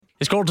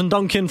It's Gordon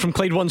Duncan from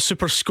Clyde One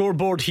Super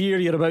Scoreboard here.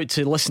 You're about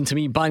to listen to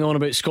me bang on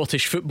about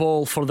Scottish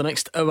football for the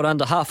next hour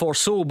and a half or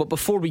so. But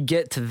before we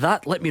get to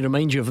that, let me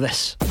remind you of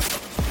this.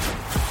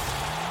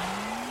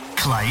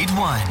 Clyde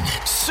One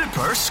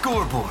Super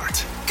Scoreboard.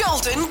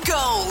 Golden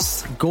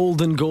Goals.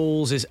 Golden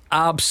Goals is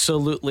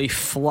absolutely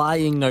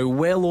flying now.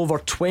 Well over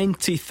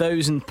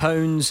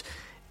 £20,000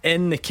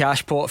 in the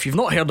cash pot. If you've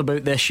not heard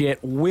about this yet,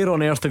 where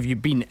on earth have you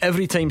been?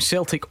 Every time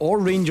Celtic or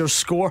Rangers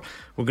score,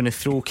 we're going to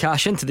throw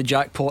cash into the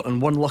jackpot,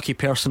 and one lucky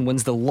person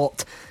wins the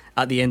lot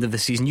at the end of the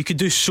season. You could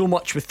do so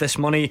much with this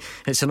money.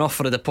 It's enough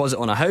for a deposit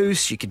on a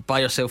house. You could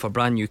buy yourself a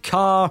brand new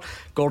car.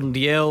 Gordon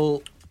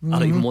DL, I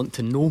don't even want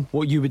to know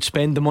what you would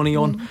spend the money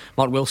on.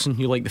 Mark Wilson,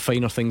 you like the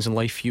finer things in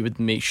life. You would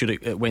make sure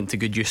it went to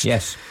good use.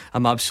 Yes,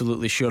 I'm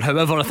absolutely sure.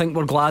 However, I think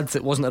we're glad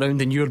it wasn't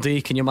around in your day.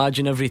 Can you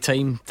imagine every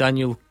time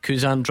Daniel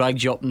Kuzan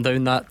dragged you up and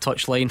down that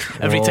touchline?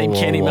 Every time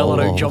Kenny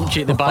Miller out jumped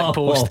you at the back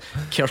post,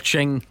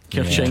 Kerching.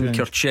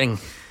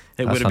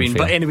 It would have been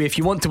unfair. But anyway, if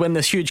you want to win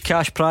this huge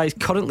cash prize,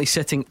 currently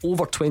sitting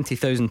over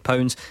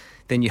 £20,000,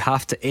 then you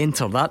have to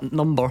enter that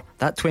number.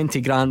 That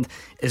 20 grand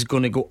is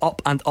going to go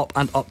up and up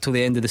and up till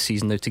the end of the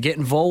season. Now, to get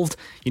involved,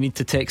 you need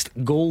to text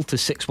GOAL to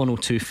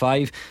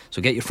 61025.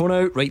 So get your phone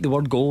out, write the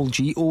word GOAL,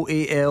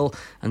 GOAL,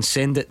 and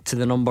send it to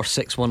the number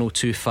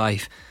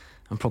 61025.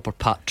 I'm proper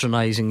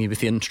patronising you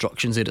with the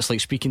instructions there. It's like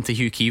speaking to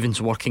Hugh Keevins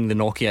working the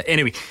Nokia.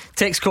 Anyway,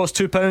 text costs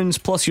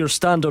 £2 plus your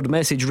standard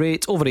message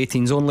rate, over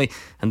 18s only,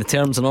 and the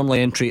terms and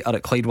online entry are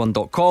at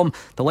Clyde1.com.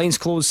 The lines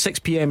close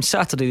 6pm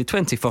Saturday the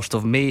 21st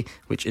of May,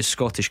 which is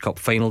Scottish Cup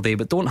final day.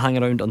 But don't hang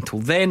around until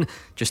then.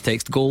 Just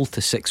text GOAL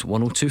to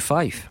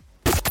 61025.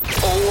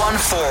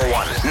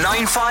 0141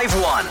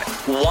 951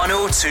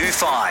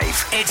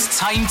 1025. It's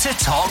time to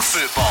talk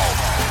football.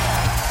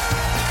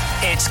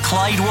 It's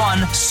Clyde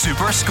One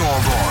Super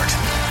Scoreboard.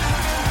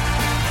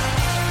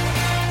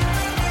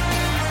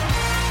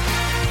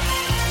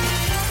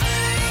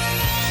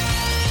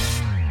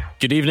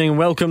 Good evening and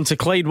welcome to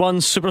Clyde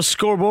One Super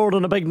Scoreboard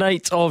on a big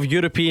night of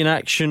European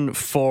action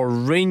for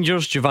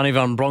Rangers. Giovanni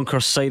Van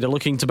Bronckhorst's side are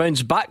looking to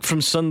bounce back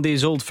from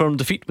Sunday's Old Firm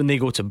defeat when they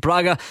go to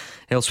Braga.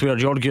 Elsewhere,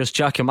 Georgios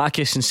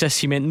Giacomakis insists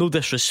he meant no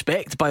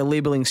disrespect by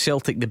labelling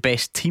Celtic the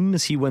best team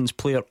as he wins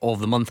Player of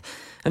the Month.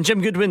 And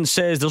Jim Goodwin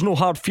says there's no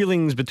hard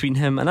feelings between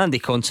him and Andy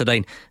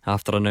Considine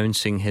after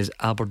announcing his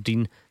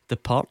Aberdeen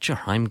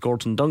departure. I'm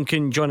Gordon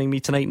Duncan. Joining me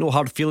tonight, no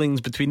hard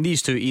feelings between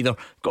these two either,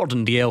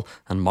 Gordon DL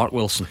and Mark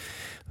Wilson.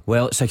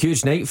 Well, it's a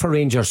huge night for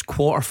Rangers.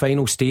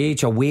 Quarter-final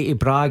stage away to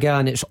Braga,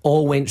 and it's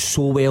all went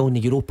so well in the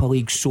Europa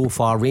League so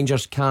far.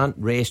 Rangers can't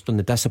rest on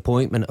the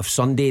disappointment of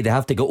Sunday. They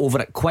have to get over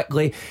it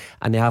quickly,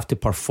 and they have to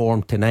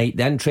perform tonight.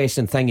 The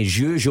interesting thing, as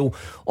usual,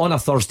 on a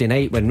Thursday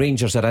night when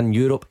Rangers are in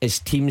Europe, is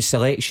team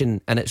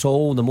selection, and it's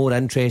all the more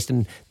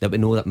interesting that we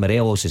know that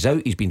Morelos is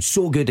out. He's been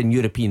so good in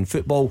European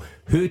football.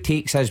 Who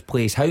takes his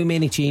place? How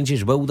many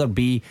changes will there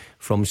be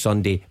from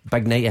Sunday?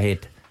 Big night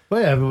ahead.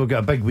 Well, yeah, we've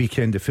got a big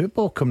weekend of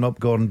football coming up,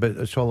 Gordon, but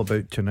it's all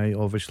about tonight,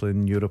 obviously,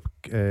 in Europe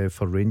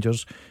for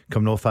Rangers,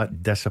 coming off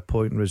that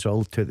disappointing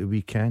result at the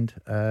weekend.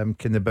 Can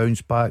they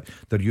bounce back?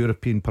 Their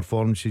European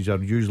performances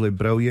are usually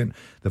brilliant.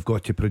 They've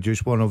got to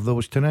produce one of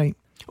those tonight.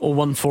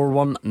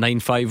 0141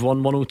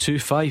 951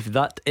 1025.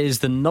 That is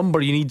the number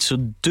you need, so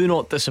do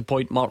not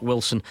disappoint Mark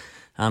Wilson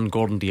and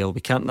Gordon DL. We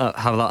can't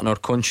have that in our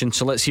conscience.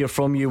 So let's hear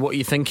from you. What are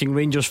you thinking,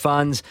 Rangers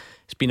fans?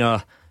 It's been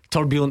a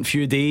turbulent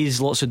few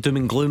days, lots of doom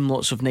and gloom,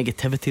 lots of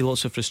negativity,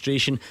 lots of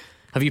frustration.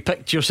 Have you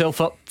picked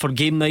yourself up for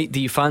game night? Do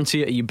you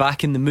fancy it? Are you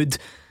back in the mood?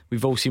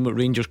 We've all seen what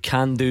Rangers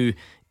can do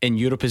in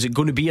Europe. Is it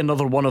going to be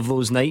another one of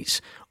those nights,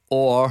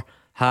 or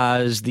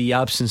has the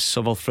absence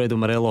of Alfredo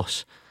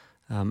Morelos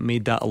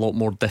made that a lot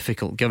more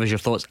difficult? Give us your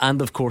thoughts, and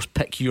of course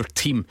pick your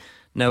team.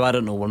 Now, I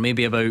don't know, we're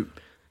maybe about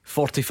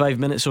 45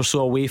 minutes or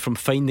so away from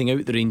finding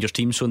out the Rangers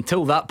team, so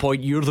until that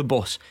point, you're the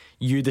boss.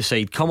 You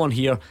decide. Come on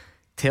here,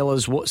 tell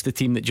us what's the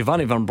team that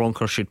Giovanni Van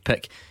Bronckhorst should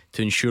pick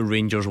to ensure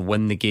Rangers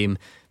win the game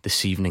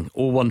this evening.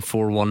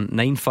 0141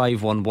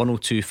 951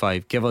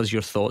 1025. Give us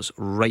your thoughts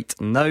right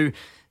now,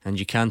 and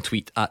you can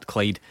tweet at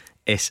Clyde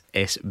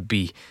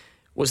SSB.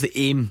 What's the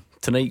aim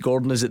tonight,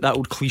 Gordon? Is it that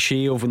old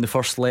cliche of when the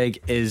first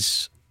leg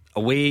is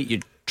away,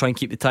 you try and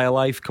keep the tie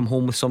alive, come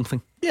home with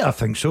something? Yeah, I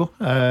think so.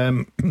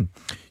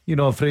 You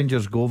know, if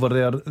Rangers go over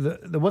there,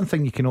 the one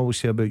thing you can always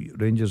say about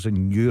Rangers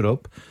in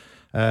Europe,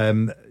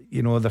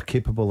 you know, they're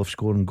capable of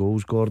scoring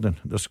goals, Gordon.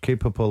 They're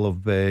capable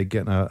of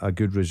getting a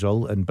good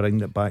result and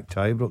bringing it back to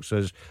Ibrox,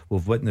 as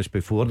we've witnessed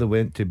before. They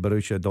went to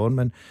Borussia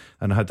Dortmund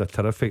and had a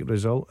terrific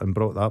result and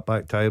brought that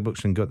back to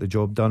Ibrox and got the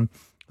job done.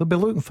 They'll be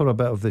looking for a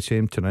bit of the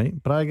same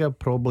tonight. Braga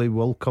probably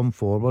will come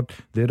forward.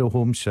 They're a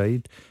home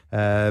side.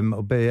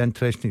 It'll be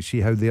interesting to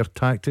see how their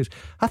tactics.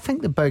 I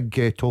think the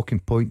big talking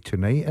point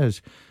tonight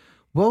is,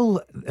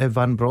 will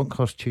Van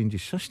Bronckhorst change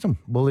his system?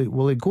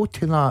 Will he go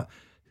to that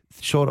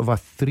sort of a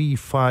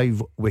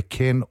 3-5 with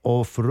Ken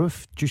off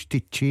roof, just to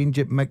change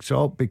it, mix it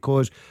up?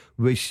 Because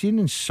we've seen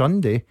on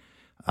Sunday,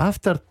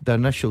 after the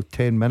initial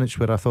 10 minutes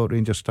where I thought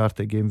Rangers started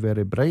the game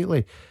very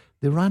brightly,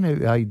 They ran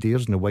out of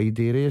ideas in the wide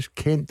areas.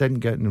 Kent didn't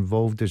get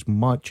involved as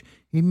much.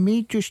 He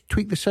may just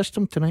tweak the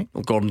system tonight.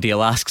 Well, Gordon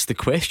Dale asks the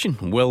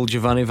question: will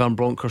Giovanni Van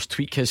Bronckhorst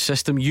tweak his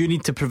system? You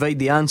need to provide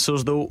the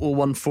answers though.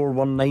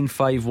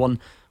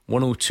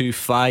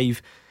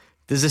 01419511025.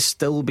 Does this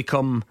still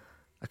become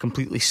a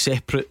completely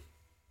separate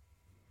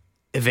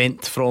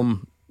event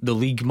from the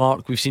league,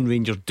 Mark? We've seen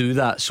Rangers do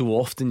that so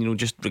often,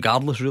 just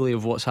regardless really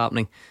of what's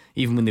happening.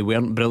 Even when they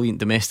weren't brilliant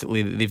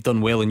domestically, they've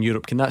done well in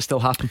Europe. Can that still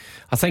happen?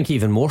 I think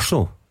even more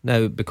so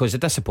now, because the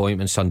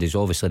disappointment Sunday's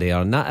obviously there,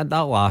 and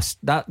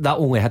that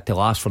only had to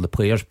last for the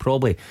players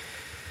probably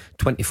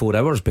 24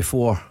 hours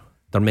before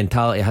their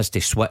mentality has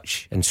to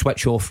switch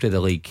off to the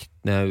league.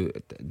 Now,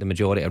 the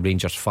majority of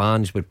Rangers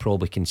fans would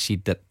probably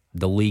concede that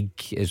the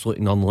league is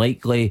looking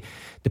unlikely.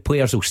 The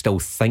players will still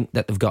think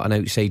that they've got an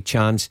outside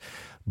chance,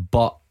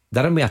 but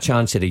they're in with a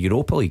chance of the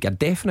Europa League, a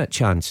definite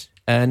chance.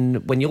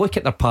 And when you look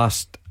at their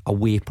past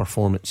away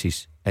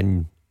performances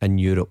in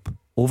Europe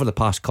over the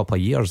past couple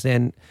of years,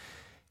 then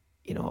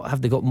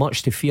have they got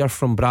much to fear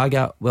from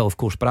Braga? Well, of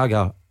course,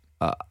 Braga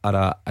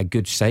are a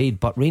good side,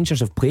 but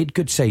Rangers have played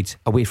good sides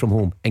away from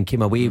home and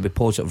came away with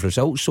positive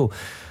results. So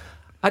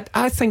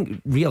I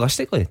think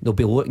realistically they'll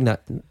be looking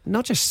at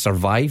not just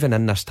surviving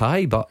in this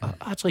tie, but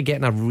actually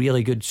getting a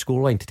really good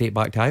scoreline to take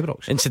back to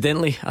Ibrox.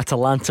 Incidentally,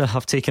 Atalanta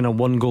have taken a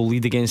 1-goal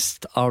lead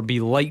against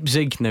RB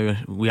Leipzig. Now,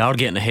 we are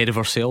getting ahead of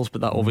ourselves, but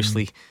that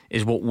obviously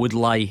is what would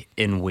lie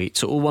in wait.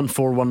 So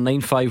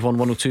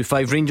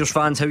 01419511025. Rangers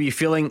fans, how are you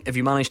feeling? Have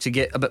you managed to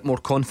get a bit more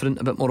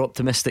confident, a bit more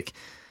optimistic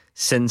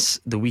since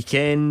the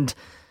weekend?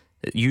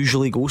 It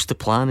usually goes to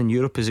plan in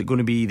Europe. Is it going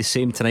to be the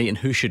same tonight? And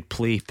who should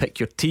play? Pick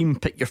your team,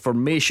 pick your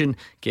formation,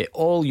 get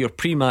all your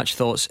pre-match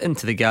thoughts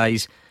into the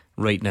guys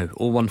right now.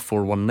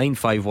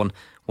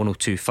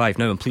 01419511025.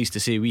 Now I'm pleased to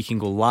say we can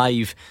go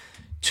live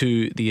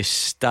to the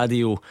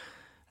Estadio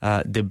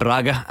de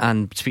Braga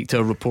and speak to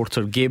our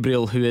reporter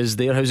Gabriel, who is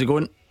there. How's it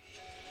going?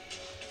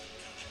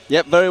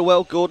 Yep, very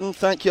well, Gordon,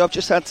 thank you. I've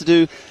just had to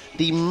do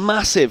the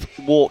massive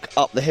walk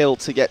up the hill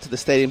to get to the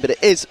stadium, but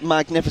it is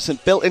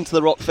magnificent, built into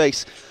the rock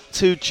face.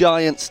 2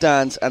 giant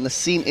stands, and the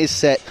scene is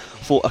set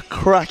for a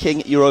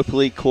cracking Europa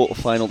League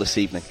quarter-final this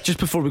evening. Just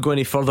before we go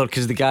any further,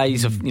 because the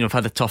guys have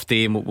had a tough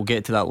day, and we'll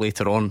get to that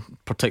later on,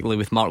 particularly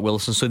with Mark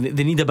Wilson, so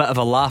they need a bit of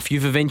a laugh.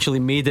 You've eventually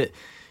made it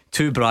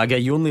to Braga.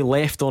 You only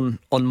left on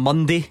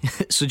Monday,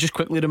 so just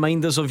quickly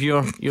remind us of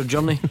your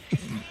journey.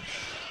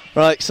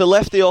 Right, so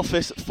left the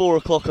office at 4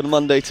 o'clock on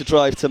Monday to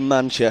drive to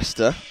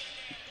Manchester.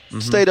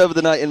 Stayed over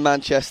the night in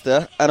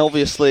Manchester, and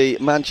obviously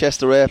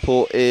Manchester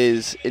Airport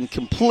is in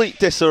complete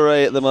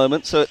disarray at the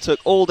moment, so it took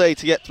all day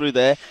to get through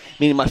there,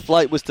 meaning my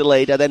flight was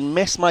delayed. I then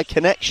missed my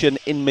connection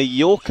in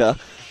Mallorca,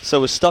 so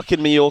was stuck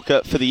in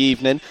Mallorca for the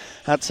evening.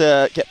 Had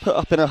to get put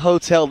up in a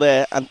hotel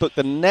there and book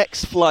the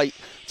next flight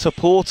to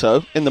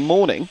Porto in the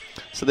morning.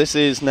 So this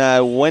is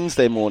now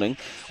Wednesday morning,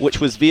 which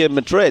was via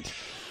Madrid.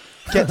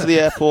 Get to the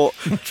airport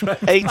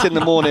 8 in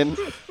the morning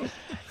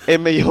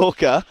in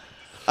Mallorca.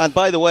 And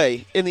by the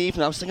way, in the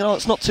evening I was thinking,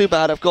 it's not too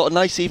bad, I've got a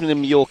nice evening in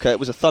Mallorca. It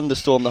was a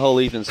thunderstorm the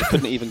whole evening, so I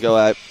couldn't even go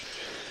out.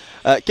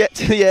 Get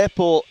to the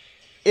airport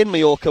in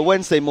Mallorca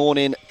Wednesday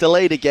morning,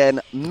 delayed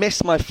again,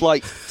 missed my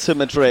flight to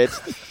Madrid.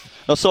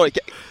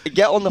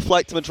 Get on the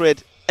flight to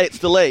Madrid, it's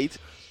delayed,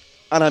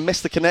 and I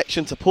missed the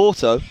connection to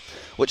Porto,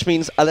 which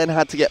means I then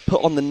had to get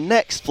put on the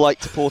next flight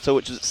to Porto,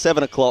 which was at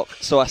 7 o'clock.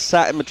 So I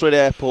sat in Madrid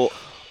airport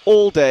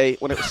all day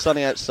when it was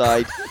sunny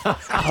outside.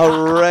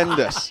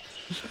 Horrendous.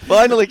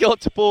 Finally got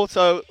to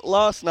Porto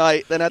last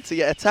night, then had to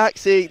get a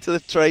taxi to the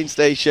train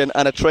station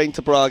and a train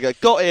to Braga.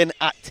 Got in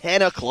at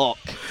 10 o'clock.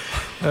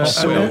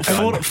 So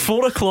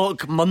 4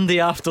 o'clock Monday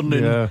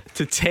afternoon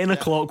to 10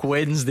 o'clock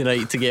Wednesday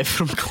night to get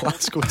from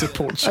Glasgow to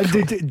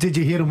Portugal. Did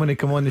you hear him when he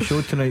came on the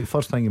show tonight?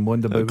 First thing he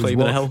moaned about was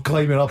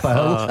climbing up a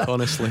hill.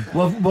 Honestly,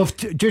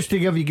 just to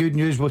give you good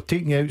news, we're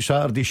taking you out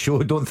Saturday's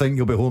show. Don't think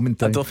you'll be home in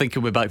time. I don't think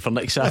he'll be back for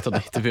next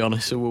Saturday, to be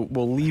honest. So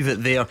we'll leave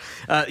it there.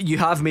 You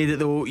have made it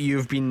though.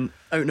 You've been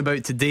out and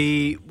about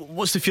today.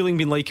 What's the feeling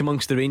been like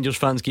amongst the Rangers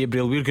fans,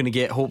 Gabriel? We're going to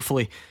get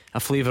hopefully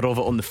a flavour of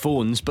it on the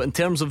phones, but in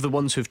terms of the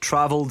ones who've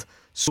travelled,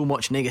 so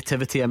much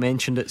negativity, I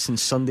mentioned it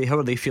since Sunday, how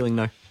are they feeling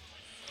now?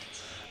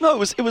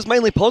 No, it was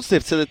mainly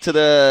positive to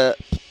the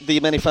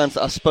many fans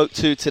that I spoke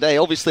to today.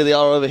 Obviously they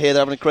are over here,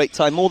 they're having a great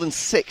time. More than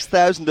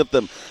 6,000 of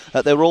them.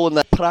 They're all in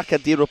the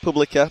Praça da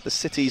República, the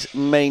city's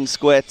main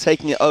square,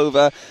 taking it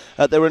over.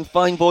 They were in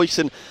fine voice,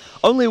 and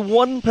only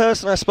one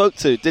person I spoke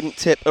to didn't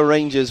tip a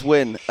Rangers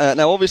win.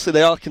 Now obviously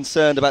they are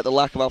concerned about the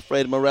lack of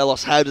Alfredo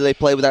Morelos. How do they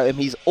play without him?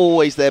 He's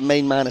always their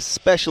main man,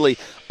 especially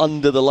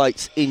under the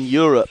lights in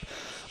Europe.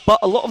 But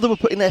a lot of them were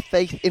putting their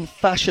faith in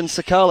Fashion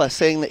Sakala,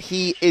 saying that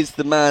he is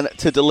the man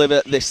to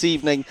deliver this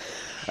evening.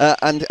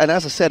 And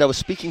as I said, I was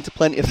speaking to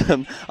plenty of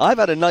them. I've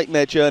had a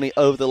nightmare journey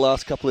over the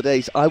last couple of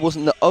days. I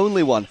wasn't the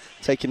only one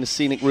taking the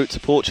scenic route to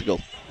Portugal.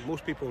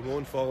 Most people know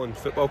and follow in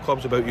football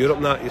clubs about Europe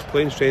and that. He's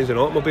planes, trains and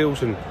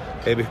automobiles, and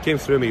we came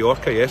through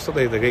Mallorca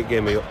yesterday, the great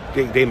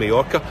day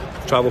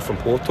Mallorca. Travelled from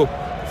Porto,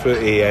 through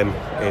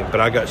to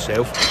Braga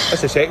itself.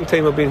 That's the second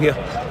time I've been here.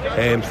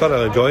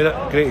 Thoroughly enjoying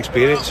it. Great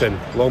experience, and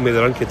long may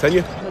the run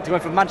continue. To go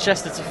from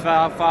Manchester to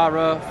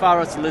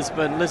Faro to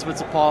Lisbon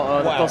to Porto,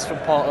 the bus from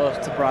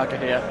Porto to Braga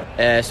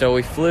here. So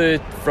we flew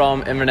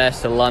from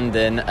Inverness to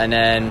London, and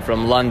then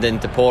from London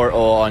to Porto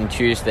on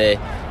Tuesday,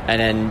 and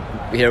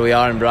then here we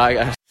are in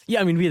Braga.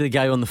 Yeah, I mean, we had a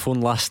guy on the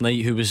phone last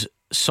night who was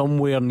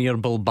somewhere near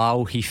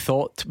Bilbao, he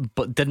thought,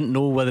 but didn't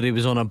know whether he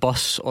was on a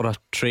bus or a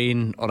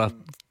train or a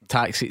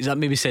taxi. That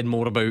maybe said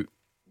more about,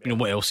 you know,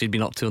 what else he'd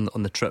been up to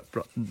on the trip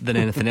than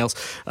anything else.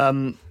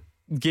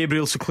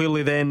 Gabriel, so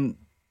clearly then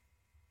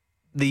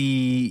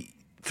the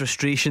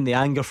frustration, the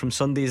anger from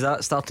Sunday, is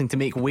that starting to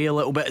make way a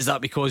little bit? Is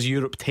that because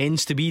Europe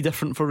tends to be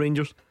different for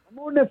Rangers? I'm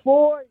on the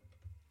phone.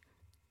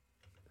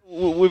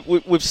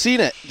 We've seen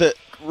it, that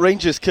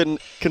Rangers can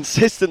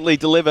consistently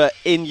deliver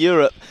in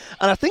Europe,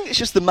 and I think it's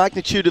just the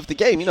magnitude of the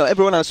game. You know,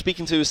 everyone I was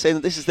speaking to was saying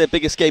that this is their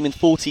biggest game in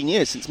 14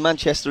 years, since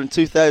Manchester in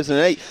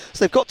 2008,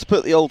 so they've got to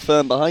put the Old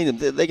Firm behind them.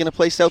 They're going to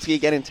play Celtic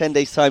again in 10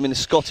 days time in the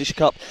Scottish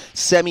Cup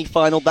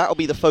semi-final. That'll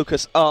be the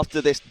focus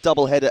after this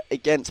double-header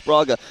against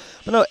Braga.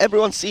 But no,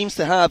 everyone seems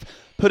to have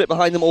put it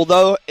behind them,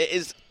 although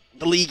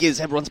the league is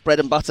everyone's bread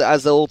and butter,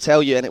 as they'll all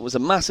tell you, and it was a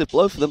massive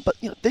blow for them. But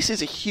you know, this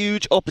is a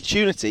huge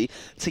opportunity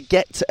to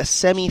get to a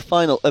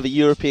semi-final of a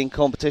European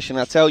competition.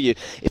 I tell you,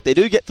 if they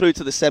do get through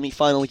to the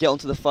semi-final and get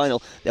onto the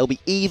final, there'll be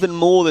even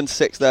more than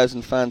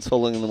 6,000 fans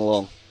following them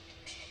along.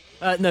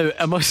 Now,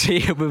 I must say,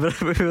 we were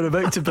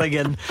about to bring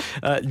in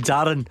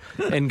Darren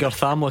in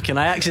Garthamlock, and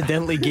I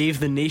accidentally gave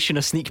the nation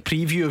a sneak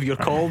preview of your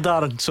call,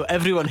 Darren. So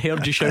everyone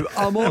heard you shout,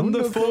 "I'm on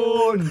the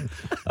phone,"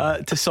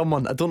 to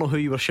someone. I don't know who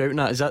you were shouting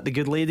at. Is that the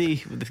good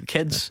lady with the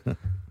kids?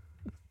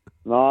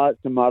 No, it's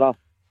the mother.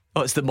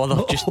 Oh, it's the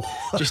mother.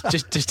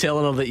 Just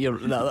telling her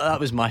that that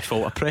was my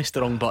fault. I pressed the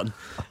wrong button,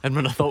 and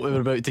when I thought we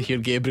were about to hear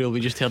Gabriel, we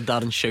just heard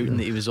Darren shouting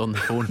that he was on the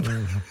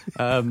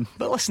phone.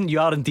 But listen, you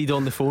are indeed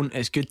on the phone.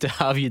 It's good to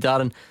have you,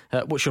 Darren.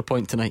 What's your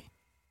point tonight?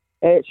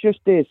 It's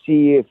just to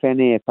see if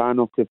any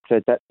panel could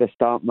predict the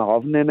starting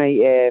 11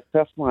 tonight.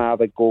 Personally, I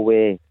would go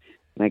with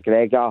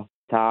McGregor,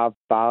 Tav,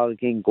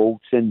 Balogun,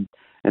 Goldson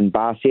and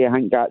Bassey. I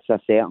think that's a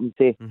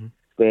certainty.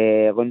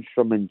 With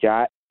Lundstrom and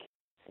Jack,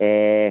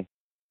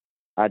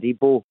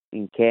 Aribo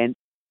and Kent,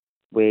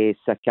 with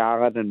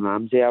Sakara and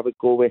Ramsey I would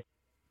go with.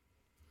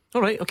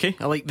 Alright, okay,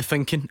 I like the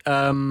thinking.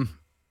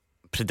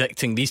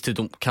 Predicting, these two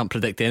can't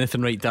predict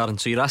anything, right, Darren?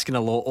 So you're asking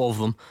a lot of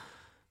them.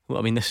 Well,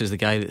 I mean, this is the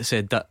guy that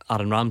said that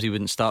Aaron Ramsey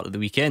wouldn't start at the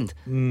weekend.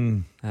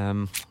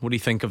 What do you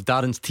think of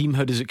Darren's team?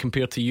 How does it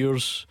compare to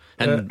yours?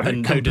 And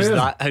how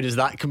does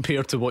that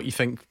compare to what you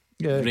think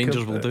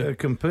Rangers will do? It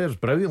compares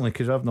brilliantly,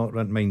 because I've not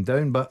written mine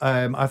down. But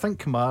I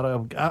think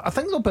Kamara, I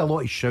think there'll be a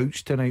lot of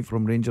shouts tonight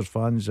from Rangers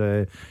fans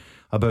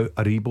about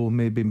Aribo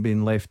maybe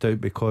being left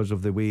out because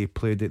of the way he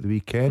played at the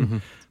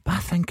weekend. But I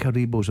think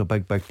Aribo's a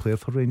big player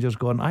for Rangers.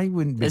 I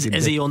wouldn't be.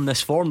 Is he on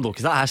this form though?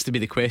 Because that has to be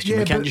the question.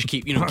 We can't just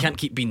keep, can't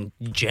keep being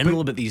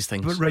general about these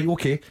things. But right,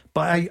 okay.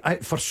 But I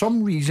for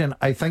some reason,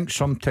 I think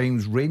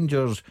sometimes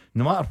Rangers,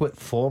 no matter what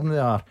form they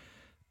are,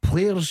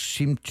 players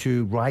seem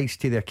to rise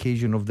to the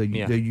occasion of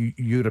the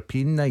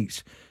European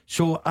nights.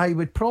 So I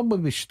would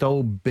probably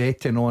still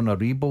betting on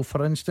Aribo,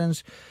 for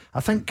instance. I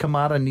think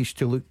Kamara needs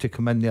to look to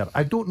come in there.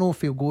 I don't know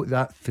if he'll go to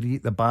that three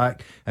at the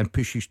back and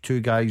push his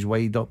two guys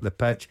wide up the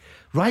pitch.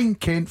 Ryan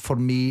Kent for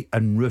me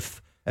and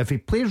Roof. If he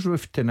plays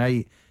Roof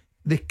tonight,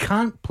 they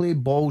can't play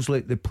balls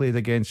like they played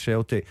against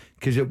Celtic,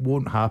 because it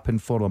won't happen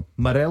for them.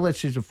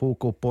 Morelos is a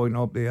focal point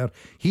up there.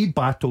 He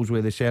battles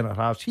with the centre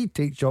halves. He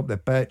takes up the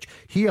pitch.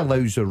 He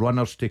allows the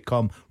runners to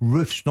come.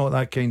 Roof's not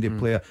that kind of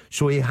player,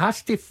 so he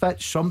has to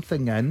fit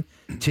something in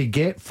to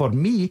get, for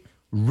me,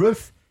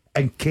 Roof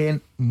and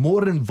Kent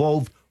more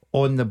involved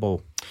on the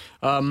ball.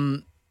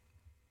 Darren,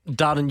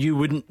 you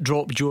wouldn't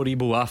drop Joe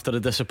Aribo after a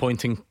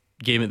disappointing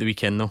game at the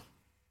weekend, though?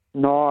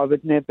 No, I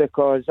wouldn't,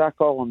 because I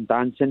call him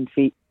dancing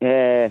feet.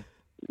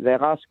 The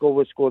last goal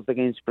was scored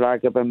against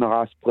Braga when we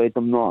last played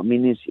him. Know what I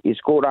mean? He's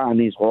got that in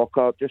his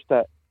locker. Just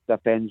that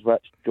depends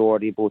which Joe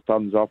Aribo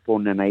turns up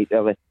on the night,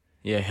 really.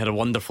 Yeah, he had a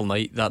wonderful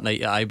night that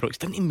night at Ibrox.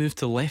 Didn't he move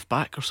to left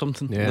back or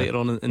something later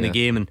on in the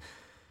game,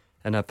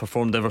 and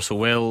performed ever so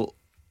well?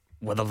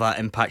 Whether that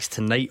impacts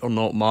tonight or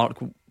not, Mark,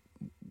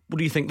 what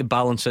do you think the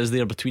balance is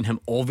there between him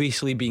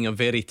obviously being a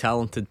very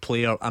talented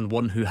player and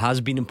one who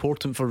has been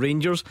important for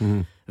Rangers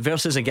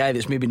versus a guy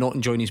that's maybe not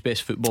enjoying his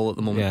best football at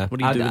the moment?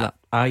 What do you do with that?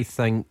 I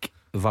think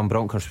Van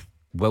Bronckhorst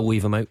will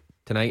leave him out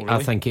tonight. Oh,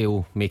 really? I think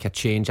he'll make a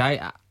change.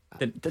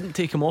 Didn't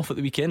take him off at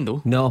the weekend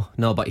though. No,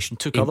 but he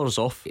took others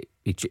off.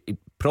 He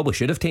probably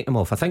should have taken him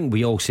off. I think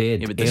we all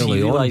said but does he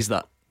realise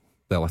that?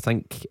 Well, I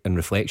think in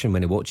reflection,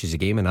 when he watches the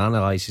game and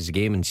analyses the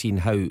game and seeing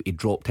how he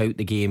dropped out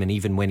the game, and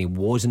even when he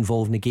was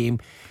involved in the game,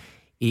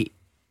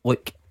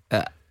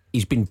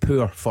 he's been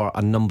poor for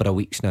a number of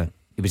weeks now.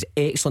 He was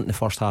excellent in the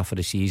first half of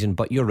the season,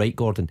 but you're right,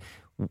 Gordon,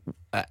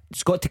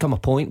 it's got to come a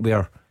point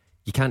where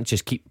you can't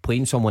just keep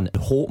playing someone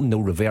hoping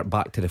they'll revert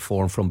back to the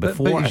form from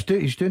before. But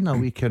he's doing that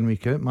week in,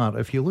 week out, Mark.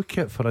 If you look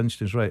at, for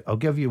instance, right, I'll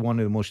give you one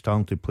of the most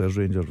talented players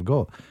Rangers have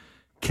got,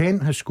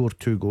 Kent has scored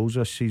 2 goals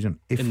this season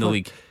in the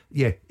league.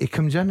 Yeah, he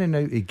comes in and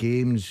out of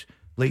games.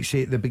 Like,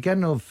 say, at the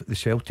beginning of the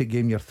Celtic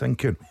game, you're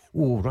thinking,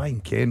 oh, Ryan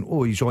Kent,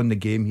 oh, he's on the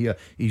game here.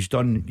 He's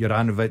done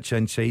Juranovic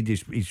inside.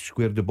 He's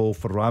squared the ball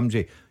for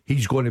Ramsey.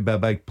 He's going to be a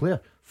big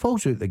player.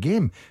 Falls out the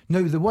game.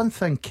 Now, the one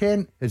thing,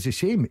 Kent is the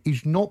same.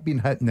 He's not been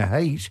hitting the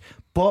heights.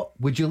 But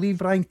would you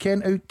leave Ryan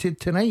Kent out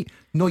tonight?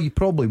 No, you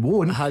probably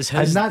won't.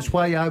 And that's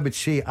why I would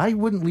say I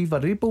wouldn't leave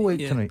Aribo out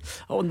tonight.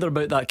 I wonder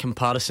about that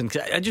comparison,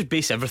 because I just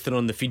base everything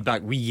on the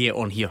feedback we get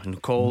on here,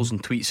 and calls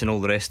and tweets and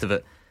all the rest of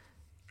it.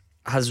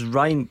 Has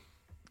Ryan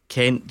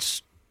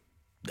Kent's,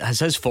 has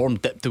his form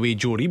dipped the way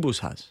Joe Aribo's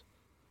has?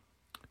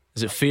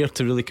 Is it fair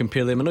to really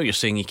compare them? I know you're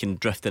saying he can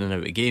drift in and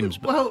out of games,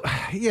 but well,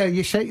 yeah,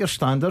 you set your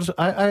standards.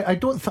 I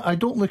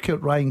don't look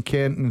at Ryan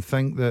Kent and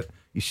think that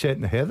he's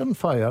setting the head on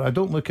fire. I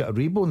don't look at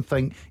Aribo and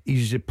think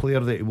he's the player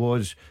that he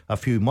was a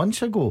few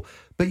months ago.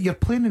 But you're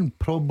playing in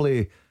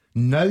probably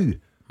now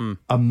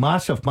a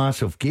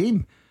massive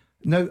game.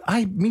 Now,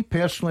 me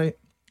personally,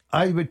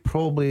 I would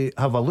probably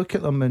have a look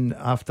at them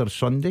after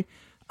Sunday,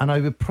 and I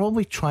would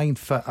probably try and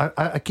fit.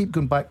 I keep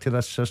going back to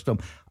this system.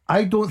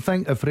 I don't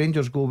think if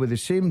Rangers go with the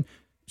same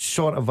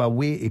sort of a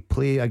way to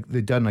play they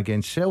done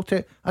against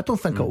Celtic, I don't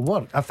think it'll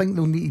work. I think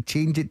they'll need to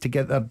change it to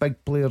get their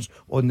big players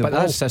on the ball.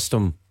 But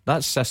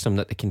that system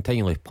that they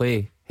continually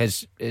play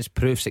is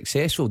proved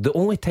successful. The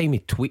only time he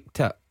tweaked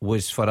it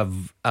was for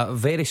a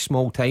very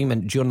small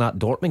time during that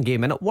Dortmund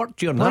game, and it worked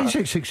during that. Why is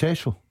it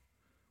successful?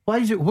 Why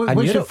is it?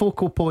 What's the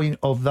focal point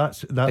of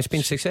that? It's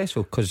been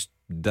successful because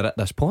they're at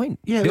this point.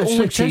 Yeah, they it's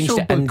only changed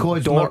it in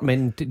because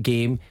Dortmund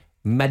game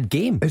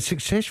mid-game. It's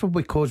successful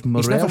because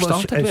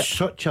Morelos is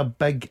such a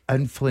big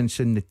influence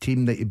in the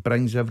team that he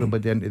brings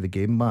everybody into the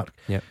game, Mark.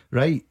 Yeah.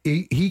 Right?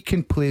 He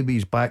can play with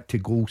his back to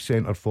goal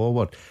centre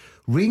forward.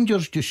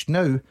 Rangers just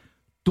now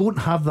don't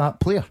have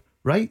that player.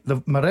 Right?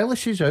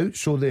 Morelos is out,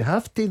 so they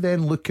have to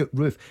then look at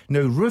Roof.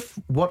 Now, Roof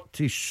worked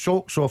his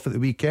socks off at the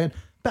weekend,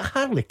 but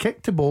hardly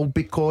kicked the ball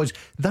because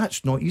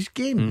that's not his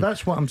game.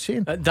 That's what I'm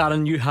saying.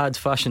 Darren, you had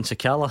Fashion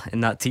Sakala in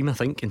that team, I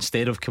think,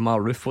 instead of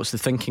Kemar Roof. What's the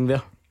thinking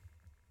there?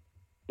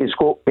 He's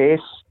got pace.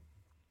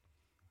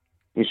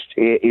 He's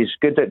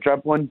good at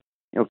dribbling.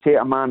 He'll take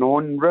a man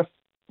on. Roof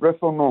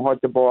will know how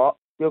to ball up.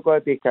 You've got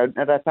to be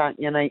counter-attack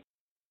United.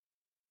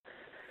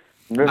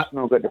 Roof's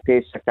not got the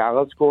pace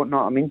Sakala's got, know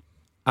what I mean?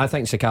 I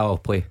think Sakala will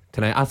play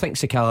tonight. I think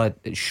Sakala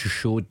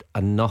showed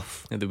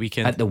enough at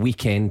the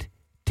weekend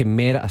to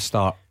merit a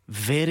start.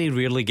 Very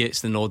rarely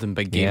gets the nod in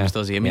big games,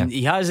 does he? I mean,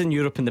 he has in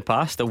Europe in the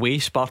past. Away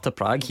Sparta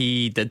Prague,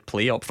 he did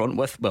play up front in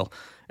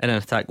an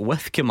attack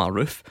with Kemar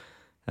Roof,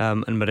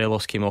 and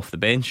Morelos came off the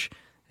bench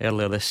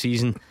earlier this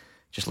season.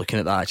 Just looking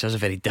at that, actually, that's a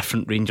very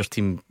different Rangers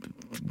team.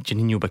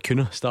 Janino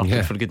Bacuna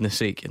started, for goodness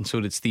sake, and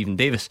so did Stephen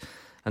Davis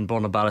and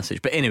Borna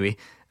Barisic. But anyway,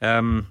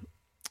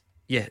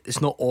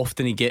 it's not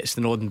often he gets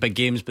the nod in big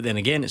games, but then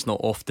again, it's not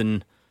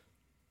often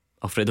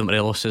Alfredo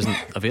Morelos isn't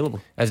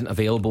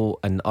available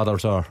and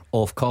others are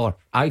off colour.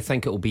 I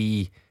think it'll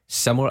be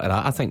similar to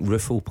that. I think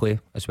Roof will play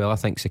as well. I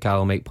think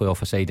Sakala might play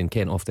off a side and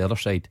Kent off the other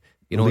side.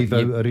 You know, leave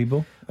out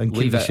Aribo and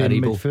keep the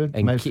same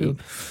midfield.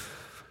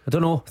 I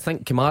don't know. I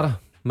think Kamara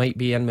might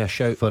be in with a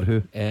shout. For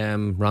who?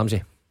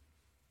 Ramsey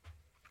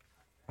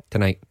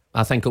tonight.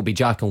 I think it'll be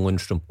Jack and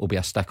Lundstrom will be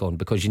a stick on,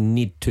 because you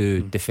need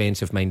two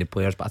defensive minded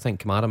players, but I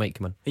think Kamara might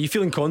come in. Are you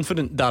feeling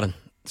confident, Darren?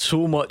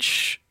 So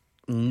much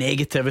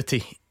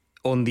negativity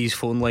on these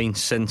phone lines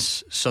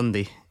since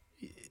Sunday.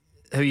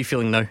 How are you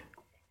feeling now?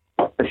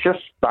 It's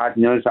just bad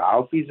news at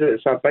Alfie's.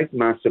 It's a big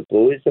massive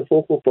blow. It's the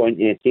focal point of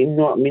the team, you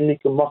know what I mean? They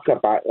can work a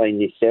back line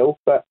themselves,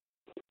 but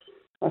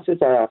that's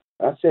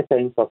the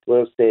time for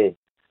players to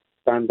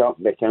stand up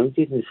and be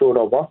counted and show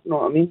their worth, you know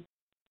what I mean?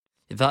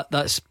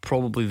 That's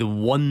probably the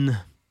one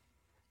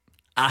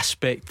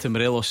aspect to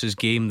Morelos'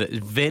 game that is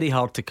very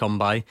hard to come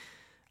by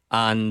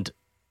and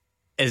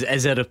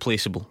is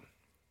irreplaceable.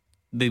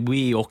 The way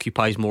he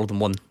occupies more than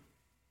one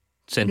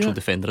central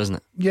defender, isn't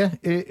it? Yeah,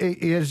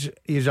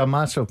 he's a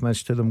massive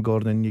miss to them,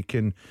 Gordon. You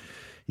can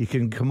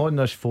come on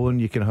this phone,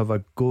 you can have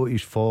a go at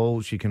his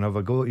faults, you can have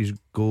a go at his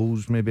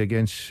goals, maybe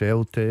against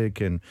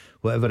Celtic and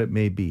whatever it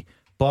may be,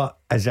 but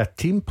as a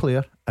team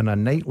player in a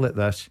night like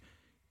this,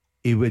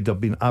 he would have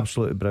been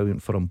absolutely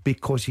brilliant for him,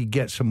 because he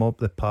gets him up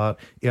the park,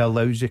 he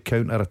allows the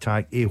counter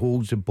attack, he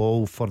holds the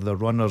ball for the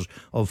runners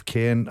of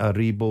Kent,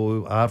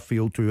 Aribo,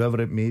 Arfield,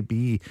 whoever it may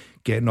be,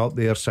 getting up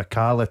there,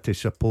 Sakala to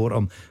support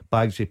him,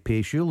 bags of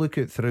pace. You look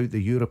at throughout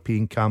the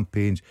European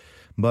campaigns,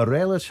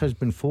 Morelos has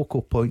been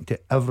focal point to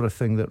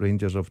everything that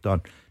Rangers have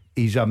done.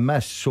 He's a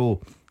miss.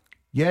 So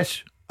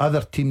yes,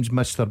 other teams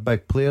miss their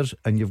big players,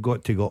 and you've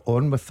got to go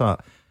on with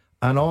that.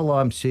 And all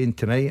I'm saying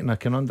tonight, and I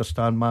can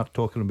understand Mark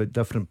talking about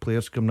different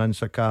players coming in,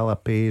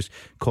 Sakala, pace,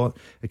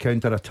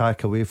 counter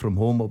attack away from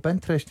home. It'll be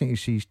interesting to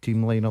see his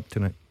team line up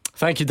tonight.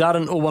 Thank you,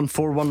 Darren.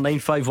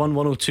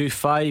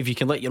 01419511025. You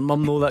can let your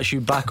mum know that's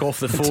you back off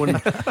the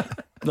phone.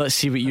 Let's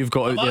see what you've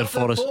got out there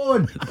for us.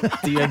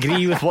 Do you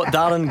agree with what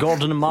Darren,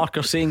 Gordon and Mark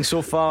are saying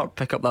so far?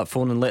 Pick up that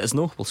phone and let us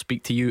know. We'll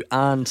speak to you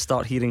and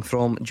start hearing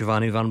from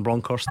Giovanni Van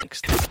Bronckhorst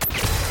next.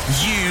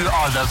 You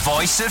are the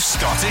voice of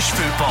Scottish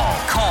football.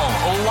 Call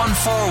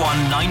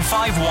 0141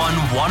 951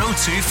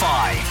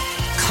 1025.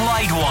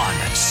 Clyde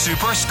One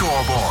Super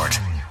Scoreboard.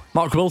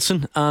 Mark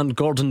Wilson and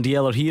Gordon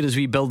Dalziel are here as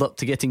we build up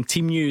to getting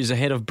team news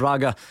ahead of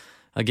Braga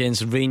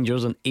against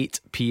Rangers on 8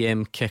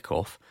 p.m.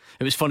 kickoff.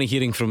 It was funny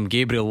hearing from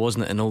Gabriel,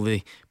 wasn't it, and all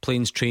the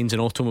planes, trains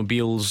and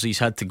automobiles he's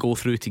had to go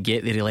through to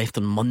get there. He left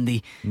on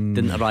Monday,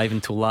 didn't arrive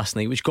until last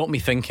night, which got me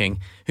thinking,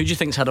 who do you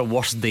think's had a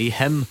worse day,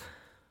 him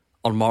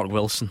or Mark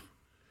Wilson?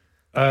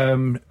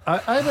 I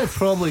would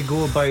probably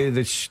go by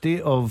the state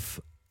of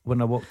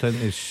when I walked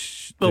into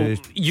Well,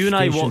 you and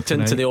I walked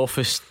tonight. into the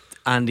office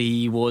and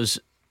he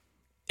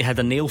had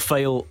a nail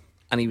file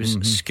and he was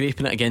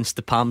scraping it against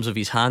the palms of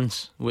his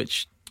hands,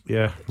 which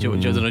yeah. do you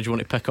want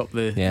to pick up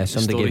the somebody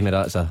story? gave me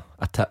that as a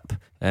tip.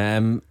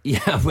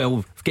 Well,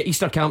 we've got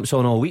Easter camps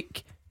on all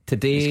week.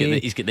 Today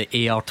He's got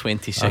the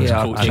AR-26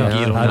 Yeah, coaching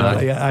gear on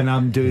that. And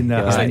I'm doing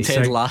that. It's like hand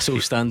Ted sig- Lasso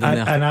standing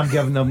there. and I'm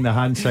giving them the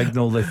hand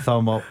signal, the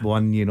thumb up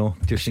one,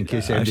 just in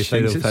case I anybody should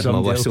thinks have it's had my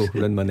somebody whistle else.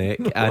 around my neck.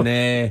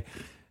 And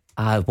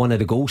I had one of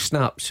the goals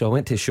snapped, so I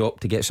went to the shop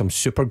to get some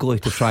super glue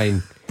to try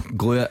and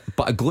glue it,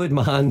 but I glued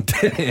my hand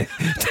to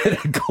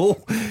the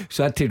goal,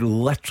 so I had to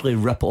literally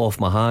rip it off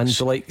my hand.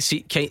 So do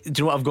you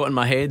know what I've got in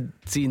my head?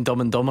 Seeing Dumb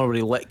and Dumber where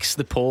he licks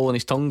the pole and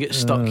his tongue gets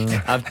stuck.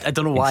 I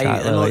don't know why.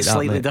 Exactly I know like it's that,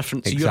 slightly mate.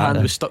 different. So your Exactly.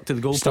 hand was stuck to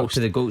the goalpost. Stuck to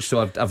the goal, so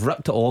I've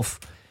ripped it off.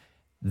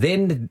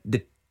 Then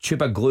the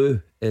tube of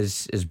glue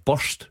is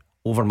burst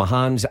over my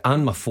hands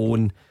and my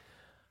phone.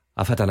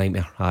 I've had a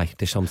nightmare.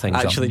 There's some things.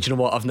 Actually, do you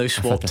know what? I've now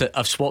swapped it.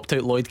 I've swapped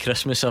out Lloyd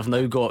Christmas. I've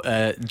now got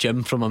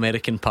Jim from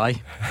American Pie.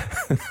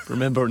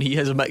 Remember when he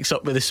has a mix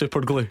up with the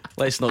super glue?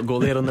 Let's not go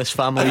there on this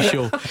family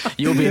show.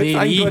 You'll be the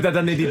Thank God I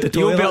didn't need the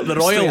You'll be toilet up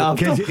the straight Royal.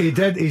 after.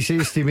 Because he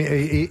says to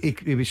me,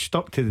 he was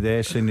stuck to the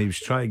desk and he was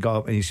trying to get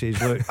up, and he says,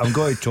 "Look, I'm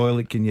going to the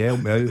toilet. Can you help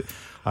me out?"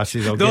 I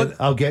says,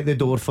 I'll get the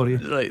door for you.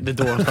 Right, the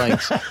door,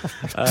 thanks.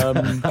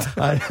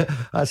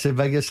 That's the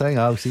biggest thing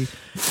I'll see.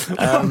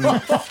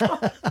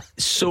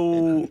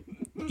 So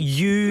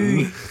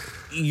you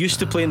used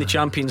to play in the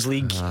Champions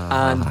League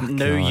and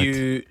now God.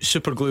 you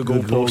super glue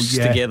goalposts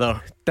yeah. together.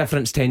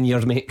 Difference 10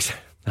 years makes.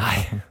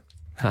 Aye.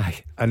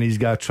 And he's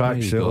got a There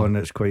you tracksuit go. on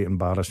that's quite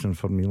embarrassing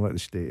for me. Let the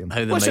stadium.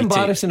 How the What's mighty,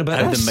 embarrassing about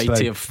how this? the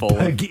mighty have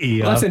fallen. Big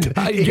ear. Listen,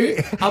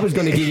 I was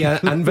going to give you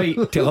an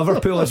invite to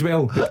Liverpool as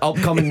well.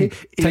 Upcoming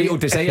title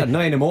desired,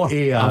 not anymore.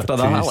 After that,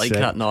 I like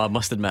that. No, I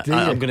must admit, Do you?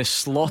 I'm going to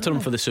slaughter him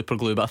for the super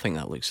glue, but I think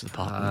that looks the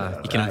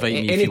part. You can invite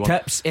me if any you want.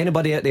 tips?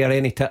 Anybody out there?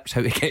 Any tips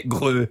how to get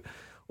glue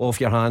off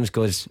your hands?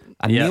 Because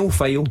a Yeah. nail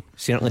file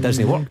certainly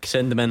doesn't work.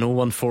 Send them in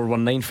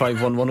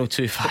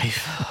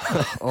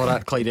 01419511025 or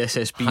at Clyde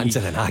SSB Hands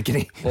in an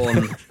agony.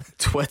 on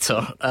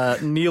Twitter.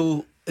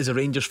 Neil is a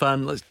Rangers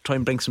fan. Let's try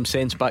and bring some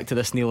sense back to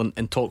this, Neil,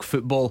 and talk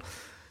football.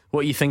 What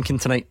are you thinking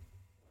tonight?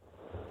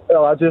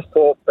 Well, I just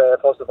hope,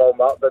 first of all,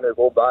 Mark didn't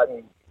go back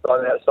and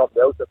run out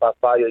something else if I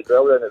pie as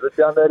well, then it would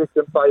be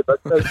American Pie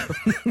big time.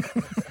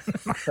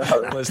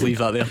 Let's leave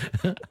that there.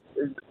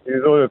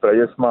 He's only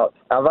brilliant, Mark.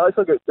 I've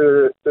actually got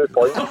two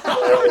points.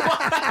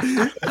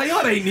 Are you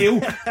alright, Neil?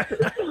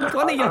 Go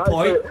on to your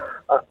point.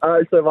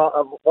 Actually, Mark,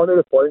 one of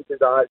the points is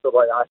I actually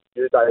like to ask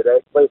you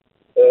directly.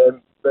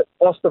 But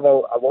first of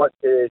all, I want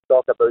to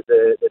talk about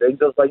the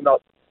Rangers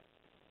lineup.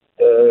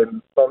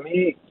 For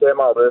me,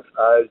 Kemar Roof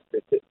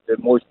is the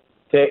most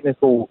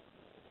technical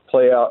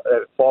player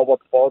forward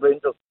for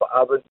Rangers, but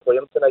I wouldn't play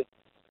him tonight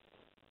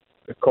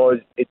because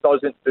he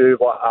doesn't do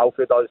what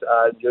Alfie does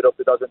in Europe.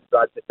 He doesn't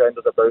drag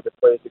defenders about the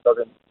place. He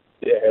doesn't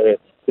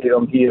take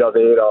them here or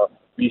there or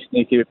be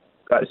sneaky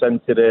gets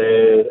into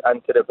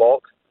the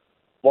box.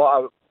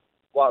 What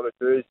I would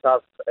do is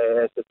have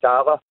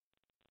Sakala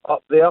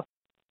up there,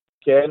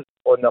 Ken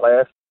on the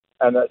left,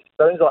 and it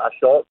sounds like a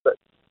shot, but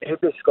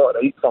maybe Scott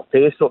right for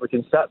pace so we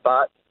can sit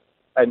back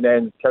and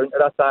then counter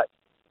attack.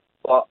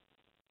 But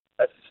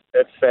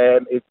if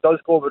it does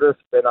go with Roof,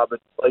 then I would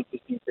like to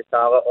see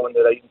Sakala on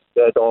the right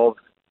instead of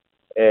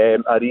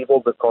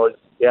Aribo because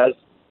he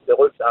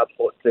looks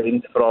absolutely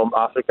trained from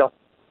Africa.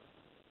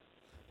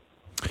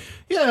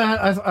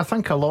 Yeah, I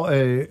think a lot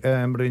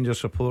of Rangers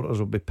supporters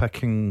will be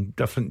picking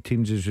different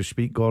teams as we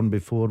speak. Gone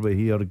before we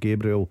hear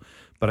Gabriel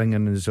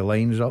bringing his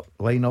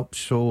lineup.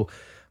 So,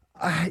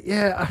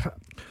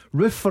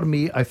 Roof for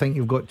me, I think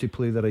you've got to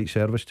play the right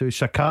service too.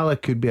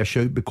 Sakala could be a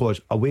shout because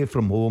away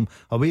from home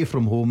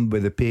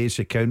with the pace,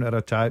 the counter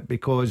attack.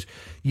 Because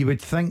you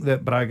would think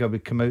that Braga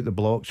would come out the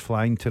blocks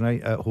flying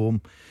tonight at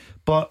home,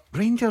 but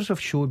Rangers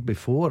have showed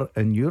before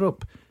in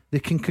Europe they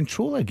can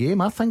control a game.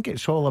 I think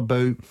it's all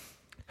about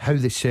how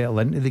they settle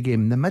into the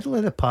game. The middle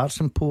of the park's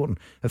important.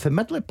 If the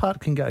middle of the park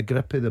can get a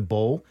grip of the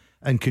ball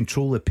and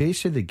control the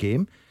pace of the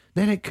game,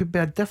 then it could be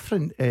a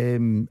different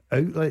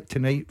outlet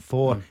tonight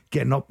for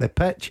getting up the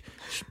pitch.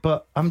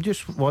 But I'm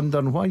just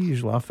wondering why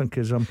you're laughing,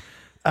 because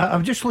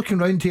I'm just looking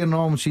round here and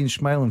all I'm seeing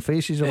smiling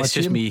faces. It's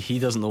just me. He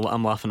doesn't know what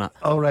I'm laughing at.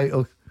 All right.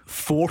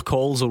 4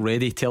 calls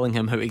already telling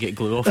him how to get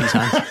glue off his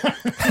hands.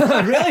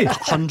 Really?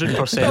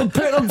 100%. Well,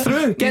 put them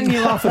through. Getting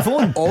you off the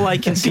phone. All I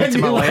can see to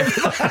my left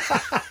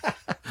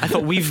I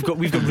thought we've got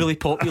really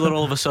popular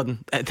all of a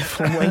sudden at the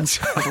phone lines.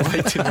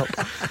 Lighting up.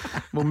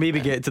 We'll maybe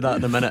get to that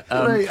in a minute.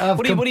 Right,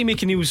 what do you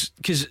make of Neil's?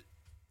 Because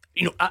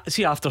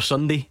see, after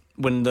Sunday,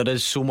 when there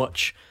is so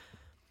much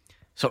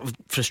sort of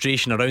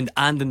frustration around,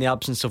 and in the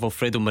absence of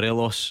Alfredo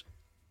Morelos,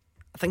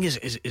 I think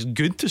it's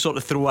good to sort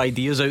of throw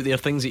ideas out there,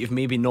 things that you've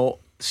maybe not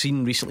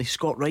seen recently.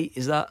 Scott Wright,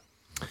 is that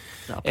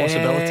a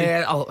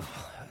possibility?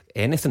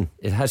 Anything.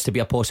 It has to be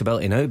a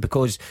possibility now,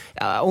 because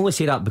I only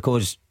say that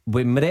because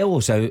with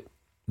Morelos out,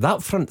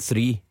 that front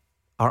three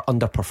are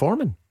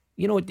underperforming.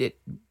 You know,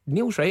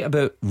 Neil's right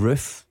about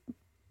Roof.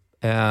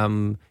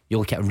 You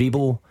look at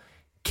Rebo,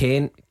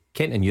 Kent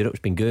in Europe's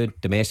been good,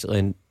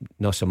 domestically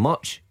not so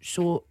much.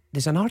 So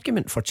there's an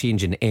argument for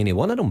changing any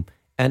one of them.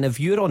 And if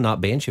you're on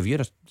that bench, if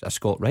you're a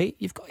Scott Wright,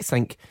 you've got to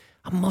think,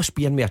 I must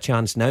be in with a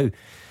chance now.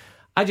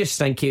 I just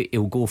think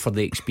he'll go for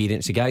the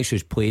experience. The guys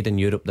who's played in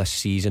Europe this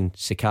season,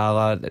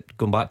 Sakala,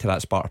 going back to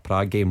that Sparta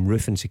Prague game,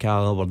 Roof and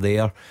Sakala were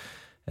there.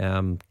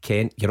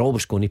 Kent, you're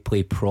always going to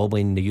play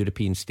probably in the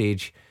European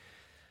stage.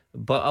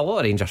 But a lot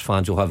of Rangers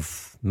fans will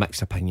have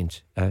mixed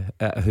opinions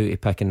at who to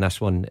pick in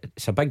this one.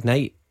 It's a big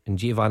night, and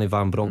Giovanni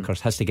Van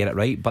Bronckhorst has to get it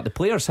right. But the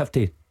players have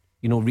to,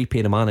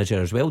 repay the manager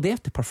as well. They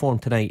have to perform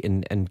tonight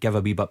and give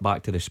a wee bit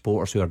back to the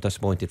supporters who are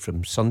disappointed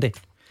from Sunday.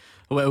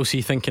 What else are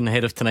you thinking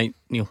ahead of tonight,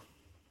 Neil?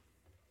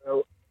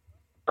 Well,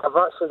 I've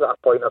actually got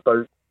a point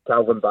about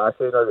Calvin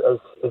Bassey.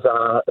 Is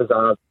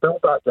a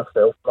build back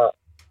yourself, Matt.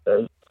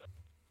 Right?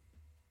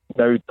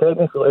 Now,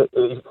 technically,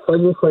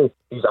 physically,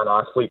 he's an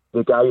athlete.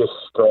 The guy is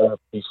strong,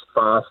 he's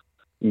fast,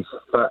 he's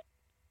fit,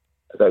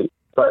 right?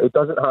 But he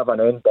doesn't have an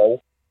end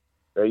ball,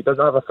 right? He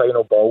doesn't have a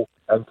final ball.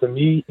 And to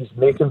me, he's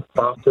making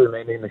far too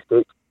many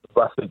mistakes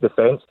with the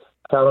defence.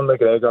 Callum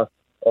McGregor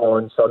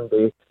on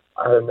Sunday,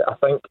 and I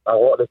think a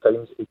lot of the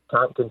times he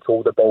can't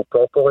control the ball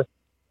properly.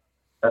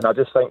 And I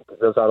just think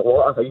there's a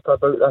lot of hype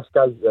about this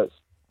guy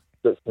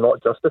that's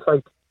not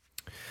justified.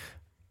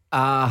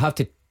 I have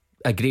to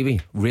agree with you,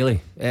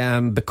 really,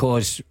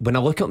 because when I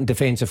look at him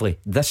defensively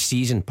this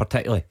season,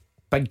 particularly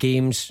big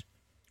games,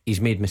 he's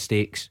made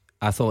mistakes.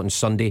 I thought on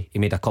Sunday he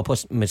made a couple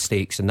of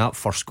mistakes, and that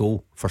first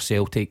goal for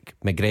Celtic,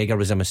 McGregor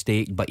was a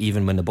mistake. But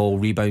even when the ball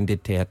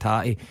rebounded to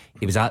Hatate,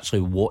 he was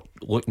actually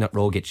looking at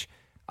Rogic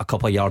a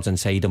couple of yards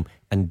inside him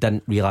and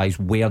didn't realise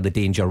where the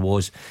danger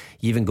was.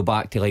 You even go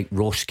back to like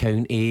Ross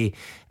County,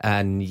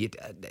 and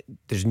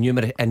there's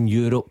numerous in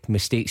Europe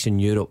mistakes in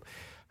Europe.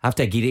 I have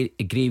to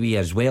agree with you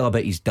as well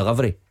about his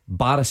delivery.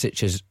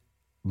 Barisic is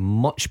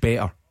much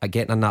better at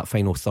getting in that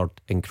final third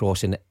and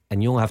crossing it.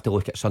 And you only have to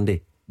look at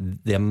Sunday,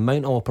 the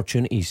amount of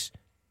opportunities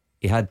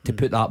he had to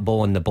put that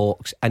ball in the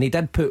box, and he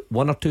did put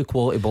one or two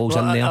quality balls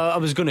in there. I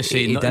was going to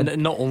say,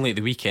 not only at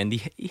the weekend,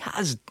 he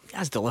has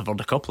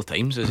delivered a couple of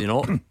times, has he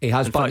not? He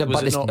has, look,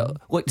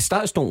 the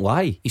stats don't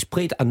lie. He's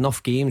played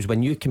enough games.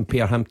 When you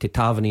compare him to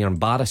Tavernier and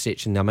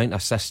Barisic and the amount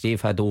of assists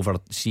they've had over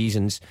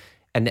seasons,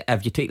 and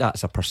if you take that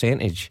as a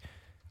percentage,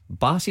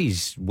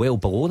 Bassey's well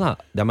below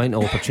that, the amount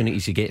of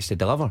opportunities he gets to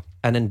deliver.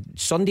 And on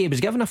Sunday he was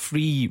given a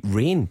free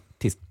rein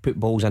to put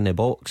balls in the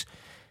box.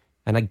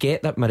 And I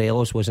get that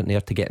Morelos wasn't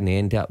there to get in the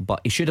end of it, but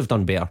he should have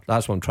done better.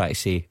 That's what I'm trying to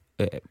say.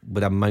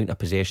 With the amount of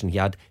possession he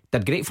had,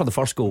 did great for the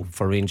first goal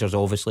for Rangers,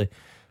 obviously,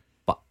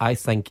 but I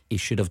think he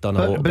should have done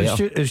a lot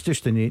better. It's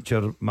just the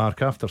nature,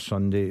 Mark. After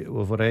Sunday,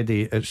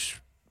 it's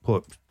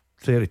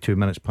 32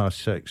 minutes past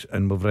 6,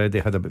 and we've already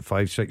had about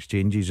 5-6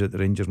 changes that the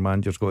Rangers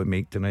manager's got to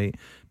make tonight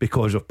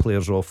because of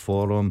players off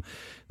form.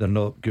 They're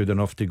not good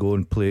enough to go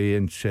and play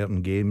in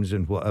certain games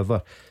and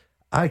whatever.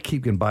 I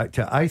keep going back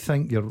to it. I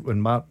think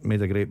when Mark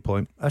made a great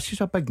point, this is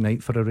a big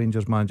night for a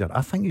Rangers manager.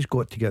 I think he's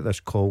got to get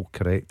this call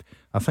correct.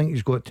 I think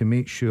he's got to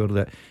make sure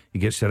that he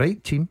gets the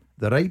right team,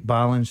 the right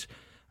balance.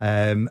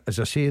 As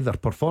I say, their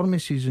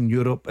performances in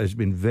Europe has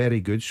been very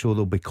good, so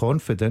they'll be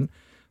confident.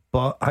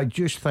 But I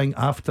just think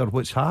after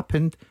what's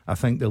happened, I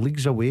think the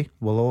league's away.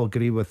 We'll all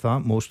agree with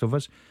that, most of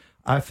us.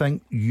 I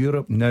think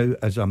Europe now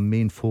is a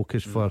main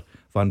focus for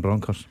Van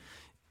Bronckhorst.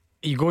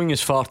 Are you going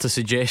as far to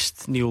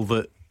suggest, Neil,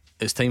 that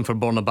it's time for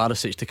Borna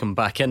Barisic to come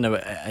back in? Now,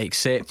 I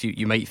accept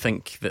you might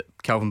think that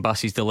Calvin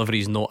Bassey's delivery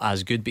is not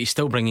as good, but he's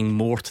still bringing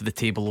more to the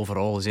table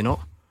overall, is he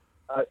not?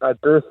 I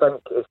do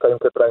think it's time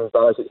to bring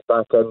Barisic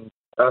back in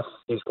if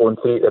he's going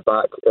 3 at the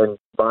back and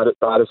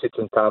Barisic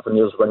and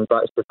Tavernier's wing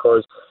backs,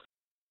 because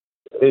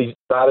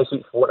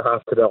Barisic won't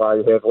have to rely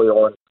heavily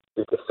on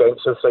the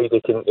defensive side.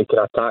 He can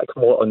attack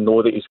more and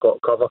know that he's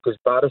got cover, because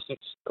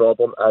Barisic's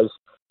problem is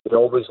he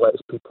always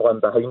lets people in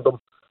behind him,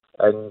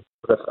 and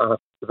with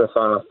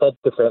a third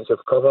defensive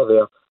cover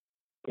there,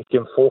 he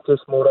can focus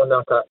more on the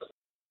attack.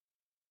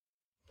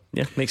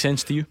 Yeah, makes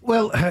sense to you?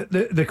 Well,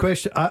 the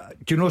question,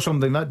 do you know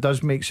something? That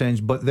does make sense,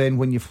 but then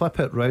when you flip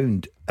it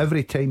round,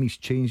 every time he's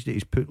changed it,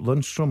 he's put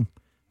Lundstrom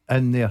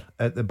in there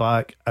at the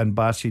back and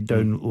Bassey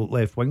down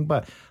left wing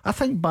back. I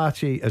think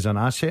Bassey is an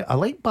asset. I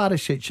like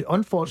Barisic.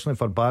 Unfortunately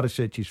for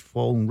Barisic, he's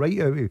fallen right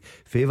out of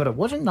favour. It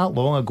wasn't that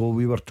long ago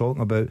we were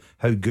talking about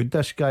how good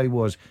this guy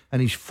was,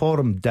 and his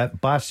form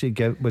dipped.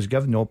 Bassey was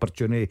given the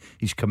opportunity,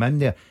 he's come in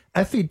there.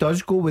 If he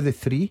does go with the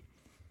 3,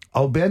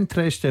 I'll be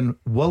interested.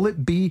 Will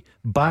it be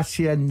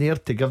Bassey in there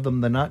to give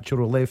them the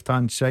natural left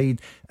hand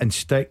side and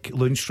stick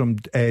Lundstrom,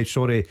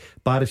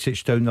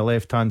 Barisic down the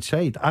left hand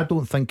side? I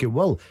don't think it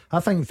will. I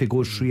think if he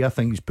goes 3, I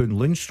think he's putting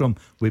Lundstrom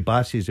with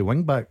Bassey as a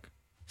wing back.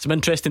 Some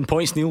interesting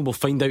points, Neil. We'll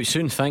find out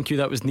soon. Thank you.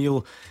 That was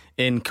Neil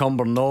in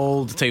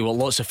Cumbernauld. Tell you what,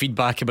 lots of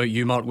feedback about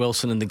you, Mark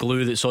Wilson, and the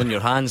glue that's on your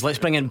hands. Let's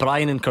bring in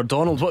Brian in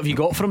Cardonald. What have you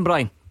got for him,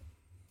 Brian?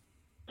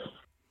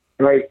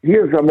 Right,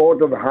 here's a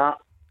modern hack,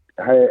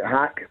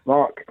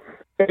 Mark.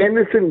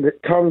 Anything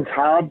that turns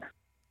hard,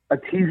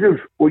 adhesive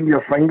on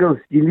your fingers,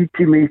 you need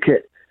to make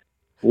it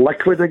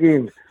liquid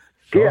again.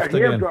 Get a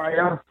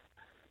hairdryer.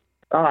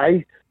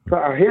 Aye, put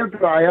a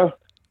hairdryer,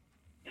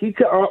 heat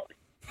it up,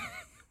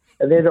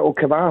 and then it'll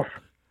come off.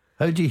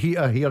 How do you heat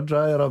a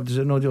hairdryer up? Does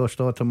it not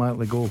just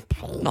automatically go?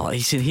 No,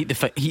 he said heat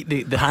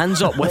the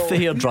hands up with the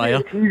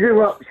hairdryer. Heat it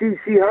up. See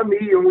how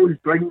he always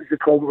brings the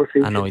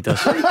conversation. I know he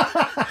does. So,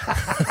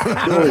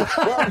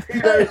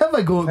 have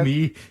a go at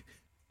me.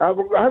 Have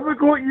a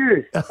go at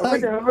you.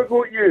 Have a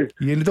go at you.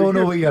 You don't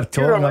know what you're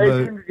talking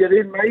about.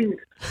 You're in mind.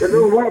 You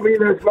know what I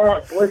mean is,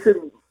 Mark,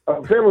 listen,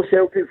 a fellow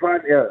Celtic fan,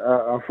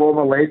 a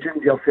former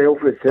legend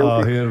yourself at Celtic.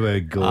 Oh, here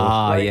we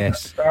go.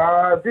 Yes.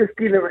 Just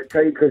give him a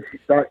time because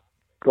that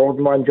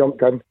Gordon man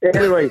jumped in.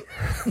 Anyway,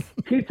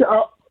 heat it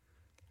up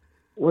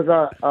with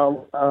a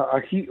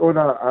heat on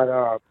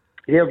a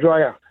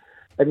hairdryer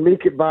and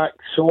make it back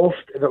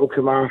soft and it'll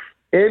come off.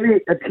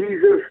 Any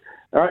adhesive,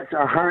 that's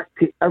a hack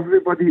to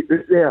everybody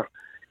out there.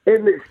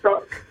 And it's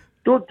stuck.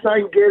 Don't try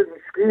and get it and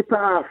scrape it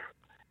off.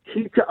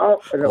 Heat it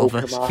up and it'll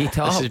come off. Heat it This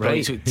up, is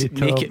right? brilliant. So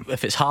make it,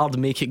 if it's hard,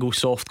 make it go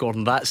soft,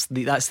 Gordon. That's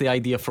the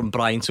idea from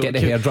Brian. So Get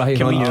the hairdryer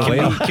can on your way.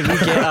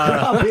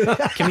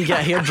 Can we get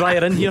a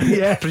hairdryer in here?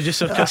 Yeah.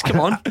 Producer Chris, come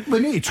on. We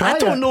need to try I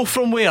don't know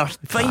from where.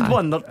 Find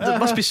one. There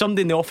must be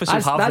somebody in the office who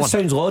have That one.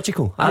 sounds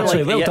logical. I Actually,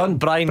 like it, well yeah. done,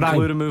 Brian,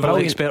 glue removal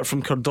Brilliant. expert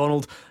from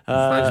Cardonald.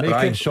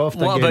 Make it soft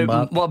what again,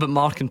 about Mark.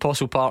 Mark in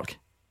Postle Park?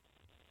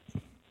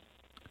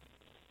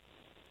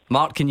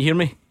 Mark, can you hear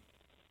me?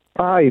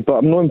 Aye, but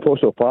I'm not in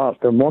Postle Park,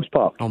 I'm Moss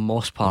Park. Oh,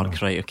 Moss Park,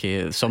 right,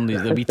 okay.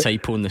 There'll be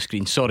typo on the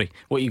screen. Sorry,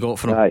 what you got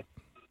from him? Aye.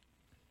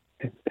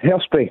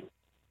 Hairspray.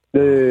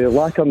 The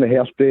lacquer in the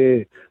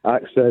hairspray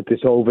acts as a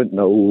dissolvent and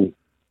it'll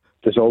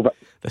dissolve it.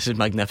 This is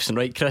magnificent.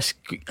 Right, Chris,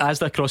 as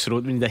they across the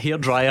road, we need a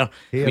hairdryer,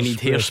 we need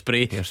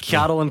hairspray.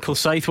 Carol and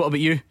Kilsyth, what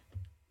about you?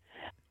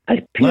 A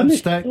pumice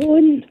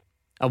stone.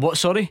 A what,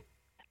 sorry?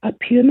 A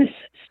pumice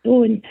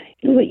stone.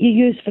 You know what you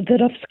use for the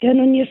rough skin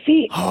on your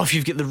feet? Oh, if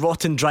you've got the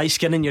rotten dry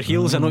skin in your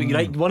heels, I know you're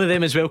right. One of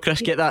them as well,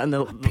 Chris, get that in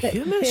the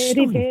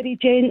Very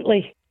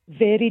gently.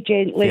 Very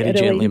gently. Very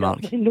gently,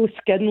 Mark. No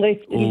skin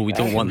left. Oh, we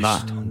don't want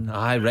that.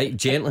 Aye, right,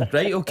 gently.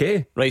 Right,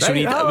 okay. Right, so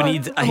we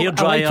need a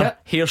hairdryer,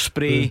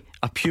 hairspray,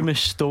 a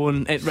pumice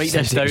stone. Write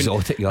this down.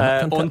 Exotic,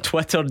 on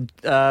Twitter,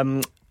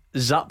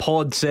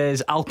 Zaphod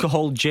says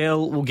alcohol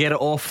gel will get it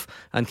off.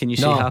 And can you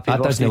say happy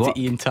birthday to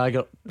Ian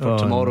Taggart for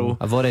tomorrow?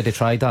 I've already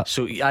tried that.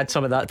 So add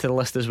some of that to the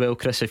list as well,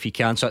 Chris, if you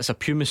can. So it's a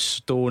pumice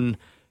stone.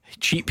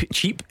 Cheap.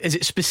 Is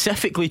it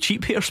specifically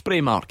cheap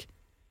hairspray, Mark?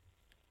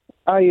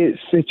 Aye,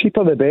 it's the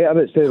cheaper the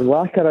better. It's the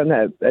lacquer in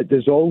it. It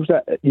dissolves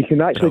it. You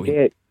can actually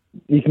get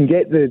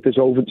the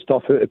dissolvent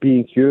stuff out of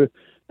B&Q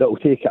that'll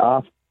take it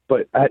off,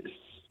 but it's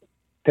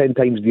 10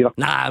 times dearer.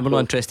 Nah, we're not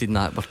interested in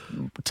that. We're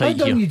Why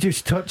don't you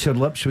just touch your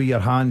lips with your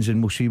hands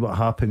and we'll see what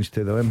happens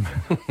to them?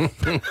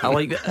 I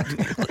like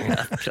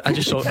that. I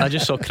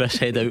just saw Chris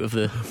head out of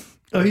the.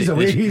 Oh, he's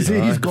away. He's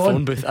gone.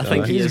 Phone booth. I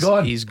think he's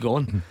gone. He's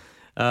gone.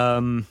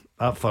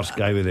 That first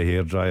guy with the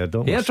hairdryer,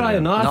 don't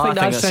hairdryer? No, I think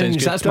that sounds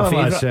good. That's my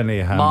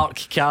favourite. Mark,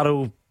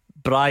 Carol,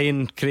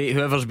 Brian, great.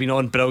 Whoever's been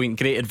on, brilliant,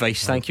 great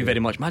advice. Thank you very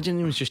much. Imagine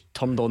he was just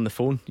turned on the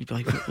phone. You'd be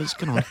like, what's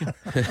going on here?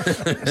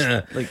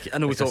 I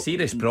know it's a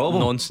serious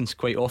problem. Nonsense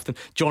quite often.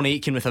 John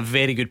Aitken with a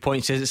very good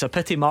point says it's a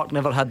pity Mark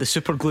never had the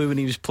super glue when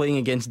he was playing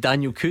against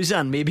Daniel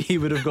Kuzan. Maybe he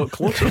would have got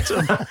closer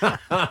to him.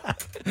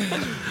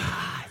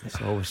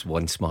 There's always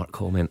one smart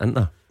comment, isn't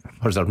there?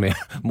 Or is there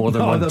more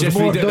than one? Just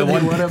read out the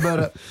one. Worry about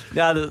it.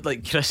 Yeah,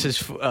 like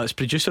Chris's, it's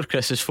producer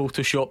Chris has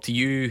photoshopped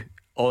you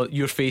or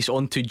your face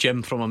onto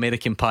Jim from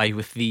American Pie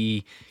with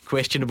the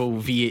questionable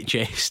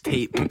VHS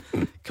tape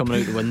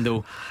coming out the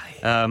window.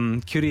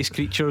 Curious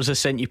Creatures has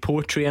sent you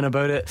poetry in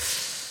about it.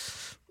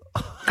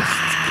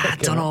 I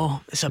don't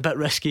know, it's a bit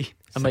risky.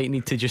 I might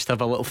need to just have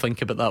a little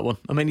think about that one.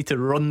 I might need to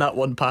run that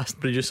one past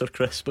producer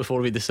Chris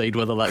before we decide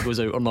whether that goes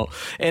out or not.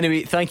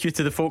 Anyway, thank you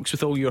to the folks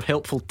with all your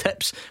helpful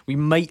tips. We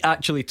might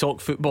actually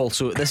talk football,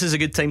 so this is a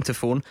good time to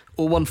phone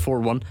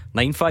 0141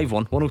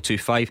 951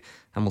 1025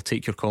 and we'll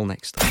take your call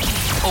next.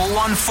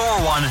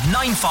 0141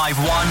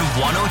 951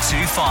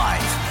 1025.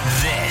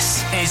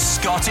 This is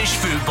Scottish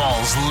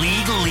football's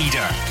league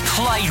leader,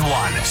 Clyde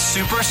One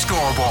Super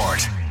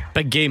Scoreboard.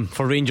 Big game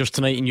for Rangers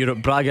tonight in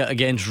Europe. Braga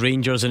against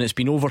Rangers, and it's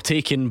been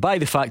overtaken by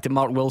the fact that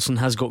Mark Wilson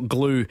has got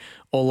glue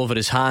all over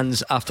his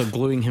hands after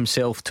gluing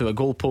himself to a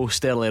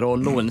goalpost earlier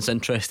on. No one's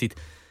interested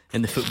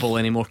in the football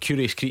anymore.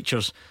 Curious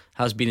Creatures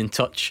has been in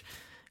touch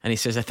And he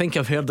says, I think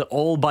I've heard it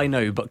all by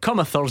now, but come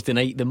a Thursday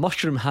night, the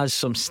mushroom has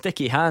some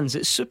sticky hands.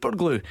 It's super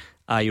glue.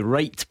 Aye,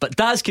 right. But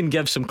Daz can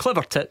give some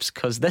clever tips,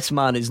 because this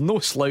man is no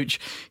slouch.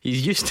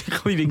 He's used to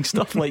cleaning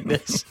stuff like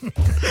this,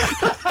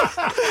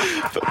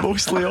 but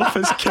mostly off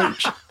his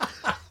couch.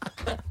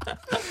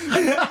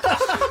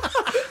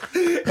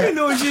 He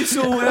knows you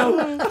so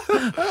well.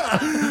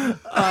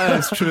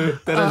 That's true.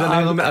 There is an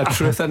element of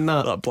truth in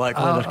that. That black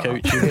leather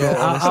couch.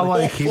 I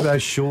want to keep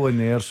this show in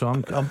there, so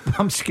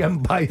I'm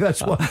skimming by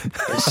this one.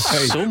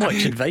 So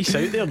much advice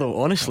out there,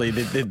 though. Honestly,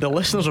 the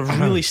listeners have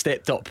really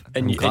stepped up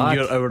in your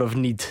hour of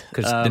need.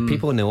 Because the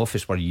people in the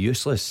office were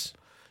useless.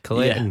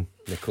 Colette and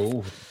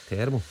Nicole,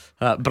 terrible.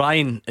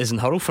 Brian is in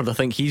Hurlford. I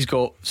think he's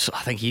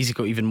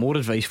got even more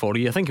advice for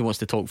you. I think he wants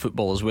to talk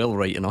football as well,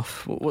 right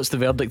enough. What's the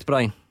verdict,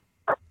 Brian?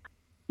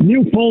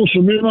 Nail polish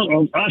remover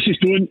or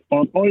acetone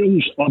or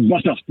oils or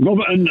butter. Rub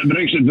it in and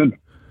breaks it down.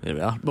 There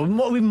we are.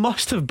 Well, we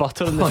must have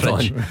butter in the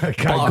fridge.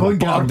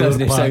 Butter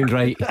doesn't sound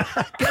right.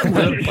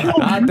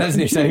 That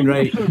doesn't sound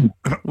right.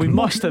 We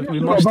must have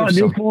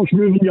nail polish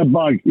remover in your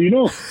bag, you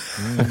know.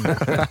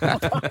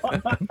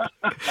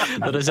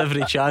 There is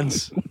every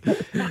chance.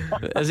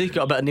 Has he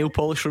got a bit of nail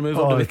polish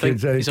remover? Do we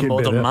think he's a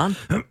modern man?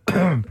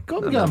 Go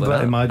and get a bit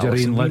of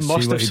margarine. Let's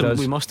see what he does.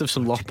 We must have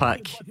some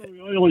Lurpak.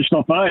 Oily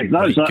stuff, aye.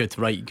 That's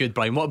right, it. Good,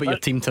 Brian. What about your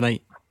team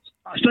tonight?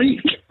 I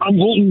think I'm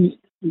hoping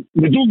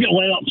we don't get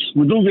let-ups.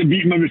 We don't get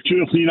beaten maybe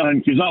 2 or 3-0,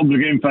 because that'll be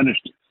the game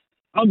finished.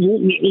 I'm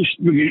hoping at least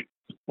we get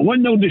a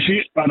 1-0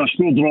 defeat and a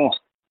score draw.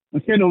 I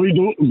kind of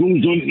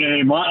goals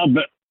don't matter,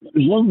 but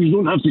as long as we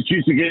don't have to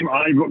chase the game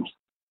at Ibrox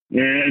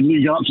and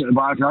leave gaps at the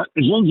back,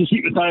 as long as we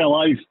keep the tie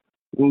alive,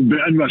 we'll be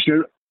in with a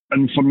shout.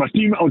 And for my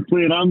team, I would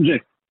play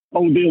Ramsey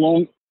all day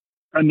long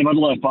in the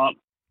middle of the park.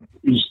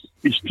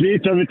 His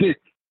creativity,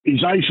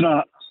 his eye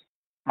for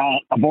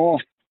a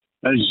ball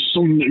is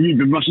something that we've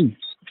been missing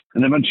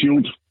in the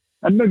midfield.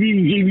 And maybe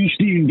even give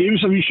Stephen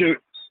Davis a wee shout.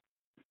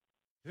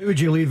 Who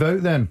would you leave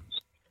out then?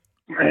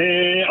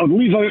 I'd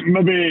leave out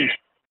maybe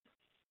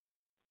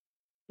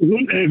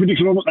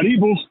Robert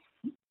Aribo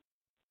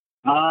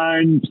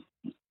and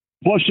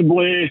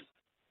possibly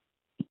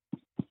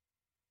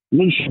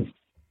Lundstrom.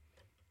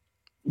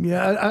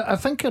 Yeah, I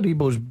think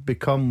Aribo's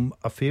become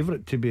a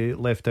favourite to be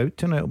left out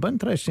tonight. It'll be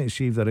interesting to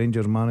see if the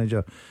Rangers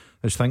manager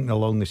is thinking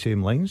along the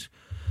same lines.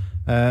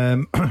 Do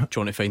you want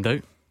to find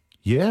out?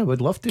 Yeah, we'd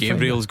love to.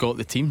 Gabriel's got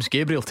the teams.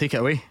 Gabriel, take it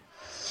away.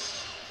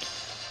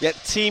 Yeah,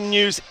 team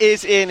news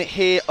is in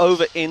here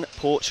over in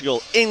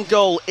Portugal. In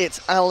goal, it's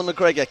Alan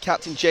McGregor.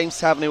 Captain James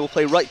Tavernier will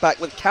play right back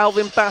with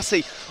Calvin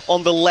Bassey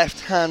on the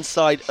left-hand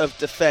side of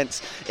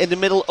defence. In the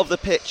middle of the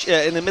pitch,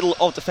 in the middle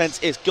of defence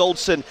is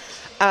Goldson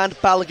and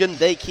Balogun.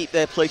 They keep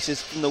their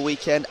places from the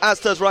weekend, as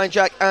does Ryan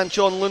Jack and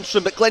John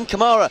Lundstrom. But Glenn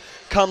Kamara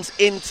comes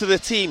into the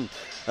team.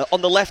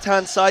 On the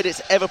left-hand side,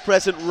 it's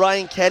ever-present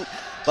Ryan Kent.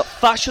 But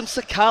Fashion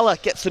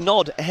Sakala gets a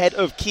nod ahead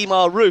of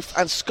Kemar Roof,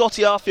 and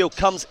Scotty Arfield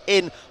comes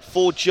in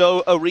for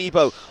Joe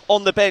Aribo.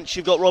 On the bench,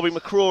 you've got Robbie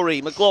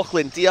McCrory,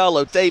 McLaughlin,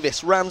 Diallo,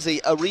 Davis,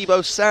 Ramsey,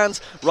 Aribo, Sands,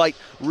 Wright,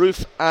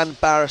 Roof and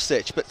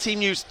Barisic. But team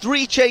news,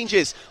 3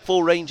 changes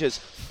for Rangers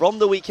from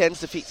the weekend's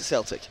defeat to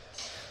Celtic.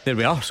 There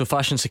we are. So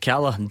Fashion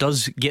Sakala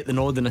does get the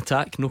nod in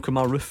attack. No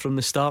Kemar Roof from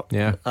the start.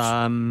 Yeah.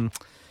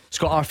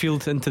 Scott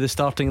Arfield into the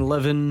starting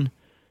 11.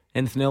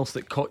 Anything else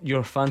that caught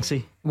your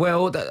fancy?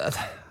 Well,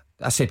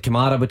 I said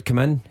Kamara would come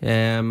in.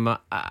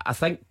 I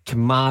think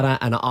Kamara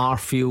and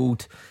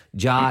Arfield,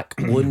 Jack,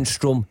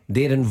 Lundstrom,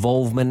 their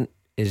involvement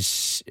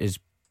is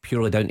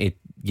purely down to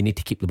you need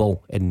to keep the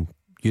ball in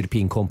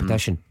European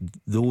competition.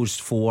 Those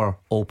 4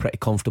 all pretty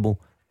comfortable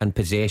in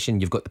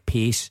possession. You've got the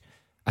pace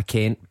of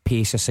Kent,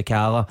 pace of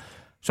Sakala.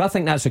 So I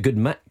think that's a good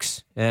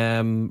mix.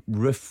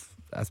 Roof,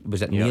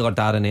 was it Neil or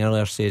Darren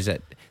earlier, says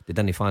that they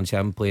didn't fancy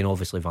him playing.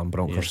 Obviously Van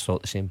Bronckhorst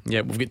thought the same.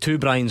 Yeah, we've got 2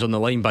 Brians on the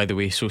line, by the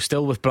way. So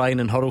still with Brian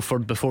and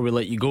Hurlford. Before we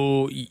let you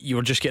go, you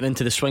were just getting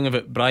into the swing of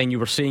it. Brian, you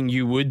were saying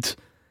you would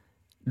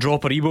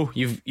drop Aribo.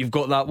 You've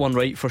got that one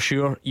right for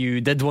sure.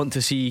 You did want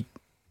to see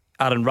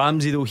Aaron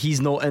Ramsey, though.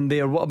 He's not in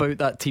there. What about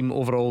that team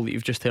overall that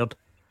you've just heard?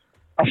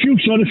 I feel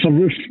sorry for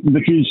Roof,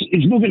 because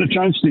he's not getting a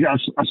chance to get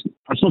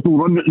a subtle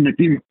run in the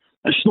team.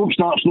 It's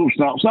stop-start. So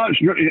that's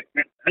going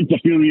to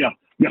interfere with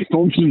your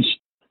confidence.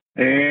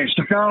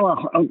 Sakala,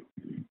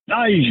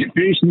 he's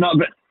pace and that,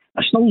 but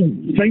I still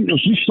think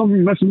there's just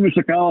something missing with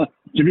Sakala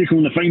to make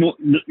him the final,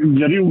 the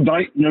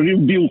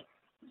real deal.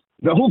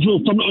 But hopefully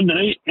he'll turn it on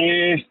tonight.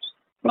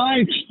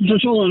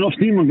 It's all enough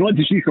team. I'm glad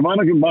to see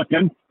Kamara getting back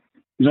in,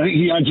 because I think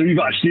he adds a wee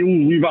bit of steel, a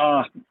wee bit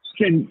of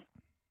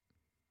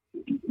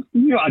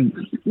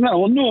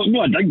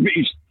not a dig, but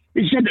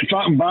he's good at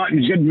tracking back, and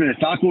he's good with the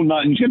tackle and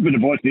that, and he's good with the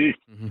body.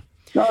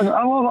 So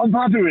I'm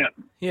happy with it.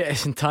 Yeah,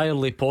 it's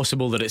entirely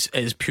possible that it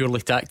is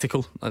purely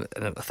tactical, and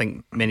I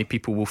think many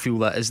people will feel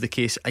that is the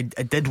case. I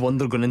did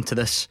wonder going into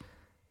this,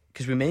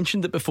 because we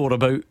mentioned it before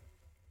about,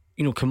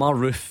 Kemar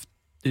Roof,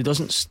 who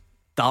doesn't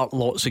start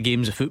lots of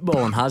games of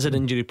football and has had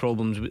injury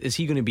problems. Is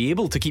he going to be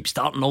able to keep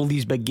starting all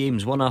these big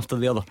games one after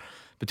the other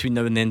between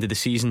now and the end of the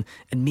season?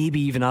 And maybe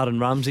even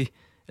Aaron Ramsey,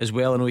 as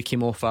well. I know he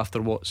came off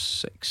after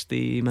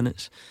 60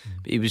 minutes,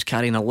 but he was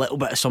carrying a little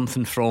bit of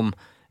something from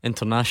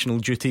international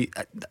duty.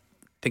 I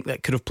think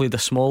that could have played a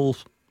small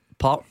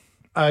part.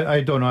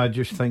 I don't know. I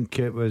just think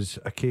it was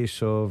a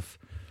case of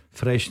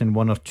freshening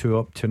one or two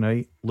up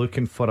tonight,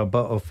 looking for a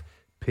bit of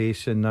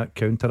pace in that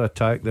counter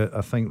attack that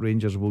I think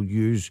Rangers will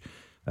use,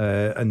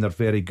 and they're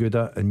very good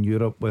at in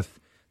Europe with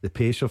the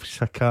pace of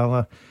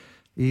Sakala.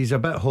 He's a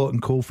bit hot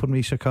and cold for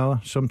me,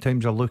 Sakala.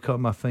 Sometimes I look at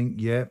him, I think,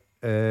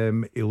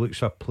 he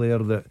looks a player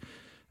that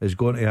is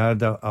going to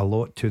add a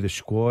lot to the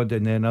squad,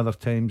 and then other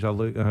times I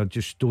look and I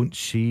just don't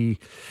see,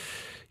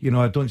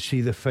 I don't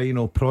see the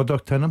final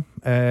product in him.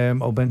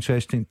 It'll be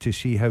interesting to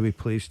see how he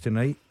plays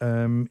tonight.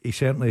 He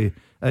certainly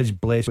is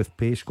blessed with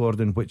pace,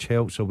 Gordon, which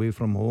helps away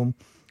from home.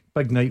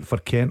 Big night for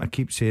Kent, I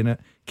keep saying it.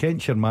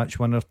 Kent's your match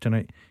winner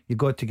tonight. You've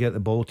got to get the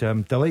ball to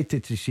him.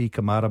 Delighted to see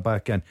Kamara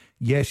back in.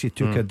 Yes, he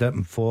took a dip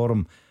in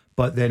form,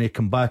 but then he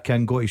come back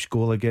in, got his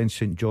goal against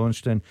St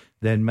Johnstone,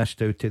 then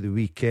missed out at the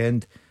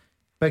weekend.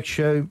 Big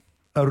shout,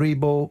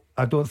 Aribo.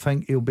 I don't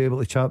think he'll be able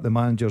to tap the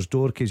manager's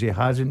door because he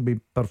hasn't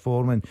been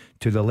performing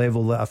to the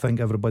level that I think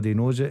everybody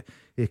knows it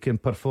he can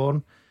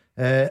perform.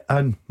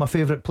 And my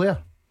favourite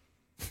player,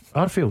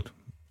 Arfield.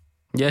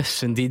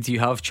 Yes, indeed, you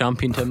have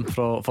championed him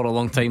for a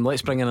long time.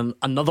 Let's bring in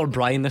another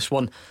Brian. This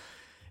one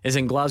is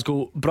in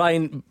Glasgow.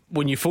 Brian,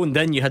 when you phoned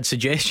in, you had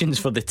suggestions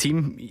for the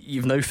team.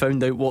 You've now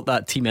found out what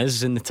that team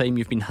is in the time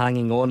you've been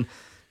hanging on.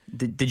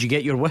 Did you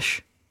get your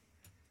wish?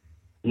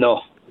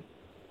 No.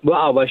 What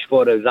I wish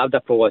for is I'd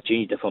have probably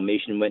changed the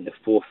formation, went to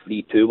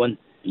 4-3-2-1,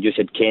 and just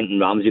had Kent and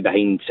Ramsey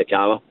behind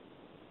Sakala,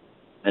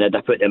 and I'd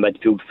have put the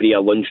midfield three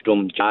of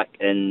Lundstrom, Jack,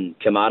 and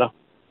Kamara.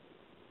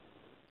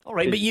 All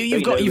right, but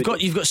you've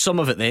got some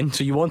of it then.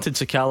 So you wanted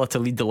Sakala to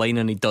lead the line,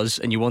 and he does,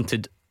 and you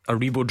wanted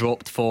Aribo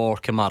dropped for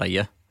Kamara,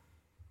 yeah?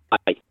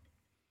 Aye.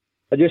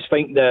 I just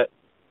think that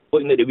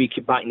looking at the week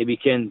back in the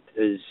weekend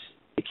is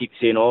they keep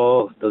saying,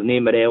 there's no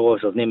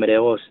Morelos.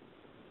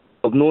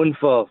 I've known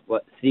for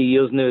 3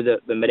 years now that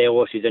when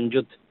Morelos is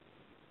injured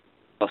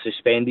or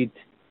suspended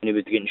and he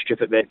was getting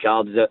stupid red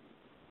cards, that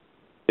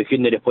we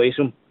couldn't replace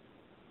him.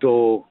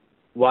 So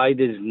why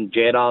does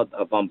Gerrard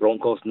or Van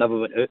Bronckhorst never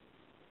went out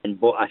and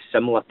bought a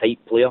similar type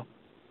player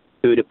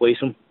to replace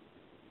him?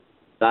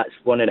 That's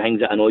one of the things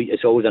that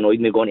it's always annoyed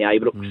me going to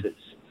Ibrox.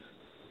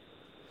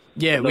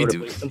 We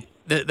do.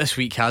 This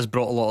week has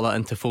brought a lot of that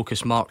into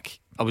focus, Mark.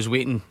 I was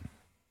waiting,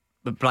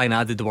 but Brian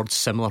added the word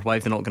similar. Why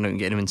have they not gone out and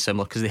get anyone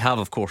similar? Because they have,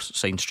 of course,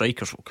 signed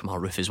strikers. Kamar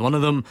Roof is one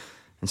of them,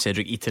 and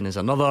Cedric Eaton is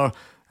another,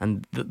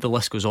 and the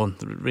list goes on.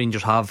 The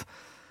Rangers have.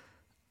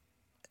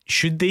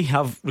 Should they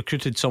have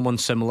recruited someone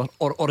similar,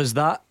 or is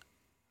that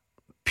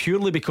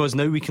purely because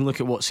now we can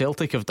look at what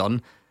Celtic have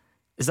done?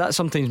 Is that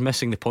sometimes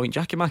missing the point?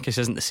 Giakoumakis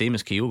isn't the same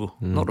as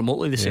Kyogo, not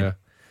remotely the same.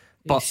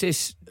 But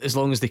as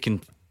long as they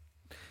can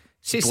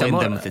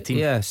blend in with the team.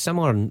 Yeah,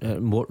 similar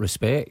in what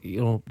respect?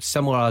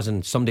 Similar as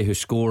in somebody who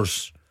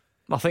scores.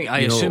 I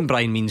assume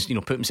Brian means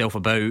put himself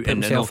about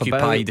and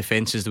occupy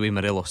defences the way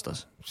Morelos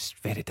does. It's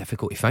very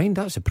difficult to find.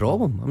 That's the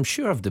problem. I'm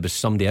sure if there was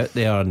somebody out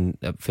there and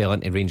fell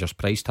into Rangers'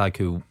 price tag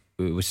who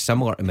was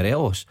similar to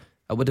Morelos,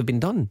 it would have been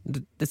done.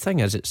 The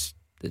thing is, it's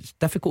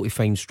difficult to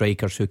find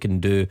strikers who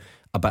can do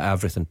a bit of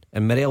everything,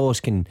 and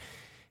Morelos can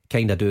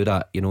kind of do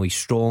that. He's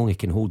strong, he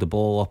can hold the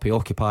ball up, he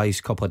occupies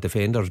a couple of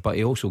defenders, but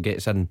he also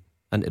gets into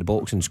the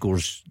box and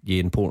scores the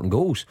important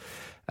goals.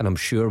 And I'm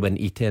sure when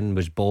Eaton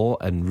was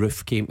bought and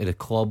Roof came to the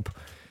club,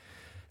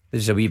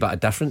 there's a wee bit of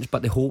difference,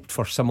 but they hoped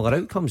for similar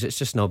outcomes. It's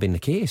just not been the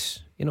case.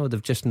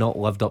 They've just not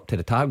lived up to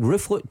the tag.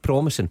 Roof looked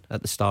promising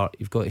at the start,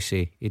 you've got to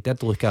say. He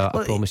did look at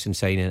a promising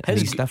signing, and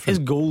he's different. His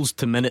goals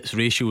to minutes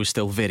ratio is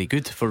still very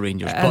good for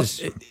Rangers,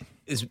 but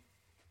is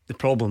the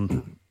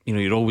problem,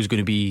 you're always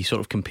going to be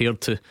sort of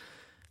compared to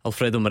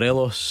Alfredo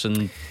Morelos,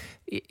 and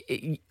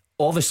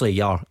obviously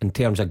you are, in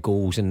terms of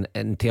goals and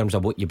in terms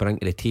of what you bring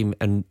to the team.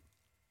 And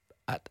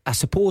I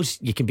suppose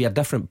you can be a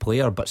different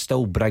player but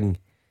still bring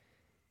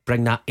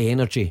that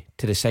energy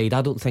to the side.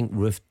 I don't think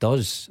Roof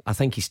does. I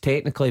think he's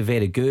technically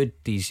very good.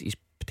 He's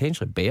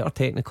potentially better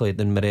technically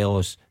than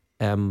Morelos,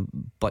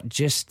 but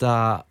just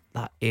that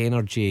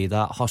energy,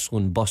 that hustle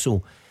and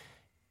bustle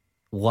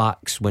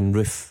lacks when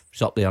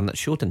Roof's up there, and it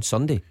showed on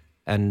Sunday.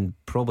 And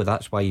probably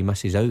that's why he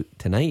misses out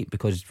tonight,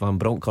 because Van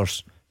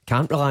Bronckhorst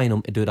can't rely on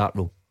him to do that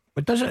role.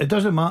 It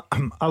doesn't matter.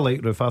 I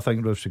like Roof. I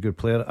think Roof's a good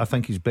player. I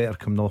think he's better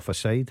coming off a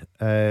side.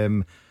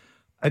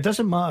 It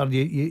doesn't matter.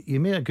 You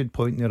made a good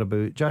point there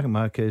about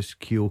Giakoumakis,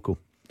 Kyogo.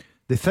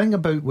 The thing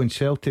about when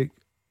Celtic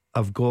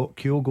have got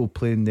Kyogo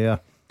playing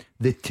there,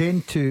 they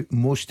tend to,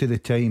 most of the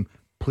time,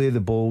 play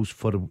the balls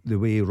for the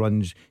way he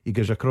runs. He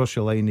goes across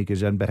the line, he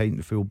goes in behind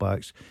the full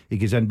backs, he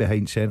goes in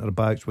behind centre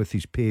backs with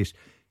his pace.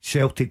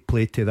 Celtic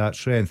play to that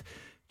strength.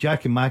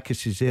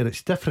 Giakoumakis is there,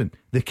 it's different.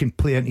 They can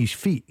play on his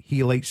feet.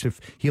 He likes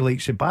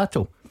a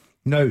battle.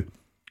 Now,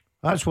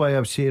 that's why I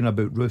was saying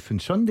about Roof on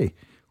Sunday.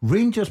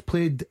 Rangers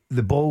played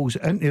the balls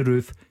into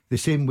Roof the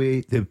same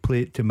way they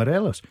played to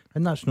Morelos,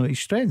 and that's not his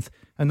strength.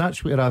 And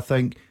that's where I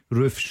think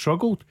Roof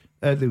struggled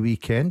at the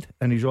weekend,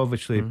 and he's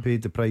obviously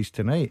paid the price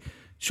tonight.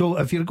 So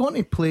if you're going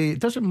to play, it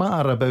doesn't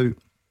matter about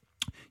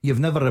you've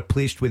never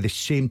replaced with the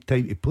same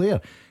type of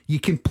player. You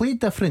can play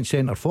different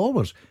centre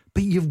forwards,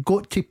 but you've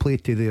got to play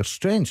to their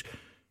strengths.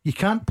 You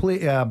can't play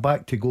to a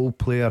back to goal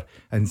player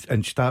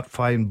and start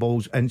firing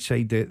balls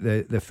inside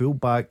the full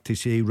back to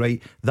say,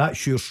 right,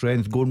 that's your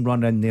strength, go and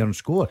run in there and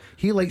score.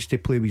 He likes to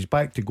play with his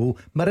back to goal.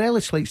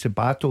 Morelos likes the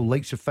battle,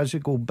 likes the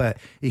physical bit.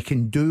 He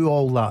can do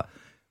all that.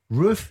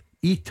 Roof,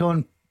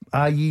 Eton,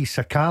 i.e.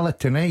 Sakala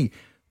tonight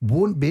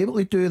won't be able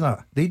to do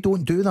that. They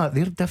don't do that.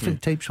 They're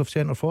different types of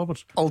centre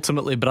forwards.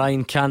 Ultimately,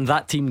 Brian, can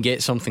that team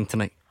get something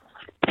tonight?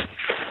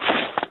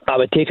 I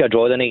would take a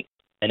draw tonight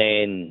and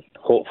then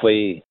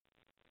hopefully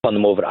turn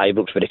them over at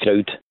Ibrox for the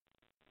crowd.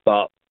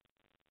 But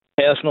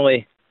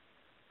personally,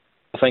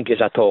 I think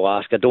it's a tall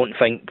ask. I don't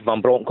think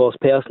Van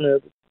Bronckhorst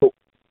personally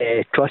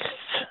trusts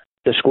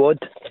the squad.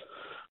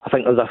 I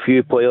think there's a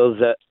few players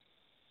that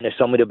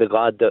somebody will be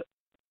glad that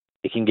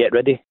they can get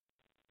ready.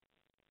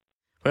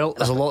 Well,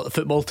 there's a lot of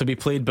football to be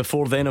played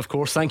before then, of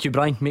course. Thank you,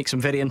 Brian. Make some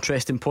very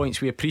interesting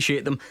points. We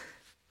appreciate them.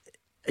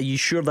 Are you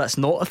sure that's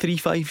not a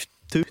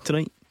 3-5-2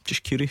 tonight?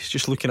 Just curious,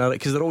 just looking at it,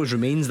 because there always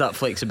remains that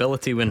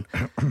flexibility when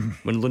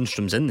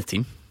Lundstrom's in the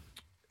team.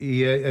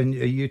 Yeah, and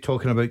are you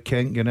talking about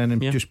Kent getting in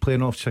and just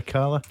playing off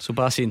Sakala? So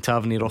Bassey and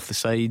Tavernier off the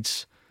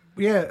sides.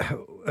 Yeah,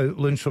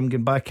 Lundstrom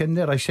getting back in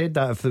there. I said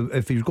that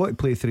if he's got to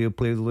play three, he'll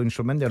play the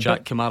Lundstrom in there.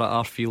 Jack Kamara,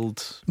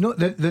 Arfield. No,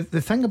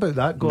 the thing about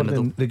that,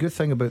 Gordon, the good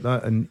thing about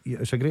that, and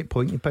it's a great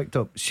point you picked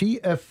up. See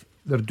if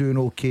they're doing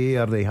okay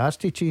or they has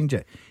to change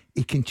it.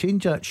 He can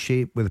change that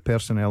shape with the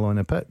personnel on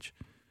the pitch.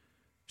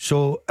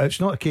 So it's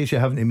not a case of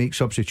having to make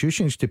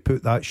substitutions to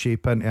put that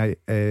shape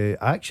into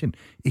action.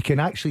 He can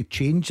actually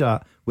change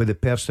that with the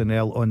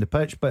personnel on the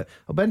pitch. But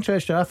I'll be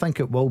interested. I think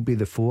it will be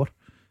the four,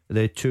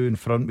 the two in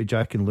front with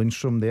Jack and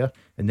Lundstrom there,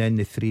 and then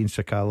the three and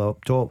Sakala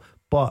up top.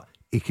 But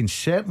he can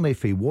certainly,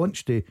 if he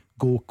wants to,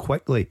 go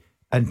quickly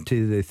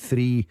into the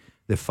 3,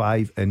 the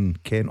 5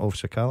 and Kent off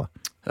Sakala.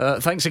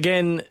 Thanks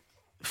again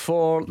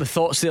for the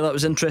thoughts there. That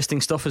was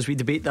interesting stuff as we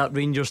debate that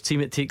Rangers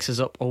team. It takes us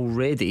up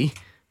already.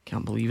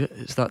 Can't believe it.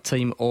 It's that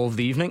time of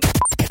the evening.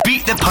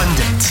 Beat the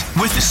Pundit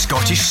with the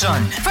Scottish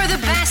Sun. For the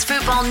best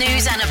football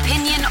news and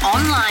opinion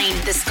online,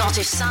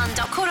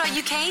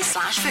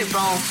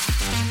 thescottishsun.co.uk/football.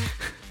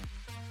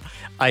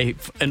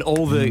 In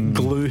all the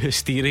glue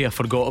hysteria,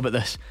 forgot about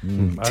this.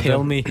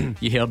 Tell me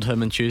you heard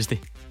him on Tuesday.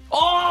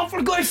 Oh,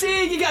 for God's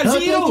sake, you got a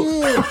 0.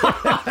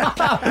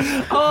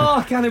 Oh,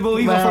 I can't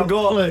believe I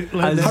forgot. Look,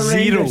 a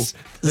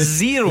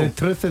zero. The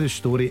truth of the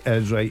story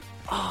is, right,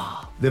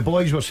 the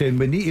boys were saying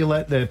we need to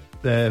let the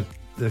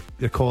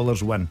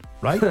callers win,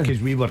 right?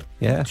 Because we were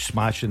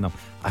smashing them.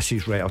 I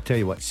says, right, I'll tell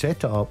you what,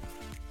 set it up.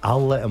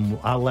 I'll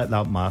let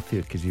that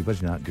Matthew, because he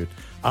wasn't that good,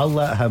 I'll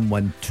let him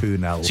win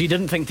 2-0. So you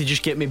didn't think to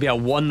just get maybe a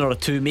 1 or a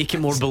 2, make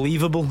it more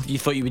believable? You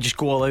thought you would just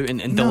go all out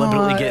and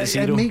deliberately get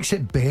 0? It makes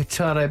it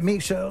better. It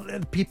makes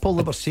it. People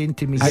that were saying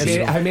to me,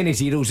 how many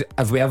zeros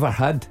have we ever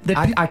had?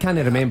 I can't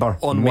remember.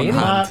 On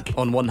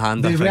one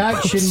hand, the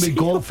reaction we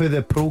got for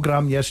the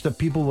programme yesterday,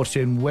 people were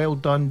saying, well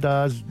done,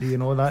 Daz, you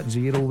know, that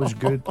 0 was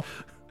good.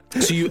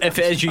 So if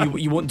it is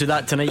you won't do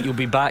that tonight. You'll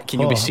be back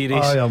and you'll be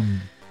serious. I am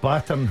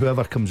battering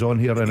whoever comes on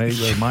here tonight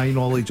with my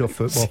knowledge of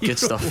football. Good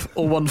stuff.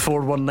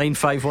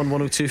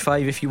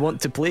 01419511025. If you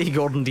want to play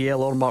Gordon DL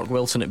or Mark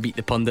Wilson at Beat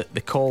the Pundit,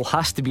 the call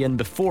has to be in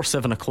before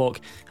 7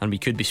 o'clock, and we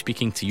could be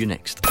speaking to you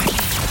next.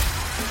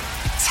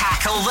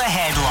 Tackle the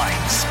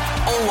headlines.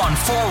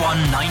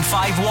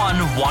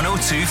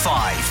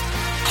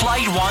 01419511025.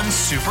 Clyde One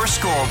Super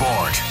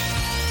Scoreboard.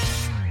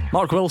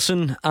 Mark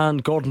Wilson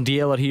and Gordon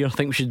DL are here. I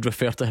think we should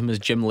refer to him as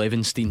Jim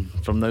Levenstein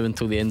from now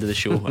until the end of the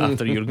show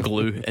after your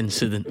glue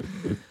incident.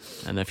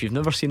 And if you've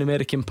never seen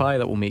American Pie,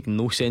 that will make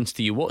no sense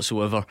to you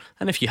whatsoever.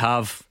 And if you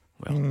have,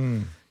 well,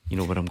 you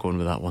know where I'm going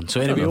with that one. So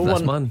anyway,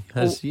 this man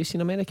has you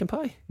seen American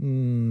Pie?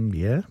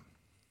 Yeah.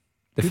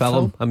 The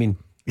film. I mean,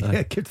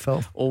 yeah, good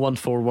film.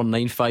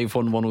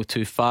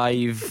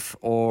 01419511025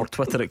 or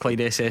Twitter at Clyde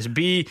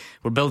SSB.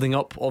 We're building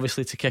up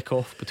obviously to kick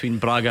off between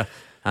Braga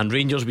and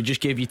Rangers. We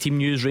just gave you team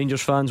news.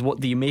 Rangers fans,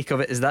 what do you make of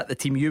it? Is that the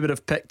team you would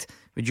have picked?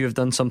 Would you have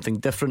done something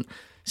different?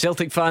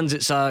 Celtic fans,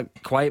 it's a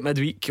quiet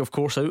midweek, of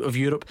course, out of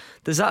Europe.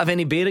 Does that have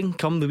any bearing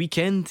come the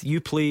weekend? You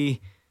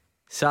play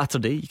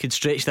Saturday, you could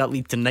stretch that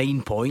lead to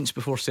 9 points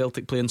before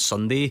Celtic play on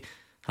Sunday,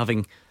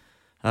 having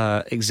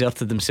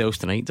exerted themselves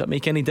tonight. Does that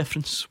make any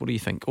difference? What do you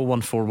think?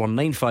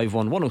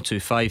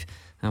 01419511025,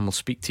 and we'll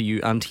speak to you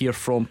and hear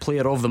from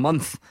Player of the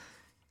Month.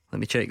 Let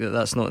me check that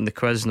that's not in the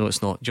quiz. No,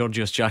 it's not.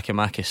 Georgios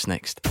Giakoumakis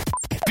next.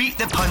 Beat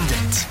the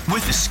Pundit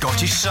with the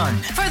Scottish Sun.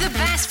 For the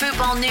best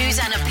football news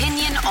and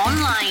opinion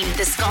online,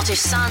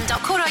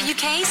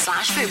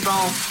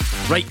 thescottishsun.co.uk/football.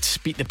 Right,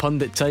 Beat the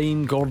Pundit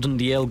time. Gordon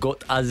DL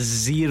got a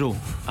 0,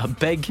 a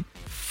big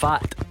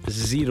fat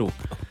 0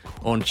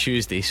 on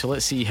Tuesday. So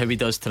let's see how he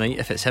does tonight.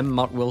 If it's him,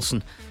 Mark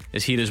Wilson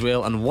is here as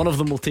well, and one of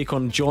them will take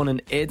on John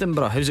in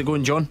Edinburgh. How's it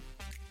going, John?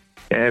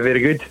 Very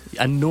good.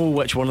 I know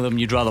which one of them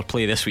you'd rather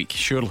play this week,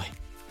 surely.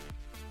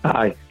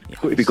 Aye,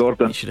 it's got to be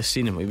Gordon. You should have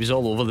seen him. He was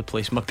all over the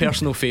place. My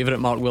personal favourite,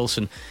 Mark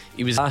Wilson.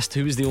 He was asked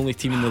who was the only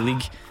team in the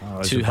league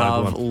to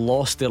have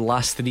lost their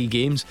last 3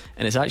 games,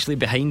 and it's actually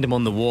behind him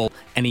on the wall,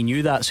 and he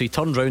knew that, so he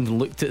turned round and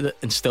looked at it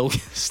and still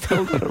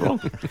got it wrong.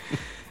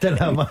 Didn't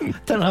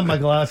have my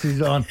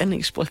glasses on.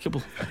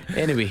 Inexplicable.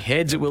 Anyway,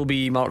 heads it will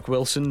be Mark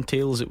Wilson,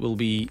 tails it will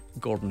be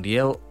Gordon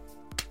Dalziel.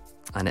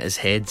 And it is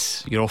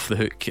heads. You're off the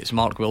hook. It's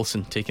Mark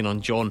Wilson taking on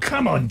John.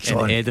 Come on,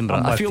 John. In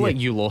Edinburgh. I feel like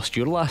you lost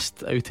your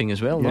last outing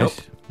as well. Yes.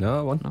 No,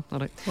 I won. No, all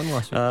right. One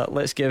last week.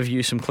 Let's give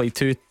you some Clyde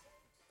 2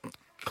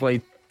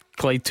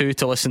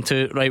 to listen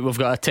to. Right, we've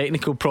got a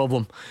technical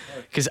problem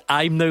because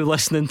I'm now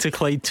listening to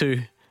Clyde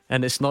 2,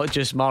 and it's not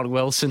just Mark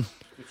Wilson.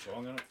 Good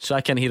song, isn't it? So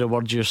I can't hear a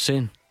word you're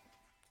saying.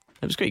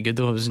 It was quite good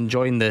though. I was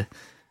enjoying the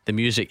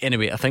music.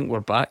 Anyway, I think we're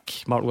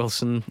back. Mark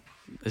Wilson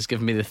has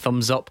given me the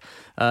thumbs up.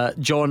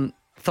 John,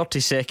 30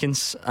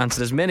 seconds,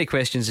 answer as many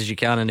questions as you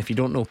can, and if you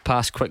don't know,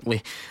 pass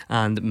quickly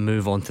and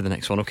move on to the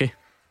next one, okay?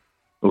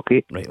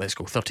 Okay. Right, let's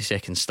go. 30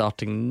 seconds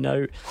starting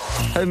now.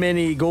 How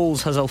many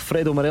goals has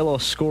Alfredo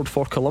Morelos scored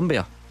for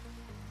Colombia?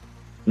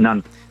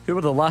 None. Who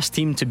were the last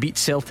team to beat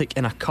Celtic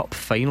in a cup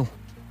final?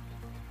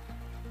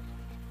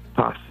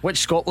 Pass. Which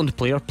Scotland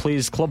player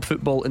plays club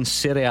football in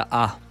Serie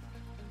A?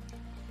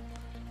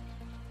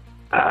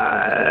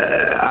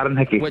 Aaron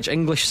Hickey. Which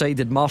English side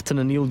did Martin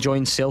O'Neill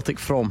join Celtic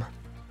from?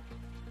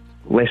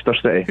 Leicester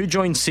City. Who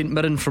joined St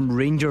Mirren from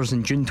Rangers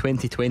in June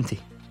 2020?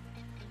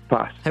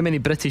 Pass. How many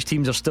British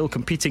teams are still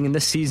competing in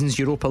this season's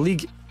Europa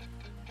League?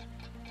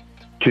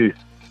 2.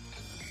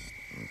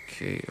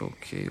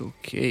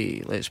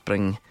 Okay. Let's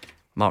bring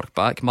Mark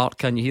back. Mark,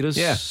 can you hear us?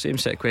 Yeah. Same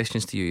set of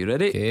questions to you. You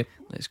ready? Okay.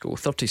 Let's go.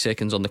 30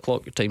 seconds on the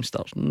clock. Your time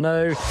starts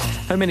now.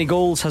 How many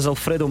goals has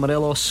Alfredo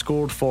Morelos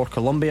scored for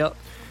Colombia?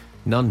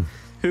 None.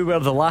 Who were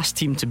the last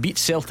team to beat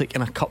Celtic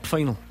in a cup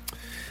final?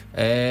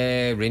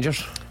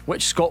 Rangers.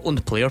 Which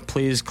Scotland player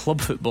plays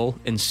club football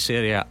in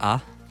Serie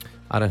A?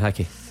 Aaron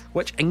Hickey.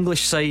 Which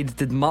English side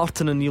did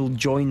Martin O'Neill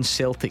join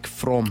Celtic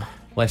from?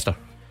 Leicester.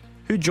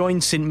 Who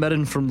joined St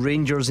Mirren from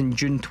Rangers in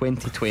June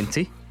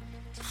 2020?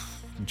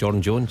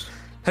 Jordan Jones.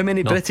 How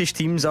many British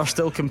teams are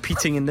still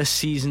competing in this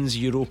season's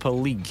Europa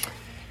League?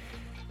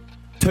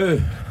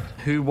 2.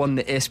 Who won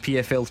the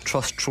SPFL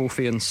Trust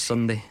Trophy on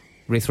Sunday?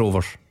 Wraith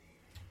Rovers.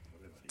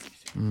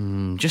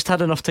 Just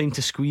had enough time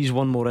to squeeze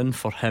one more in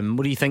for him.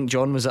 What do you think,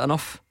 John? Was it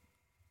enough?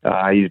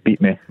 He's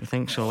beat me. You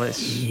think so?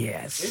 Let's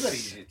Yes.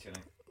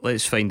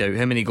 find out.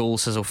 How many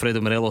goals has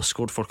Alfredo Morelos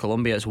scored for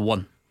Colombia? It's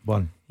 1.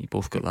 You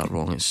both got that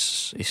wrong.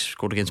 He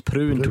scored against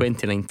Peru in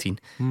 2019.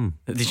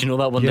 Did you know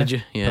that one? Yeah, did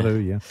you? Yeah. Peru,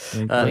 yeah.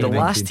 The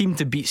last team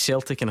to beat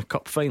Celtic in a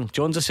cup final.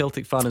 John's a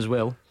Celtic fan as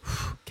well.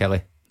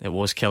 Kelly. It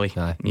was Kelly.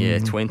 Aye. Yeah,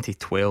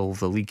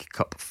 2012, the League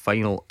Cup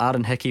final.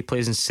 Aaron Hickey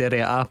plays in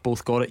Serie A.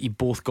 Both got it. You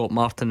both got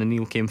Martin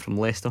O'Neill, came from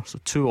Leicester. So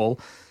 2-2.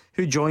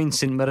 Who joined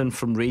St Mirren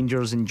from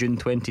Rangers in June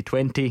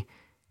 2020?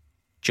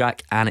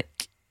 Jack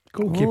Anick.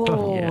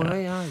 Goalkeeper.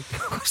 Aye.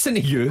 Listen to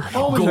you.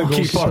 Always a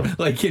Goalkeeper. goalkeeper.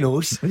 Like he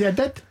knows. Yeah, I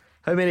did.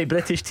 How many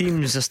British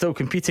teams are still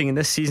competing in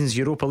this season's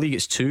Europa League?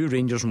 It's 2,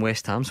 Rangers and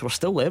West Ham. So we're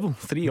still level.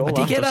 3-3 Did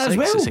you get that as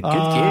well? It's a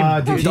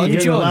good game. Did you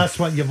get the last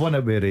one? You've won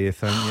it with Wraith,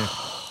 haven't you?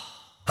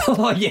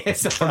 Oh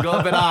yes, I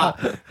forgot about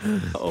that.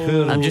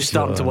 I'm just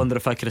starting to wonder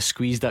if I could have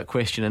squeezed that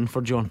question in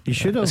for John. You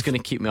should have. It's going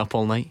to keep me up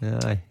all night.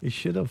 Aye. You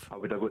should have. I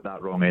would have got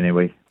that wrong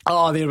anyway.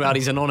 Oh, there we are.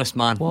 He's an honest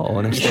man. What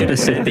honesty? You should have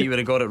said that you would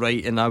have got it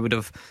right, and I would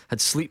have had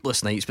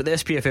sleepless nights. But the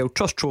SPFL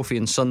Trust Trophy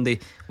on Sunday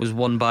was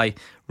won by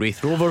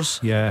Wraith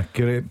Rovers. Yeah,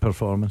 great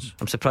performance.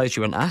 I'm surprised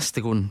you weren't asked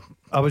to go and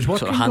I was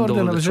working, sort of hand Gordon.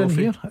 over I was the in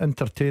trophy. here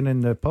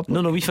entertaining the public.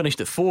 No, we finished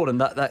at 4,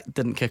 and that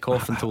didn't kick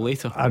off until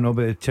later. I know,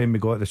 by the time we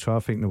got the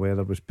traffic and the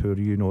weather was poor,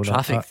 you know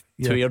Traffic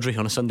that. to Airdrie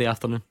on a Sunday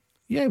afternoon.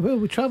 Yeah, well,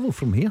 we travelled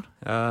from here.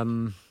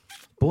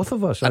 Both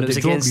of us. And it was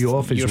they dropped against you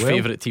off your as well.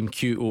 favourite team,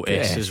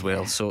 QOS, as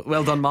well. So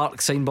well done, Mark.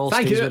 Sign ball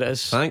Thank stays you. where it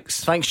is.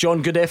 Thanks,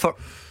 John. Good effort.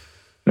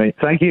 Right,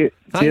 thank you.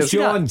 Thanks, Cheers.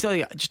 John. Tell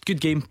you, just good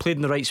game. Played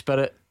in the right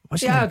spirit.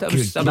 Yeah, that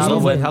was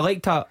lovely. I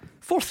liked that.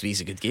 4-3 is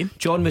a good game.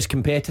 John was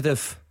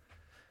competitive.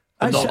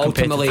 Not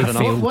ultimately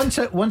competitive enough.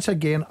 failed. Once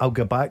again, I'll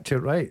go back to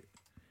it. Right,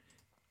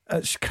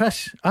 it's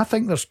Chris. I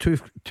think there's two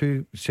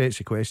sets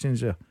of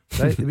questions there.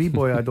 Right, the wee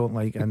boy I don't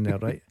like in there.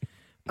 Right,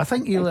 I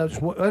think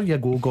there you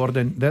go,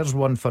 Gordon. There's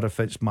one for if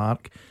it's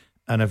Mark,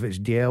 and if it's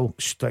Dale,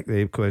 stick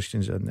the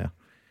questions in there.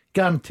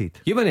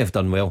 Guaranteed. You might have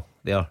done well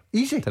there.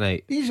 Easy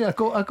tonight. Easy. I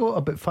got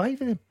about 5 of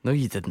them. No,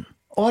 you didn't.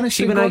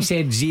 Honestly, See, when I Gordon,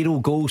 said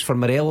 0 goals for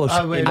Morelos,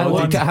 I I went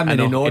looked at him I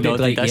and he know,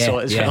 nodded like, I saw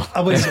it as well. I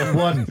was at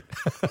 1.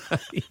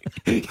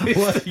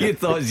 You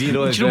thought 0 as Do you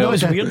know well. what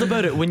was weird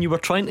about it? When you were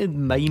trying to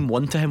mime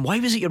 1 to him, why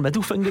was it your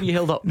middle finger you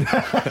held up?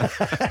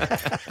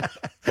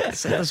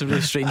 That's a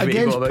really strange way to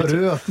Against go about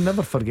Peru, I'll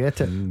never forget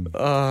it.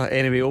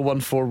 Anyway,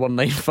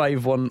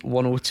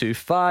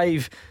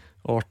 01419511025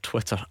 or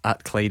Twitter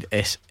at Clyde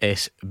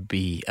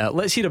SSB.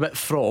 Let's hear a bit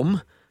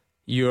from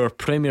your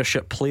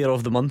Premiership Player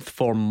of the Month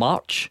for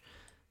March.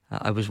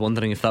 I was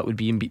wondering if that would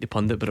be Ian Beat the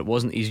Pundit, but it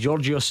wasn't. He's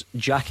Georgios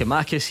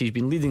Giacomakis. He's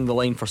been leading the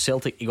line for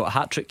Celtic. He got a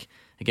hat-trick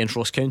against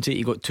Ross County.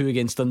 He got 2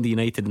 against Dundee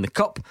United in the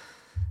Cup.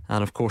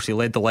 and of course he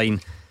led the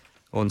line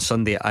on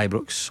Sunday at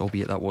Ibrox,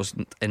 albeit that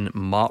wasn't in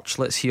March.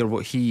 Let's hear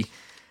what he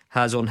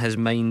has on his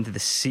mind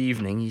this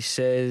evening. He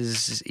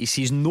says he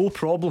sees no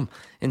problem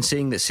in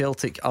saying that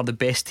Celtic are the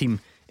best team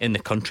in the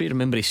country.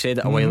 Remember, he said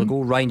it a while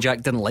ago. Ryan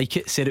Jack didn't like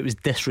it, said it was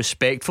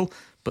disrespectful,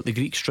 but the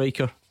Greek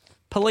striker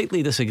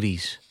politely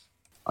disagrees.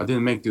 I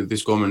didn't make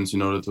these comments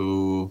in order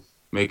to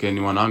make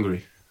anyone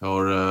angry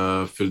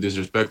or feel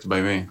disrespected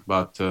by me,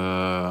 but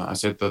I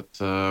said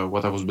that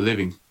what I was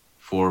believing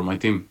for my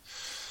team.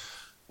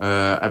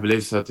 I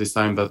believe that it's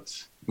time that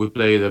we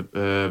play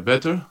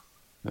better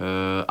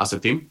as a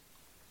team.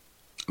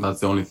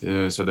 That's the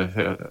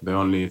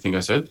only thing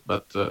I said.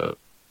 But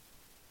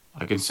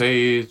I can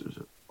say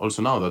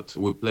also now that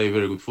we play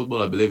very good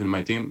football. I believe in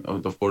my team.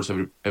 Of course,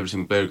 every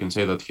single player can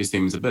say that his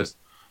team is the best.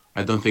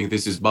 I don't think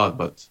this is bad,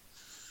 but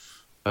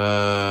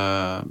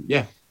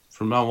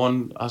from now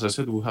on, as I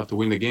said, we have to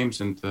win the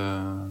games and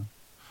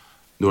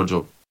do our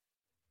job.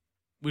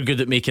 We're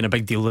good at making a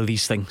big deal of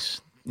these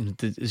things.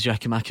 Is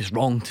Giakoumakis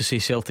wrong to say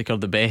Celtic are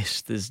the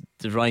best? Does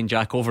Ryan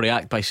Jack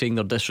overreact by saying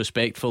they're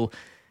disrespectful?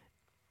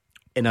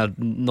 In a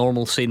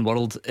normal sane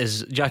world,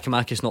 is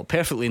Giakoumakis not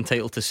perfectly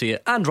entitled to say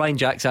it? And Ryan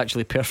Jack's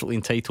actually perfectly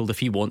entitled, if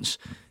he wants,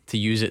 to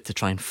use it to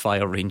try and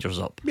fire Rangers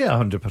up. Yeah,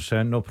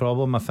 100%, no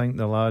problem. I think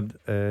the lad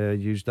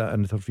used that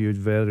interview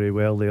very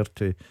well there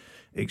to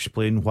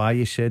explain why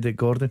he said it,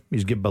 Gordon.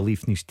 He's got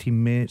belief in his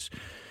teammates.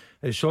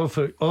 It's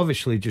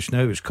obviously just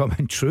now it's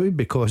coming true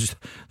because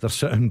they're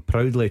sitting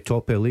proudly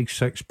top of the league,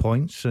 6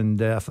 points, and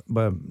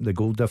the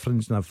goal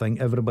difference, and I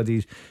think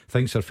everybody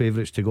thinks their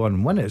favourites to go on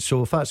and win it.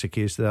 So if that's the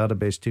case, they are the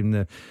best team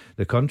in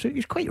the country.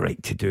 He's quite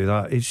right to do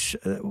that.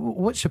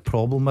 What's the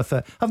problem with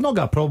it? I've not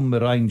got a problem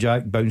with Ryan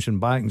Jack bouncing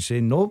back and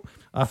saying no,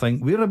 I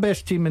think we're the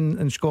best team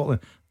in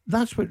Scotland.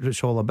 That's what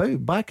it's all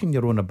about, backing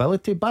your own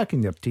ability,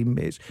 backing your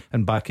teammates,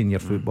 and backing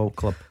your football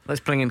club. Let's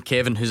bring in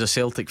Kevin, who's a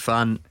Celtic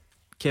fan.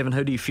 Kevin,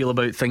 how do you feel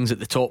about things at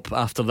the top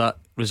after that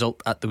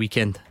result at the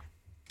weekend?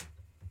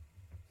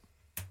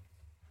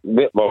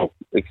 Well,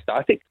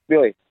 ecstatic,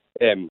 really.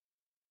 It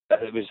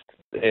was.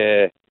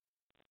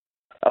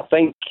 I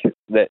think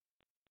that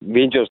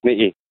Rangers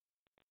need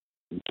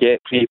to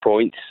get 3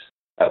 points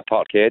at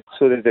Parkhead,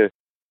 so they do.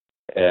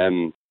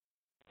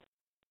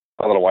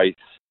 Otherwise,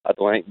 I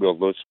don't think we'll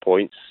lose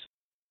points.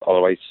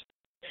 Otherwise,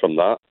 from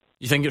that.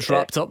 You think it's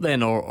wrapped up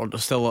then, or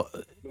still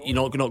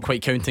you're not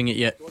quite counting it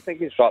yet? I don't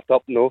think it's wrapped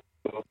up, no.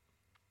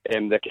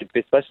 There could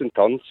be twists and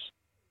turns.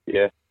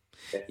 Yeah,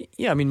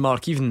 I mean,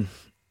 Mark, even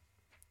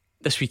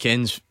this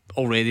weekend's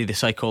already the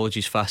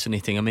psychology's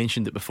fascinating. I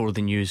mentioned it before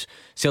the news.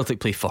 Celtic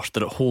play first,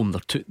 they're at home,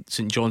 they're to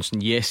St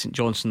Johnstone. Yes, St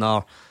Johnstone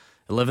are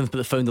 11th, but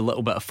they found a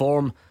little bit of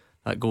form.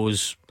 That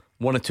goes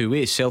one of two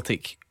ways.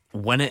 Celtic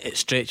win it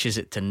stretches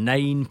it to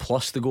 9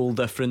 plus the goal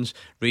difference.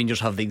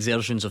 Rangers have the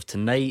exertions of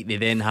tonight. They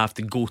then have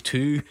to go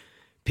to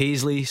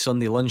Paisley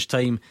Sunday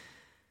lunchtime.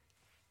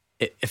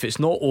 If it's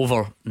not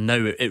over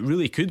now, it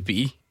really could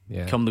be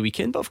come the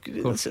weekend. But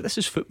this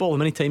is football. How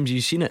many times have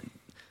you seen it?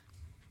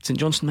 St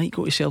Johnstone might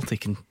go to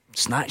Celtic and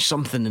snatch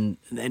something, and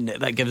then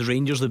that gives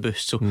Rangers the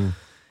boost. So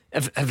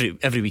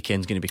every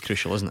weekend's going to be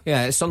crucial, isn't it?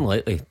 Yeah, it's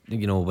unlikely,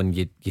 when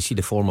you see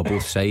the form of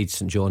both sides,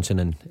 St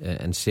Johnstone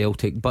and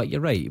Celtic. But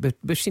you're right,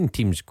 we've seen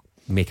teams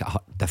make it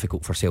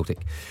difficult for Celtic.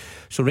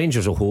 So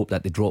Rangers will hope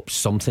that they drop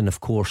something, of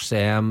course.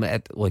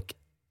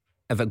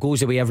 If it goes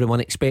the way everyone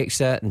expects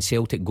it and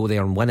Celtic go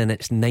there and win, and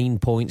it's 9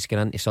 points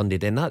going into Sunday,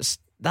 then that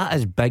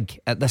is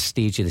big at this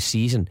stage of the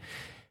season,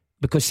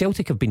 because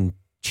Celtic have been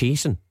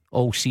chasing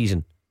all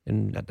season,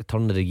 and at the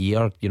turn of the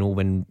year,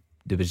 when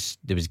there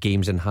was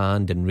games in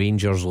hand and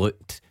Rangers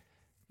looked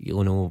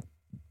that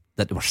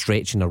they were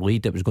stretching their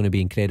lead, it was going to be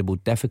incredibly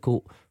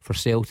difficult for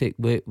Celtic.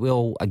 We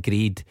all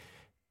agreed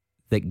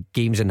that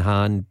games in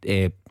hand,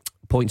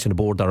 points on the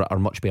board are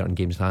much better than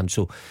games in hand.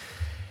 So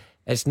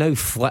it's now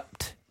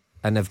flipped.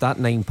 And if that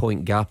 9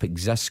 point gap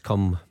exists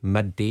come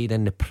midday,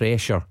 then the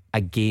pressure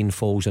again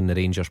falls on the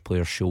Rangers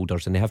players'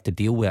 shoulders, and they have to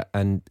deal with it.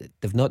 And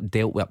they've not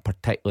dealt with it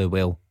particularly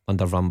well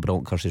under Van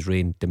Bronckhorst's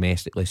reign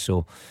domestically.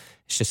 So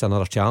it's just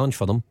another challenge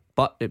for them.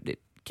 But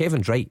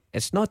Kevin's right,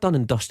 it's not done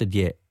and dusted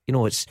yet.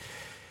 It's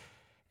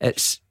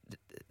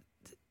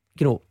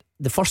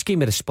the first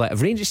game of the split. If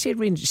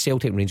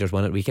Celtic and Rangers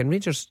win at the weekend,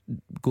 Rangers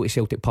go to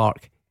Celtic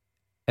Park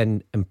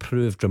and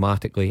improve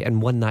dramatically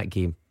and win that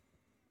game,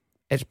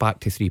 it's back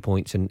to 3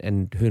 points,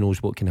 and who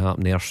knows what can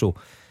happen there. So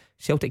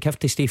Celtic have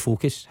to stay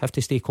focused, have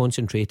to stay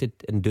concentrated,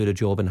 and do the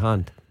job in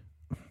hand.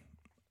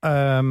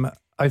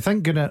 I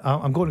think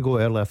I'm going to go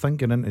early. I think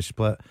going into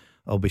split,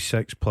 I'll be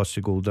 6 plus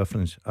the goal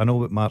difference. I know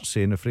what Mark's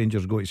saying. If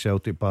Rangers go to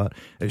Celtic Park,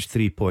 it's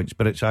 3 points,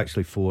 but it's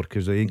actually 4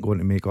 because they ain't going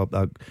to make up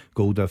that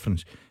goal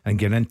difference. And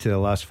getting into the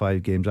last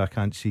 5 games, I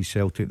can't see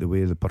Celtic the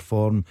way they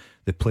perform,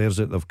 the players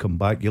that they've come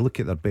back. You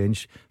look at their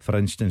bench, for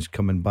instance,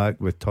 coming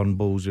back with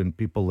Turnbulls and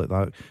people like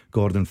that.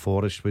 Gordon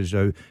Forrest was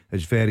out.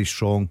 It's very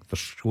strong. Their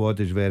squad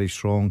is very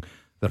strong.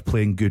 They're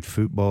playing good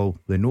football.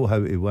 They know how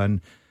to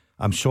win.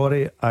 I'm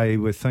sorry, I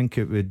would think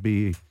it would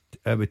be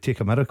it would take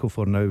a miracle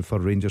for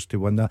Rangers to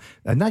win that,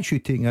 and that's you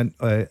taking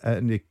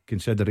into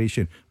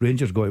consideration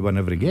Rangers got to win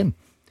every game.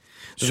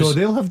 So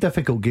they'll have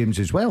difficult games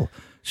as well.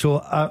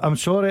 So I'm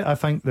sorry, I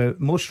think that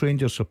most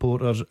Rangers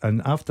supporters,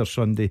 and after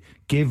Sunday,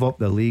 gave up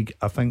the league.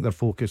 I think they're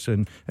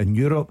focusing in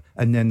Europe,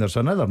 and then there's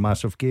another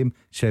massive game,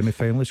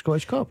 semi-final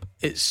Scottish Cup.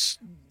 It's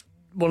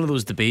one of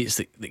those debates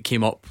that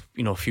came up,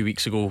 a few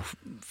weeks ago.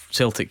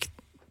 Celtic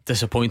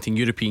disappointing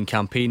European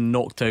campaign,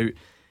 knocked out,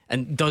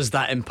 and does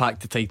that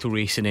impact the title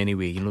race in any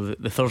way?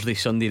 The Thursday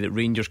Sunday that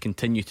Rangers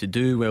continue to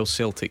do while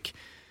Celtic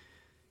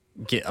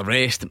get a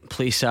rest and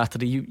play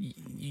Saturday.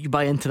 You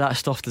buy into that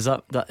stuff? Does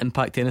that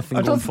impact anything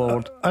going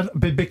forward?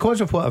 Because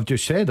of what I've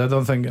just said, I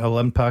don't think it'll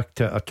impact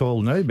it at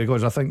all now,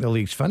 because I think the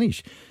league's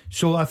finished.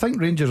 So I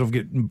think Rangers have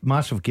got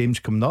massive games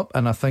coming up,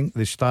 and I think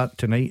they start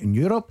tonight in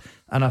Europe,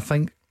 and I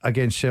think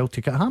against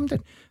Celtic at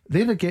Hampden.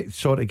 They're the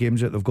sort of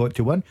games that they've got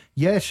to win.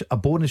 Yes, a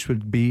bonus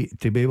would be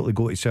to be able to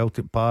go to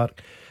Celtic Park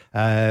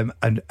and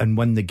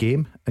win the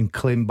game and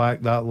claim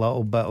back that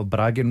little bit of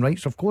bragging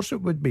rights. Of course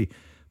it would be,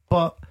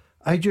 but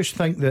I just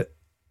think that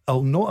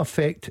it'll not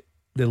affect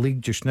the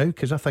league just now,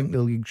 because I think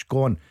the league's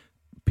gone.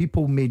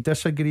 People may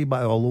disagree,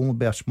 but it'll only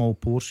be a small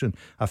portion.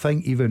 I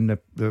think even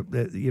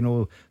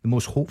the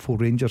most hopeful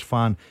Rangers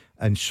fan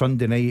on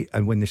Sunday night,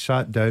 and when they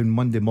sat down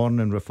Monday morning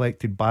and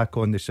reflected back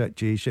on the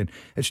situation,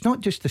 it's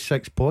not just the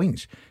 6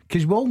 points,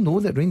 because we all know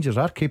that Rangers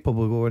are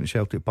capable of going to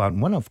Celtic Park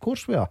and win. Of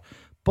course we are,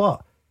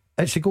 but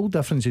it's a goal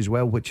difference as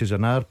well, which is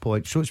an hour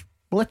point. So it's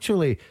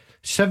literally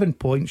 7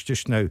 points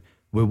just now,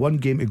 with one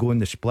game to go in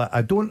the split.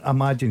 I don't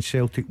imagine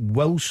Celtic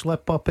will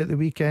slip up at the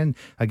weekend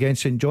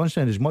against St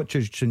Johnstone, as much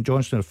as St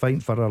Johnstone are fighting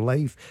for their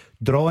life,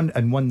 drawn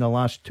and won the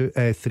last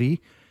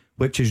 3,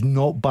 which is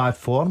not bad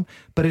form.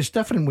 But it's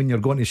different when you're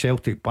going to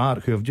Celtic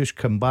Park, who have just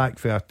come back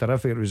for a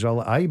terrific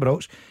result at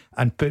Ibrox,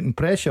 and putting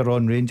pressure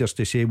on Rangers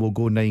to say we'll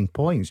go 9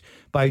 points.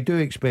 But I do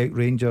expect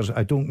Rangers,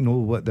 I don't know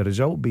what the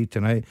result will be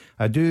tonight,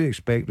 I do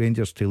expect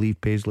Rangers to leave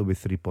Paisley with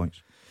 3 points.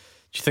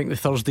 Do you think the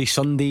Thursday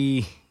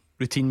Sunday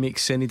routine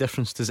makes any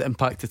difference? Does it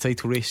impact the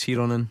title race here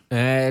on in?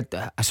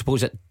 I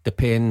suppose it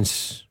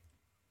depends,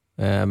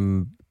 the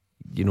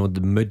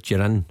mood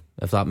you're in,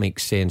 if that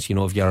makes sense.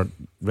 If you're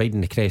riding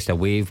the crest of a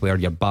wave where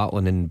you're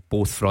battling in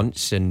both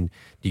fronts, and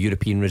the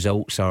European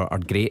results are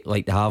great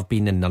like they have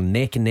been, and they're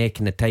neck and neck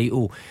in the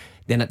title,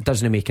 then it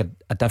doesn't make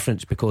a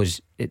difference,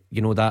 because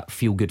that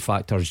feel good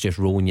factor is just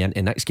rolling you into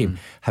the next game.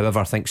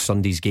 However, I think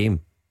Sunday's game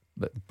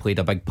played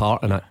a big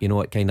part in it.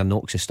 It kind of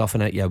knocks the stuff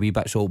in it a wee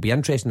bit. So it'll be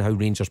interesting how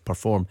Rangers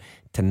perform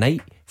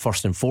tonight,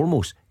 first and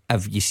foremost.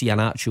 If you see an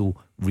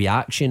actual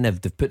reaction,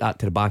 if they've put that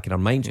to the back of their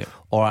minds,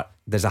 or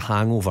there's a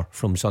hangover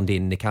from Sunday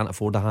and they can't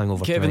afford a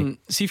hangover. Kevin, tonight.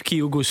 See if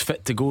Kyogo's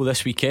fit to go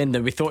this weekend. Now,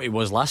 we thought he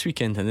was last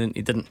weekend, and then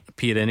he didn't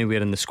appear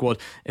anywhere in the squad.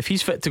 If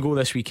he's fit to go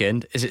this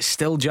weekend, is it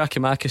still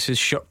Giakoumakis'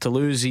 shirt to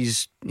lose?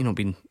 He's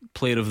been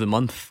player of the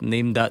month,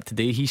 named that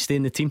today. He's staying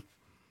in the team?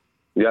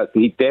 Yeah,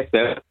 he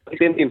definitely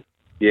staying in the team.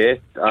 Yeah,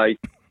 I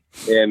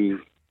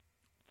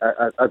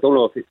don't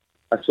know if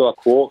I saw a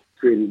quote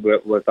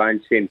with Van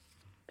saying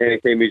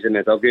anytime he's in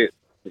the dugout,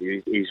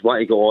 he's want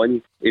to go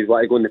on, he's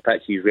want to go on the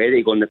pitch, he's ready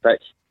to go on the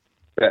pitch.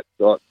 But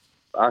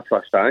I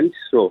trust Ange.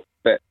 So,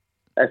 but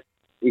if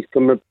he's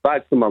coming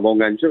back from a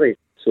long injury,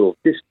 so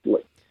just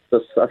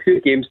there's a few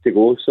games to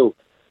go. So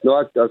no,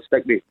 I'll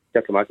stick with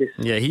Giakoumakis.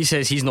 Yeah, he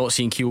says he's not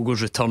seeing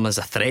Kyogo's return as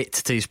a threat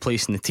to his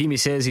place in the team. He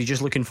says he's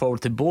just looking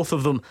forward to both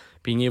of them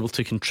being able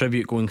to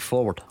contribute going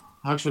forward.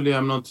 Actually,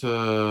 I'm not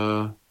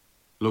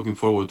looking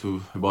forward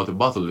to about the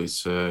battle.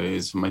 It's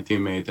my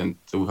teammate, and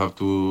we have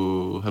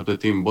to help the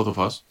team, both of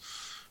us,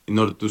 in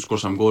order to score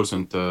some goals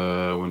and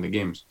win the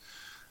games.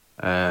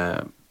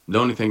 The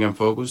only thing I'm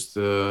focused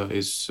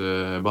is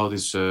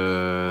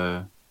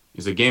the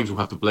games we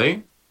have to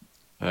play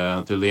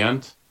until the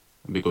end,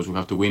 because we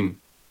have to win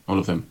all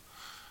of them.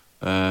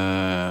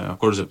 Of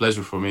course, it's a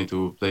pleasure for me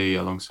to play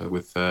alongside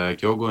with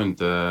Kyogo,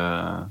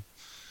 and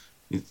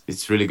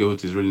it's really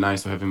good. It's really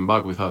nice to have him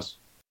back with us.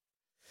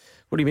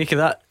 What do you make of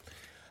that?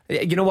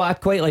 You know what, I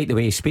quite like the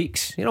way he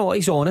speaks.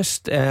 He's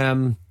honest.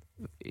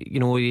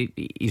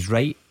 He's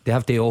right. They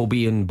have to all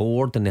be on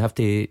board, and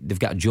they've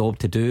got a job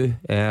to do.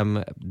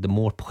 The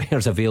more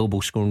players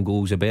available scoring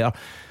goals, the better.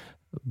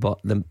 But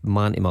the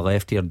man to my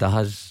left here,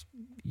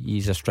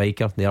 he's a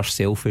striker. They are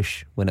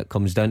selfish when it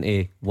comes down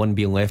to one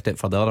being left out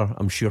for the other.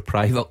 I'm sure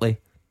privately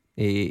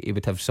he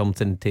would have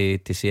something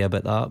to say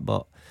about that,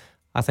 but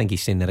I think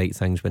he's saying the right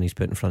things when he's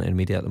put in front of the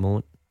media at the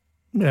moment.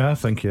 Yeah, I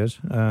think he is.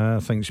 I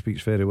think he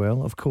speaks very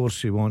well. Of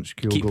course he wants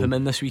Kyogo. Keep him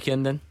in this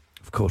weekend then?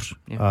 Of course.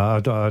 I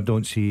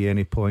don't see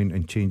any point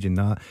in changing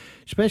that,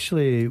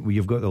 especially when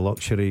you've got the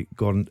luxury,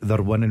 Gordon,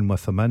 they're winning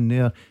with him in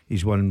there.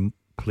 He's won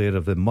Player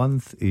of the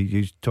Month.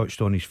 He's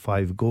touched on his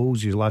 5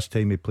 goals. His last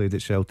time he played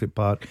at Celtic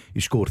Park, he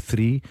scored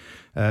 3.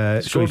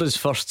 Scored his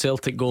first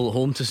Celtic goal at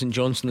home to St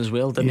Johnstone as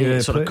well, didn't he?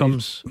 It sort of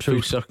comes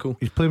full circle.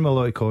 He's playing with a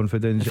lot of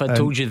confidence. If I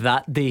told you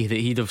that day that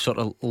he'd have sort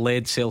of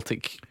led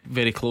Celtic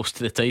very close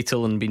to the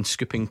title and been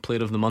scooping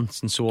Player of the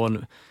Month and so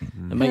on,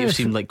 it might have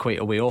seemed like quite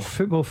a way off.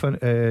 Football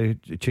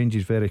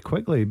changes very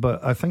quickly,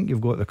 but I think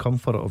you've got the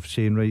comfort of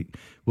saying, right,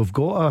 we've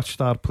got a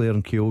star player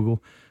in Kyogo.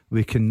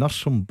 We can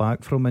nurse him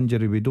back from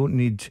injury. We don't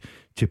need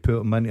to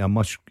put him into a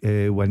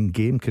must-win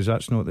game, because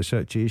that's not the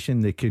situation.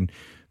 They can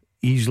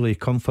easily,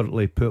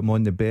 comfortably put him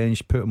on the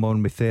bench, put him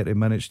on with 30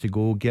 minutes to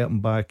go, get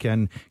him back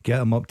in, get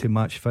him up to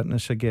match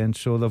fitness again.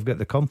 So they've got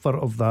the comfort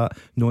of that,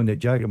 knowing that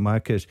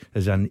Giakoumakis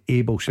is an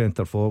able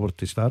centre forward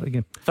to start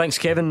again. Thanks,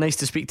 Kevin. Nice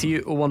to speak to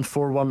you.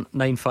 0141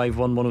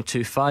 951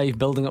 1025.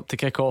 Building up to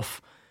kick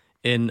off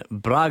in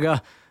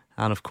Braga.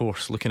 And of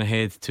course, looking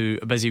ahead to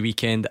a busy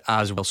weekend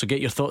as well. So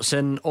get your thoughts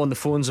in on the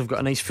phones. I've got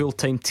a nice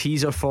full-time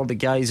teaser for the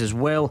guys as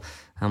well,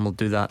 and we'll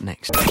do that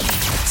next.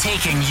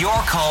 Taking your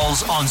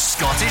calls on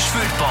Scottish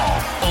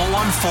football.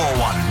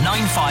 0141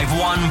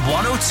 951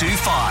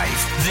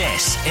 1025.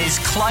 This is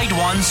Clyde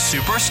One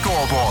Super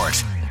Scoreboard.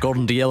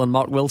 Gordon Dalziel and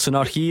Mark Wilson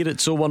are here.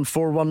 It's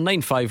 0141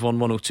 951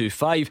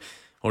 1025.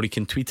 Or you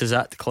can tweet us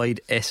at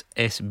Clyde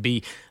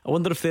SSB. I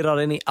wonder if there are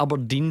any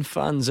Aberdeen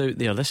fans out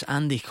there. This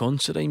Andy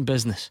Considine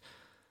business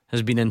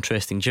has been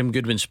interesting. Jim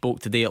Goodwin spoke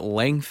today at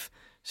length,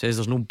 says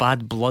there's no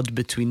bad blood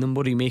between them.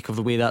 What do you make of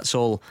the way that's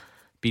all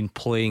been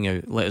playing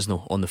out? Let us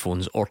know on the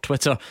phones or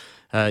Twitter.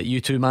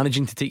 You two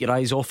managing to take your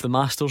eyes off the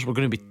Masters? We're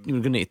going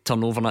to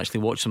turn over and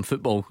actually watch some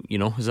football, you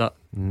know, is that?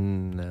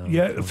 No.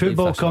 Yeah,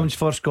 football comes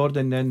first,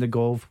 Gordon, then the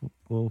golf.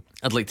 Well,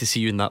 I'd like to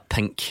see you in that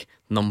pink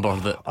number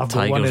that I've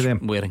Tiger's got one of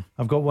them wearing.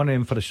 I've got one of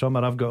them for the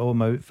summer. I've got all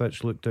my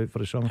outfits looked out for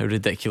the summer. How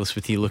ridiculous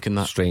would he look in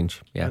that? Strange.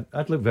 Yeah,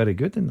 I'd look very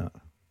good in that.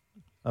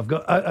 I've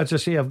got, as I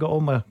say, I've got all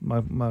my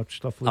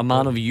stuff. A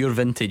man of your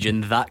vintage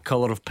in that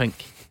colour of pink.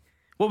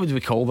 What would we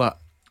call that?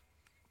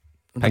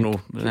 I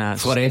don't know. Nah,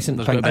 fluorescent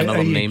there's pink. got to be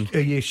another name. Are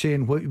you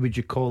saying what would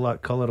you call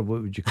that colour, or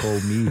what would you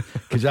call me?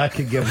 Because I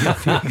could give you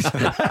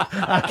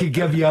I could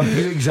give you a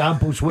few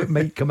examples what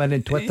might come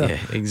in Twitter. Yeah,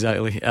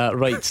 exactly.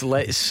 Right,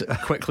 let's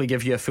quickly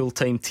give you a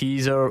full-time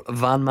teaser.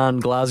 Van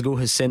Man Glasgow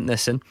has sent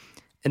this in.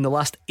 In the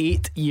last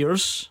 8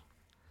 years,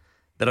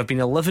 there have been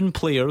 11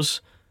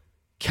 players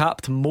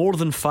capped more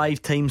than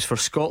 5 times for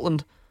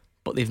Scotland,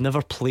 but they've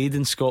never played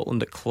in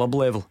Scotland at club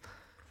level.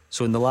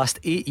 So in the last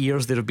 8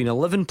 years, there have been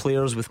 11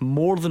 players with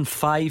more than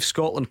 5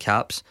 Scotland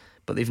caps,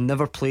 but they've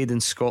never played in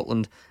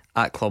Scotland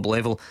at club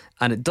level.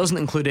 And it doesn't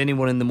include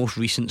anyone in the most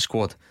recent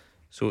squad.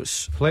 So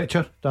it's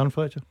Fletcher, Dan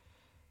Fletcher.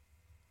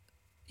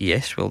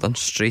 Yes, well done,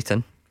 straight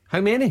in.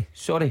 How many?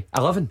 Sorry,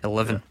 11.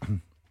 11.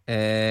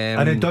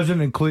 And it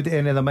doesn't include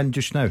any of them in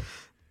just now.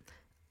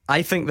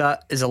 I think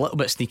that is a little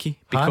bit sneaky,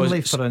 because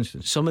Hanley, for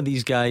instance, some of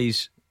these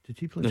guys, did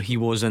he play? No, he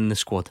was in the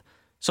squad.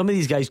 Some of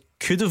these guys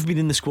could have been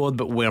in the squad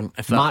but weren't,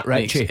 if that Matt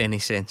makes Ritchie. any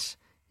sense.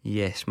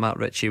 Yes, Matt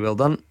Ritchie, well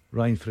done.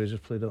 Ryan Fraser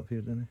played up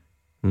here, didn't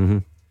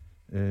he?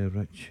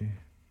 Ritchie.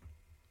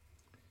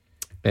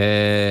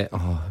 I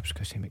was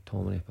going to say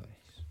McTominay, but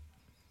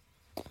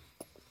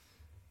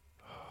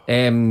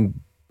no.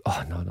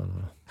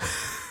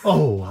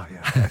 Oh,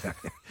 yeah.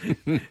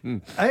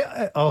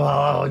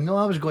 No,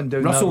 I was going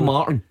down Russell that road.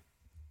 Martin.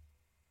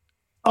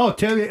 I'll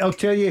tell you.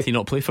 Did he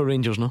not play for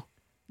Rangers, no?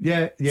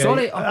 Yeah.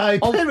 Sorry, I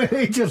played with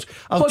Rangers.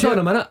 Hold on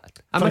a minute.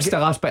 I missed the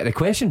last bit of the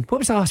question. What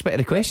was the last bit of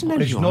the question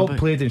then? He's not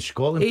played in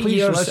Scotland. 8 Please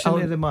years,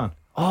 listen to the man.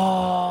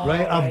 Oh,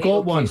 right, I've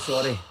got one.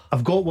 Sorry,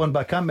 I've got one,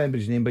 but I can't remember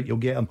his name. But you'll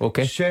get him.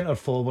 Okay. Centre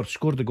forward,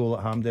 scored the goal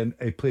at Hampden.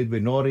 He played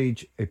with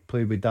Norwich. He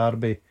played with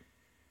Derby.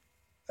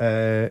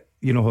 You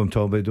know who I'm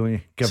talking about, don't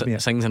you? Give me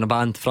Sings in a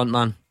band, front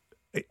man.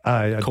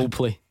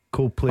 Coldplay.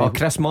 Coldplay. Oh,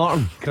 Chris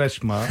Martin.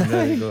 Chris Martin.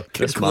 There you go.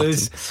 Chris Martin.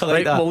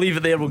 Right, we'll leave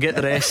it there. We'll get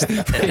the rest.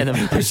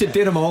 We should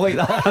do them all like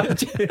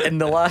that. In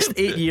the last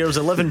 8 years,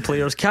 11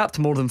 players capped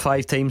more than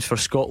 5 times for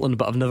Scotland,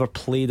 but have never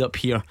played up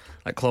here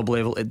at club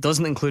level. It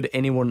doesn't include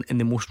anyone in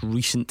the most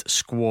recent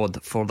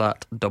squad for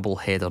that double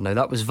header. Now,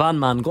 that was Van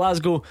Man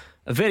Glasgow.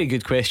 A very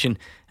good question,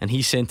 and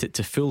he sent it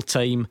to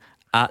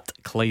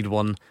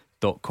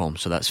fulltime@Clyde1.com.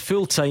 So that's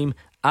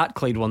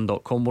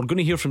fulltime@Clyde1.com. We're going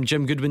to hear from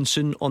Jim Goodwin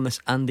soon on this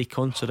Andy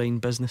Considine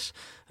business.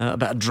 A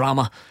bit of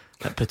drama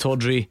at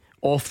Pittodrie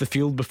off the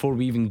field before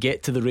we even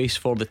get to the race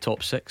for the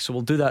top 6. So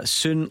we'll do that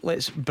soon.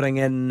 Let's bring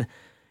in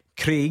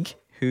Craig,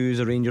 who's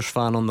a Rangers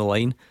fan, on the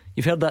line.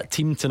 You've heard that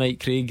team tonight,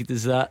 Craig.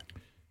 Does that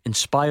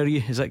inspire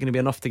you? Is that going to be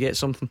enough to get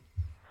something?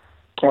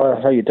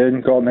 How you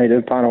doing, Gordon? How you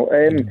doing, panel?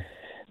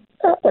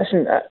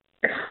 Listen,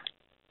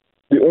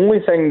 the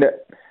only thing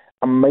that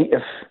I might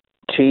have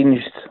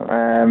changed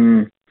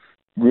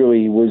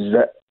really was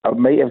that I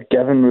might have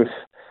given Roof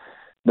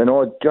the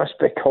nod, just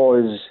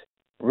because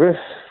Roof,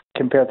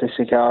 compared to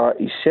Sakara,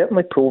 he's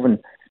certainly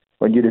proven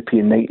on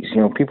European nights.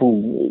 You know,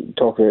 people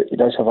talk about he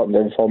does have up and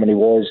down form, and he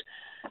was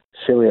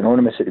fairly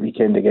anonymous at the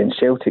weekend against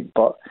Celtic.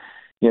 But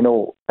you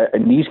know,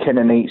 in these kind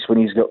of nights when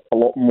he's got a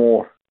lot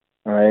more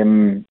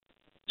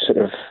sort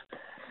of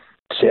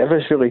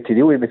service really to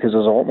deal with, because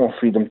there's a lot more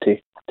freedom to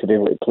be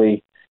able to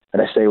play in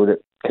a style that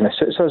kind of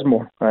suits us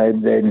more.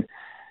 And then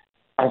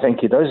I think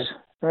he does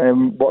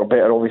work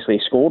better. Obviously,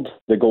 he scored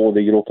the goal of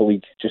the Europa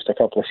League just a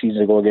couple of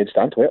seasons ago against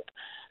Antwerp.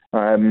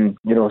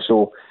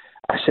 So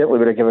I certainly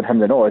would have given him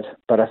the nod.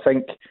 But I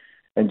think,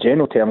 in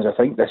general terms, I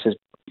think this is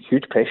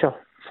huge pressure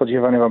for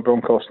Giovanni Van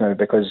Bronckhorst now,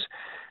 because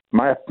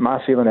my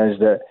feeling is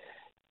that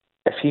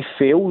if he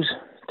fails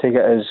to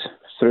get us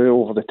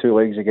through over the 2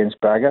 legs against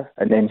Braga,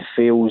 and then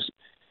fails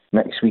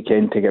next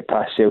weekend to get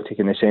past Celtic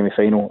in the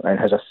semi-final and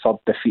has a third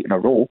defeat in a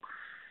row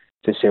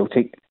to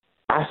Celtic,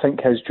 I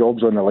think his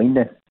job's on the line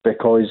then,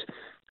 because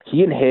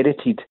he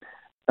inherited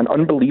an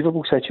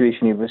unbelievable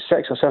situation. He was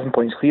 6 or 7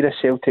 points clear of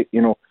Celtic.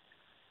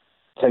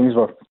 Things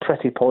were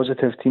pretty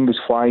positive. Team was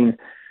flying.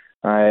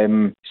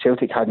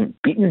 Celtic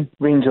hadn't beaten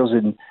Rangers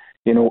in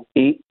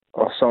 8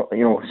 or so,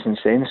 since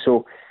then.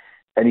 So,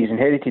 and he's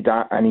inherited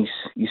that, and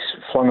he's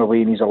flung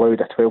away, and he's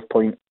allowed a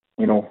 12-point,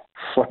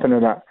 flipping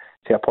of that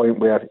to a point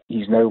where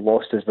he's now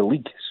lost as the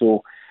league.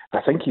 So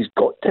I think he's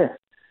got to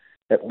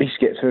at least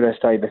get through this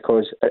tie,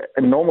 because,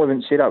 and normally I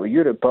wouldn't say that with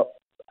Europe, but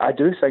I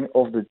do think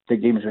of the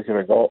games we could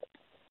have got,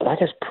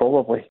 that is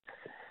probably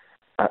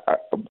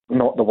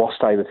not the worst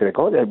tie we could have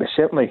got there. We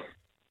certainly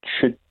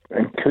should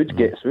and could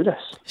get through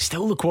this.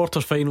 Still the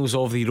quarterfinals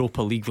of the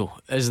Europa League, though,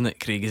 isn't it,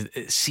 Craig?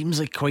 It seems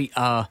like quite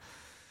a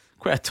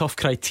tough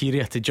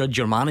criteria to judge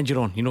your manager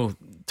on.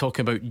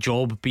 Talking about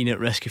job being at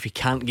risk if he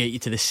can't get you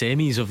to the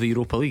semis of the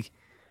Europa League.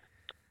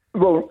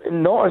 Well,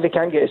 not if he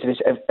can't get us to this.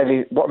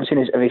 What I'm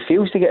saying is, if he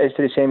fails to get us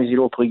to the semis of the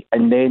Europa League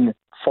and then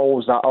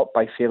follows that up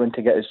by failing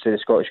to get us to the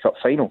Scottish Cup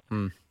final,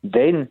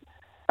 then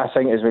I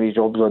think is when his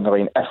job's on the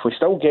line. If we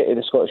still get to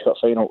the Scottish Cup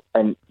final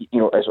and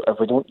if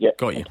we don't get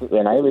completely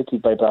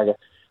annihilated by Braga,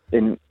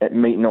 then it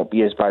might not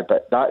be as bad.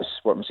 But that's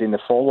what I'm saying, the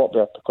follow up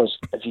there, because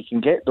if you can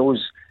get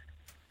those,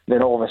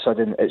 then all of a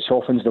sudden it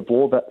softens the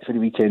blow a bit for the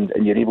weekend,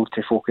 and you're able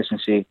to focus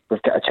and say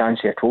we've got a chance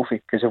of a trophy.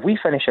 Because if we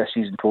finish this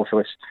season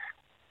trophyless,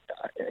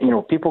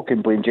 people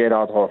can blame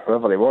Gerrard or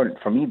whoever they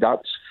want. For me,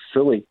 that's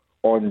fully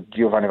on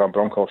Giovanni Van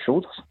Bronckhorst's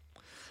shoulders.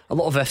 A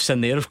lot of ifs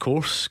in there, of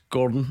course,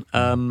 Gordon.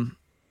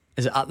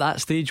 Is it at that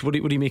stage? What do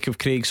you make of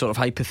Craig's sort of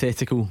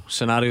hypothetical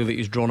scenario that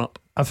he's drawn up?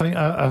 I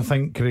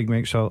think Craig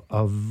makes a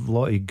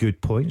lot of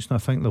good points, and I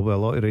think there'll be a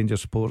lot of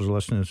Rangers supporters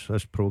listening to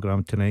this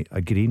programme tonight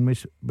agreeing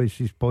with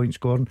his points,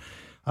 Gordon.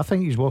 I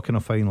think he's walking a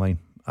fine line.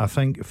 I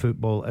think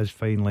football is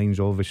fine lines.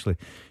 Obviously,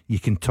 you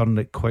can turn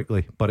it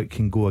quickly, but it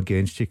can go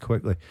against you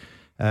quickly.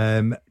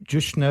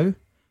 Just now,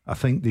 I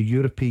think the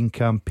European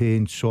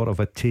campaign sort of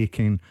had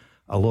taken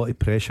a lot of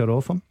pressure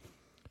off him.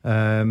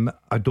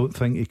 I don't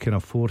think he can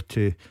afford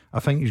to. I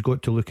think he's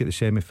got to look at the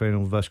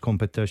semi-final of this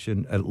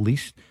competition at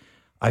least.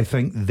 I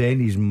think then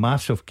his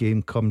massive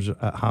game comes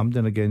at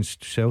Hampden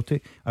against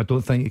Celtic. I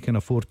don't think he can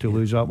afford to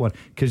lose that one,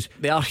 because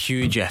they are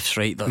huge ifs,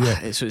 right?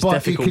 Yeah. So it's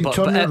but difficult. He can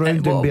turn it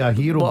around and be a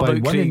hero by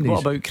winning these.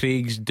 What about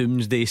Craig's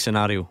doomsday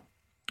scenario?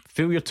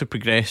 Failure to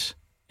progress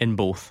in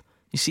both.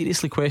 You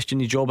seriously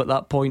question his job at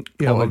that point,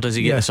 or does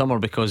he get the summer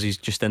because he's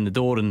just in the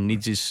door and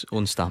needs his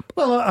own stamp?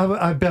 Well,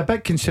 I'd be a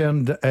bit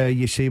concerned.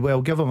 You say,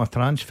 well, give him a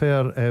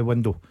transfer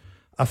window.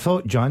 I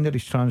thought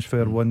January's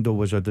transfer window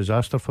was a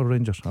disaster for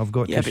Rangers. I've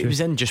got to say. Yeah, but he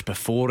was in just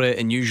before it,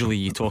 and usually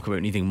you talk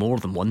about needing more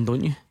than one,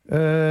 don't you?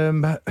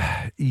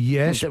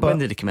 Yes. When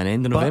did he come in?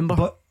 End of November?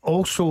 But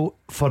also,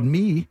 for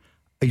me,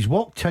 he's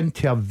walked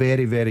into a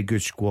very, very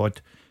good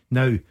squad.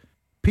 Now,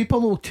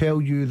 people will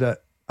tell you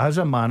that as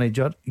a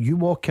manager, you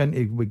walk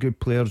into with good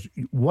players.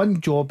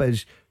 One job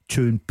is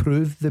to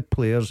improve the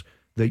players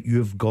that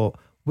you've got.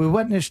 We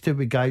witnessed it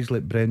with guys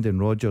like Brendan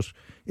Rodgers.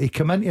 He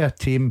came into a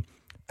team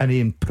and he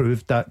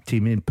improved that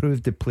team. He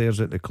improved the players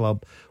at the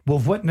club.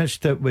 We've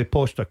witnessed it with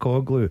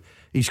Postecoglou.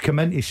 He's come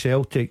into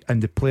Celtic,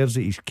 and the players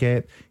that he's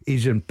kept,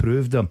 he's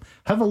improved them.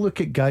 Have a look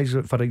at guys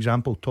like, for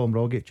example, Tom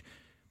Rogic.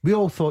 We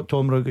all thought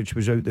Tom Rogic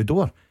was out the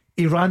door.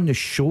 He ran the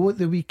show at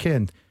the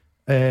weekend.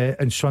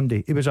 And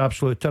Sunday, he was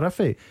absolutely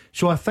terrific.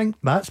 So I think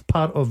that's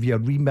part of your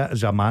remit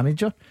as a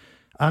manager.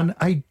 And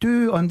I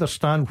do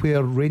understand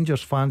where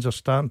Rangers fans are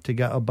starting to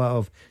get a bit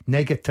of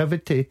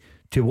negativity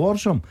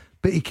towards him,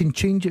 but he can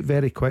change it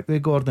very quickly,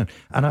 Gordon.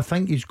 And I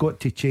think he's got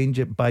to change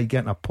it by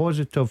getting a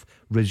positive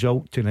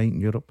result tonight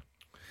in Europe.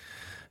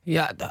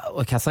 Yeah,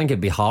 look, I think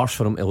it'd be harsh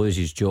for him to lose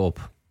his job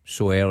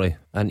so early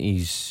in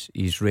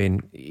his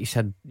reign. He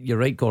said, you're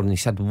right, Gordon, he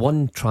said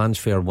one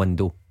transfer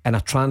window, in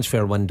a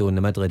transfer window in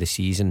the middle of the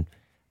season.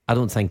 I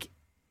don't think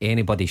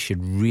anybody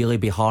should really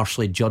be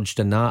harshly judged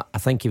on that. I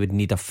think he would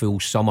need a full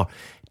summer.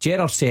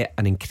 Gerrard set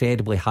an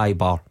incredibly high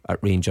bar at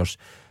Rangers,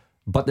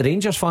 but the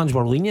Rangers fans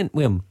were lenient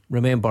with him,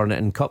 remembering it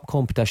in cup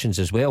competitions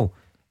as well,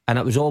 and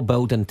it was all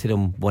building to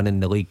them winning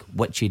the league,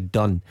 which he'd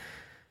done.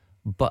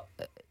 But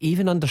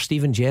even under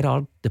Steven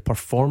Gerrard, the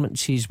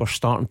performances were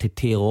starting to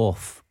tail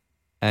off,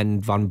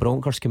 and Van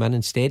Bronckhorst came in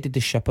and steadied the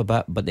ship a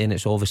bit, but then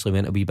it's obviously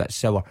went a wee bit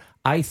sour.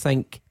 I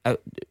think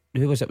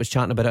who was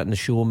chatting about it in the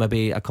show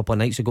maybe a couple of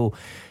nights ago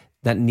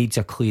that needs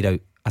a clear out.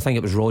 I think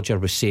it was Roger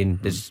was saying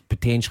there's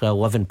potentially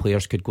 11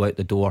 players could go out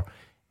the door,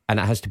 and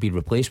it has to be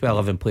replaced by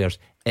 11 players,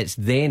 it's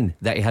then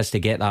that he has to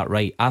get that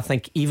right. I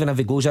think even if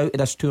he goes out of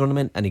this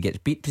tournament and he gets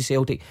beat to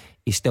Celtic,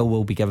 he still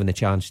will be given the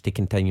chance to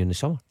continue in the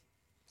summer.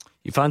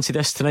 You fancy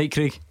this tonight,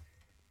 Craig?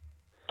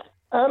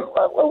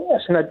 Well,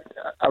 listen,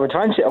 I would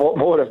fancy a lot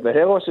more if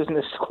Morelos is in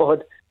the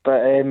squad,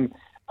 but I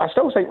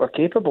still think we're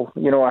capable.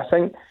 I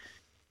think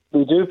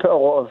we do put a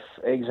lot of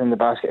eggs in the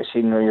basket of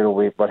saying,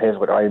 we're heavy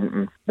with Ryan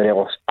and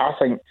Morelos. I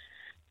think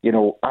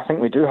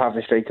we do have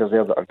the strikers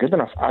there that are good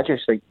enough. I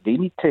just think they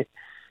need to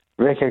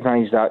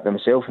recognise that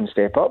themselves and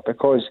step up,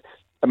 because,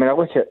 I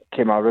look at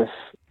Kemar Roofe,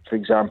 for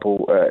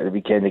example, the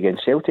weekend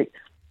against Celtic.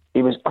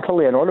 He was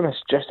utterly anonymous,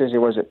 just as he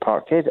was at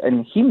Parkhead,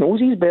 and he knows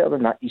he's better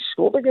than that. He's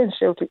scored against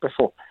Celtic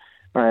before.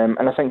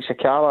 And I think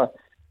Sakala,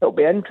 it'll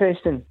be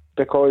interesting,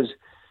 because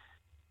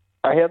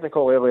I heard the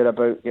call earlier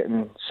about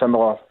getting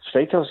similar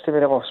strikers to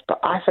Morelos, but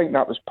I think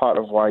that was part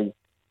of why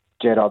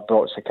Gerrard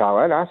brought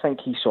Sakala in. I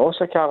think he saw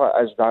Sakala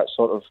as that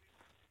sort of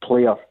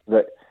player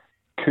that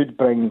could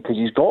bring, because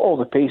he's got all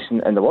the pace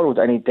in the world,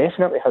 and he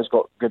definitely has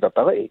got good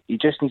ability. He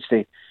just needs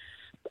to,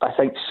 I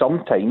think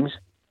sometimes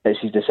it's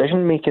his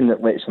decision making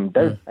that lets him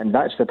down, and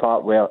that's the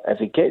part where if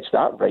he gets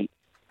that right,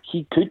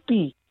 he could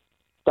be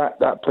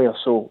that player.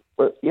 So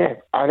yeah,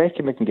 I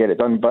reckon we can get it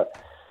done, but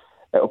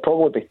it'll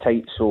probably be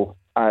tight. So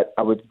I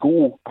would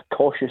go a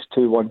cautious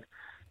 2-1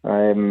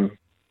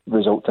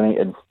 result tonight,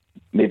 and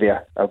maybe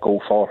a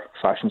goal for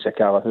Fashion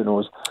Sakala, who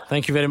knows.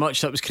 Thank you very much.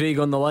 That was Craig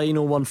on the line.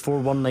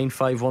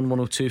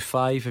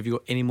 01419511025. Have you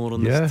got any more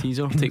on this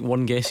teaser? Take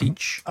one guess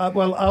each.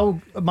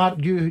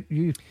 Mark,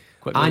 you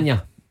quickly.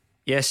 Anya.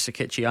 Yes,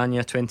 Sakichi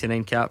Anya,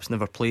 29 caps,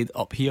 never played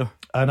up here.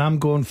 And I'm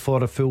going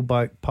for a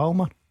fullback,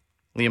 Palmer.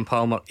 Liam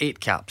Palmer, 8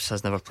 caps,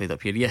 has never played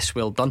up here. Yes,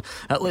 well done.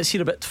 Let's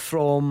hear a bit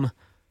from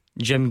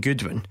Jim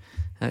Goodwin,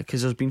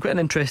 because there's been quite an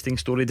interesting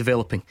story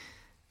developing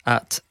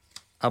at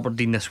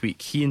Aberdeen this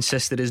week. He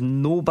insists there is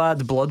no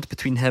bad blood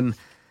between him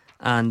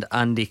and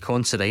Andy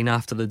Considine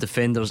after the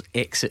defender's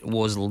exit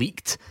was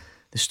leaked.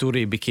 The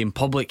story became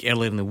public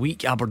earlier in the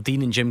week.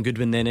 Aberdeen and Jim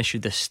Goodwin then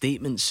issued a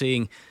statement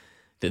saying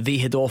that they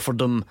had offered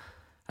him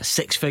a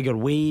 6-figure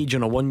wage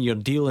on a 1-year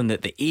deal, and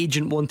that the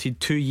agent wanted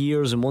 2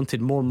 years and wanted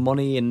more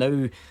money, and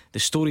now the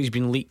story's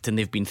been leaked and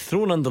they've been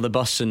thrown under the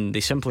bus, and they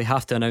simply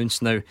have to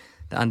announce now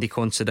that Andy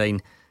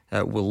Considine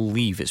will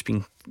leave. It's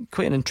been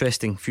quite an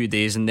interesting few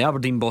days, and the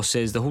Aberdeen boss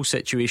says the whole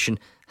situation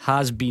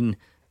has been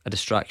a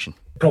distraction.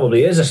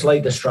 Probably is a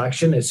slight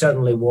distraction. It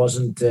certainly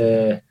wasn't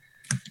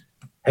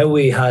how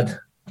we had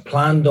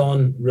planned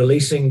on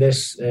releasing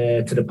this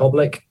to the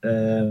public.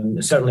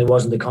 It certainly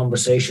wasn't the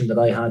conversation that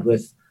I had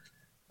with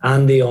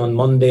Andy on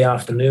Monday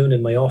afternoon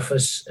in my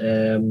office.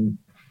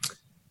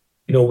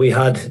 We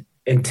had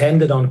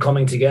intended on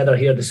coming together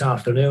here this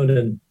afternoon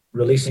and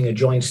releasing a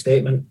joint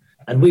statement,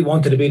 and we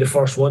wanted to be the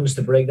first ones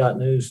to break that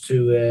news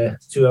to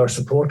our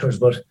supporters.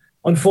 But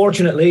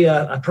unfortunately,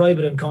 a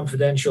private and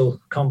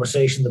confidential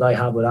conversation that I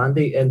had with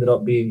Andy ended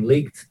up being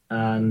leaked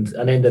and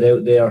ended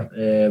out there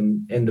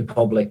in the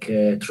public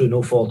through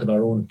no fault of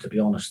our own, to be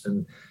honest.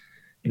 And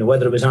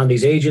whether it was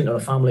Andy's agent or a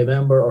family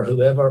member or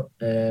whoever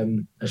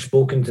has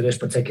spoken to this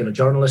particular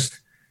journalist,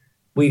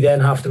 we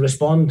then have to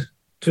respond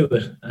to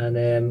it,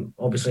 and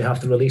obviously have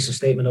to release a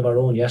statement of our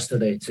own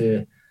yesterday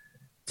to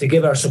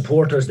give our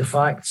supporters the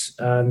facts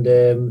and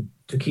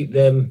to keep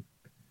them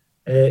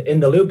in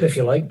the loop, if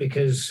you like,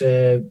 because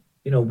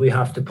we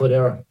have to put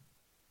our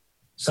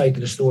side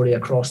of the story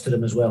across to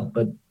them as well.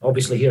 But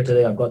obviously here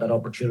today I've got that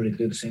opportunity to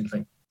do the same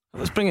thing.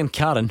 Let's bring in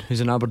Karen,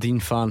 who's an Aberdeen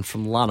fan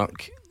from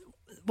Lanark.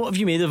 What have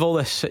you made of all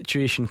this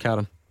situation,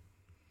 Karen?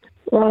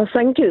 Well, I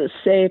think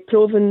it's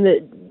proven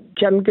that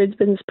Jim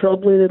Goodwin's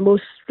probably the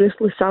most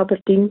ruthless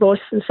Aberdeen boss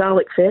since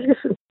Alex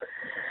Ferguson.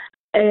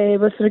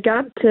 With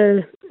regard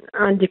to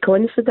Andy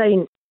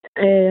Considine,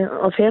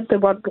 I've heard the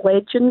word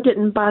legend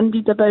getting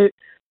bandied about.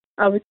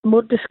 I would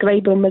more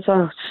describe him as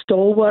a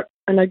stalwart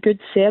and a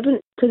good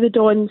servant to the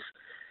Dons.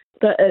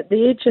 But at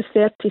the age of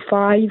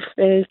 35,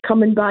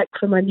 coming back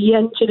from a knee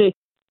injury,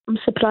 I'm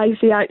surprised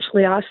he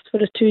actually asked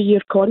for a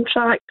 2-year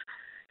contract.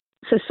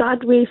 It's a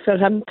sad way for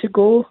him to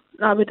go.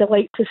 I would have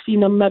liked to have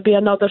seen him maybe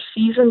another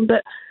season,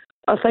 but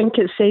I think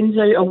it sends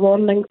out a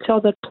warning to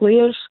other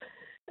players.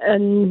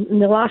 And in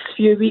the last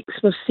few weeks,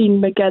 we've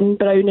seen McGinn,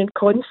 Brown and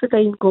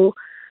Considine go,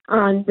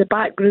 and the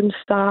backroom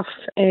staff,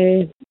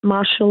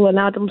 Marshall and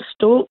Adam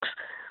Stokes.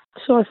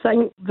 So I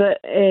think that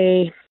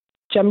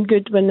Jim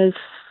Goodwin is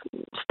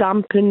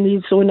stamping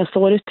his own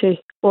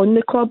authority on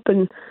the club,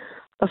 and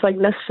I think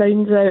this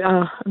sounds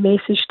out a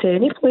message to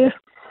any player.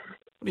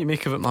 What do you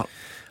make of it, Mark?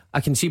 I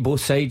can see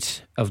both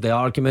sides of the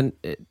argument.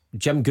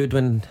 Jim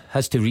Goodwin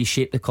has to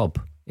reshape the club.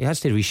 He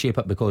has to reshape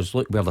it because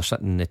look where they're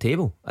sitting in the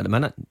table at the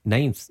minute,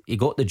 9th. He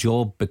got the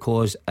job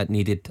because it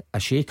needed a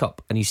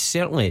shake-up, and he's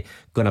certainly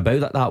gone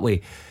about it that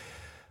way.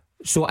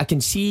 So I can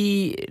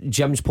see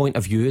Jim's point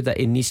of view that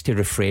he needs to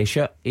refresh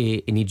it.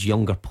 He needs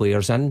younger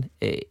players in.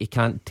 He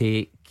can't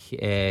take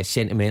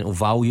sentimental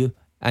value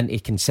into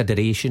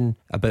consideration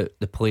about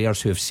the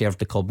players who have served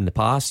the club in the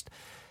past.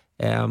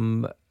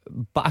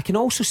 But I can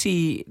also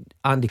see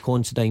Andy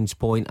Considine's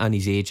point and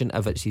his agent,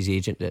 if it's his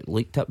agent that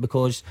leaked it,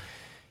 because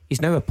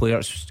he's now a player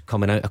that's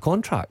coming out of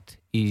contract.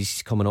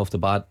 He's coming off the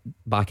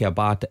back of a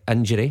bad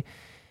injury.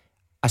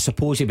 I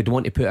suppose he would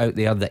want to put out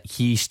there that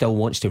he still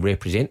wants to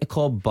represent the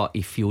club, but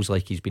he feels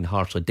like he's been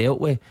harshly dealt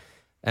with,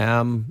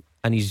 and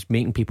he's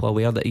making people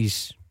aware that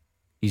he's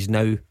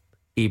now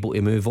able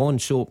to move on.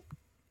 So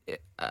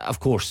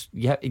of course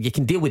you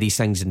can deal with these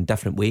things in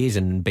different ways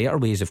and better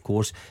ways, of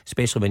course,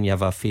 especially when you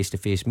have a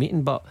face-to-face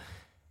meeting, but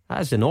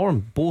that is the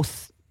norm.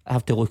 Both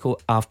have to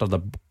look after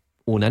their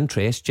own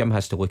interests. Jim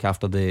has to look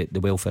after the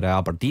welfare of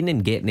Aberdeen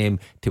and getting them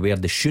to where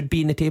they should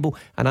be in the table,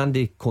 and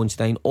Andy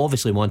Considine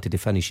obviously wanted to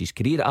finish his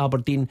career at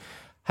Aberdeen.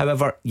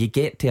 However, you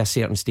get to a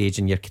certain stage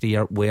in your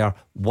career where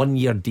 1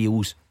 year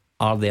deals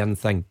are the end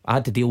thing. I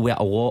had to deal with it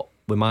a lot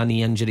with my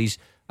knee injuries.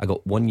 I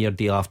got 1 year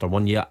deal after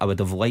 1 year. I would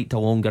have liked a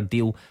longer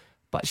deal,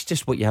 but it's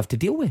just what you have to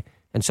deal with,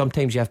 and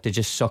sometimes you have to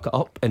just suck it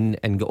up and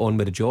get on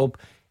with the job.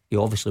 He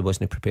obviously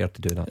wasn't prepared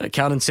to do that.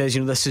 Karen says,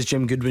 this is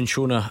Jim Goodwin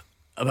showing a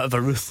bit of a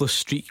ruthless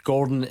streak,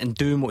 Gordon, and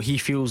doing what he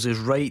feels is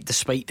right,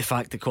 despite the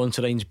fact that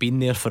Considine's been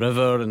there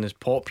forever and is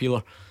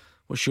popular.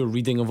 What's your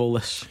reading of all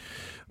this?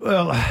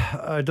 Well,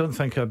 I don't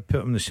think I'd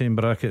put him in the same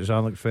bracket as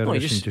Alex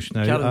Ferguson just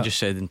now. Karen just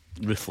said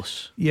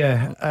ruthless.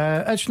 Yeah,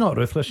 it's not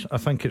ruthless. I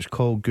think it's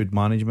called good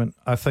management.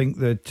 I think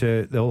that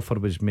the offer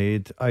was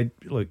made.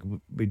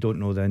 We don't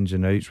know the ins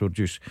and outs. We're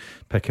just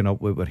picking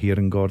up what we're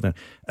hearing, Gordon.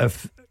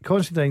 If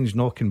Considine's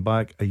knocking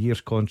back a year's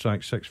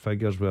contract, 6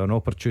 figures, with an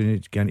opportunity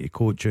to get into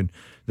coaching,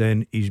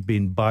 then he's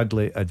been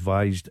badly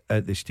advised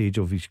at the stage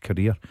of his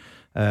career.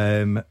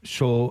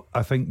 So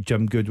I think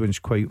Jim Goodwin's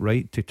quite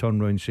right to turn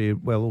around and say,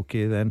 well,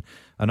 okay then,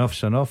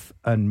 enough's enough,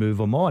 and move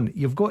them on.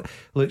 You've got,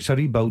 it's a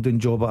rebuilding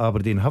job at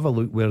Aberdeen. Have a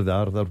look where they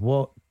are. They're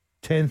what,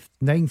 10th,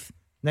 9th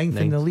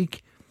in the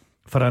league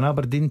for an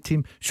Aberdeen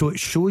team. So it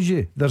shows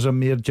you there's a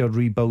major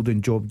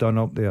rebuilding job done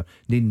up there,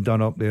 needing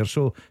done up there.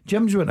 So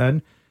Jim's went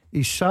in,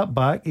 he's sat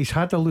back, he's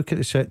had a look at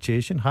the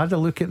situation, had a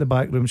look at the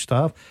backroom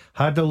staff,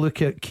 had a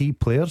look at key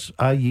players,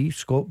 i.e.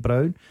 Scott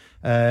Brown,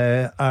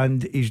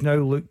 and he's now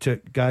looked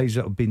at guys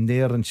that have been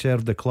there and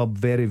served the club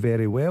very,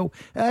 very well.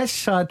 It is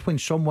sad when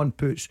someone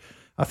puts,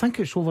 I think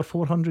it's over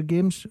 400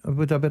 games,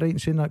 would I be right in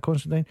saying that,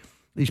 Considine?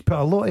 He's put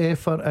a lot of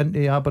effort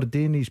into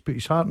Aberdeen, he's put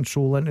his heart and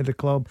soul into the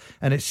club,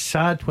 and it's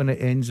sad when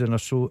it ends in a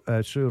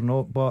sour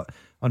note. But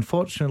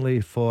unfortunately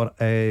for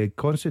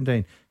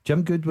Considine,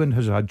 Jim Goodwin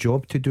has a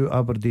job to do at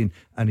Aberdeen,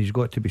 and he's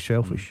got to be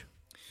selfish.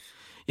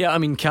 Yeah, I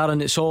mean,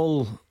 Karen, it's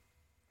all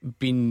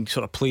been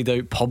sort of played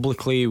out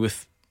publicly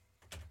with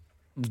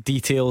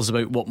details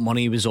about what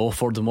money was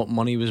offered and what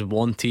money was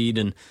wanted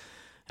and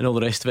all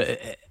the rest of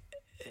it.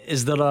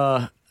 Is there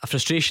a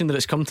frustration that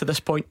it's come to this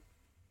point?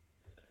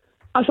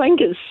 I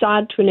think it's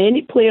sad when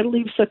any player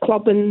leaves a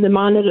club in the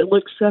manner it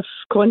looks as if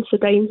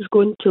Considine's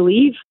going to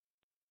leave.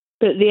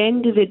 But at the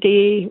end of the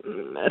day,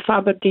 if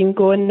Aberdeen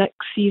go in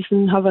next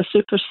season, have a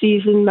super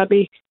season,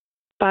 maybe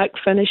back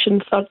finishing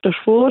 3rd or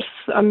 4th,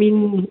 I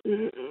mean,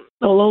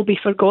 it'll all be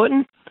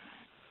forgotten,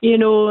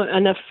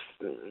 and if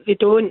they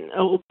don't,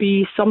 it'll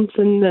be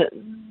something that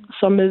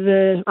some of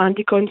the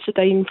Andy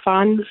Considine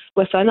fans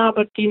within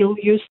Aberdeen will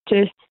use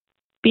to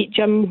beat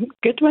Jim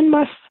Goodwin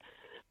with.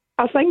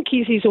 I think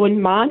he's his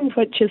own man,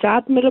 which is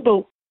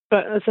admirable,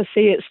 but as I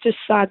say, it's just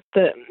sad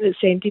that it's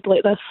ended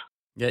like this.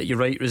 Yeah, you're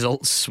right,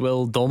 results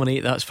will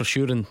dominate, that's for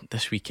sure, and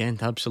this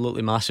weekend,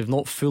 absolutely massive.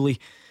 Not fully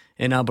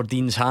in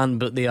Aberdeen's hand,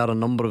 but they are a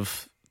number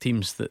of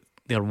teams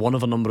they are one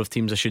of a number of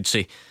teams, I should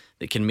say,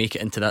 that can make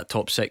it into that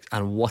top 6,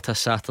 and what a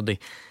Saturday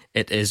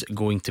it is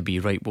going to be.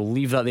 Right, we'll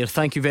leave that there.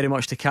 Thank you very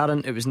much to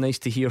Karen, it was nice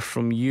to hear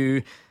from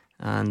you,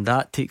 and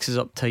that takes us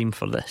up time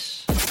for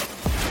this.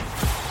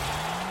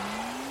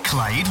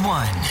 Clyde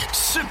One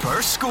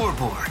Super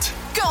Scoreboard.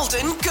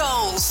 Golden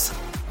Goals.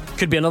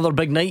 Could be another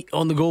big night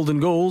on the Golden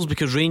Goals,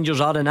 because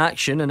Rangers are in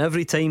action, and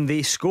every time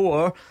they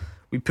score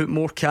we put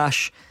more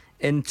cash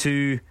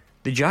into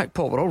the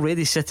jackpot. We're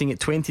already sitting at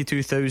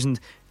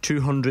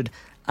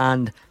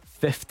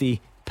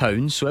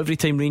 £22,250. So every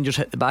time Rangers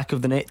hit the back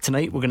of the net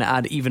tonight, we're going to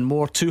add even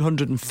more,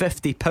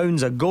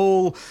 £250 a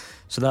goal.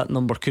 So that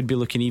number could be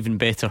looking even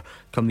better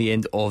come the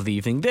end of the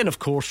evening. Then of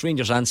course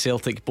Rangers and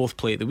Celtic both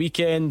play at the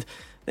weekend,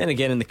 then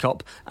again in the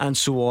Cup, and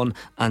so on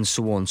and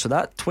so on. So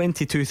that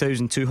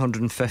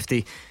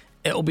 22,250,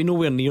 it'll be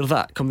nowhere near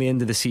that come the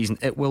end of the season.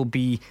 It will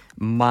be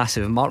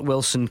massive. Mark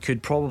Wilson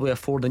could probably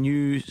afford a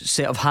new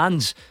set of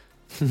hands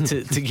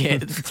to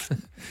get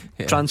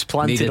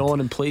transplanted on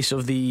in place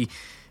of the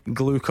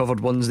glue covered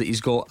ones that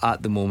he's got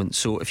at the moment.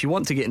 So if you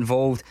want to get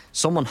involved,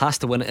 someone has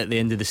to win it at the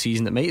end of the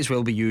season. It might as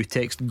well be you.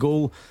 Text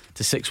GOAL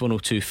to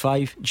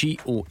 61025,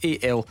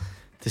 GOAL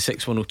to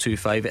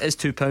 61025. It is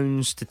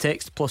 £2 to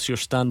text plus your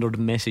standard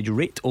message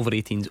rate, over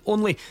 18s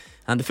only,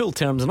 and the full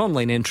terms and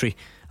online entry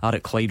are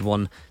at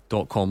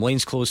Clyde1.com.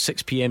 Lines close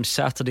 6pm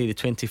Saturday the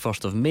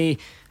 21st of May,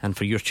 and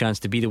for your chance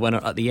to be the winner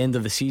at the end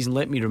of the season,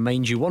 let me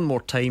remind you one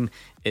more time,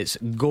 It's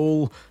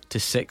goal to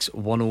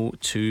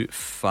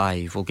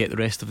 61025. We'll get the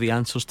rest of the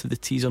answers to the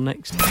teaser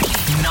next.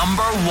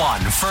 Number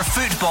 1 for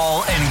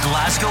football in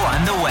Glasgow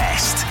and the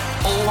West.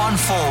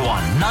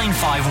 0141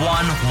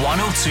 951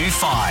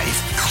 1025.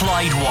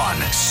 Clyde One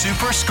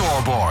Super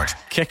Scoreboard.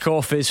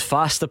 Kick-off is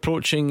fast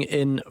approaching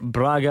in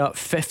Braga.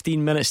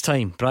 15 minutes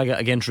time. Braga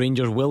against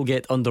Rangers will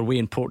get underway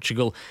in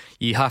Portugal.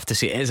 You have to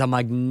say it is a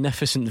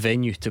magnificent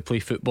venue to play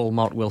football,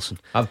 Mark Wilson.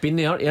 I've been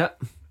there, yeah.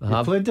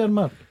 You played there,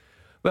 Mark?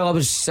 Well, I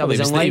was in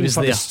line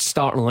for the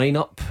starting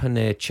lineup in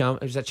the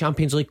it was a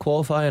Champions League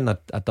qualifying.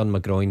 I'd done my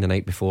groin the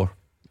night before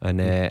in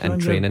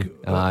training.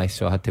 Aye,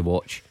 so I had to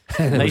watch.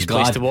 Nice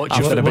place to watch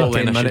after about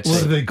 10 minutes.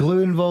 Was the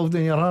glue involved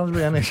in your hands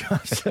by any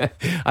chance?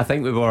 I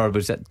think we were.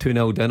 Was it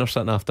 2-0 down or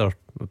something after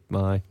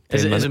my?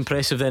 Is it as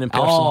impressive then in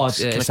person? Oh,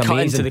 it's amazing. Cut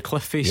into the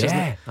cliff face, isn't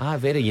it?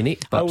 Very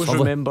unique. But I always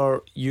lovely.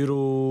 remember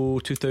Euro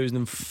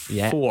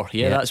 2004.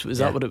 Was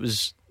that what it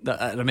was?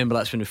 I remember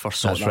that's when we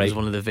first saw it. That was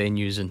one of the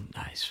venues, and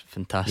it's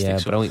fantastic. Yeah,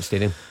 brilliant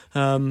stadium.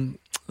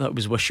 That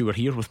was Wish You Were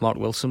Here with Mark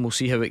Wilson. We'll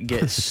see how it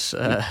gets.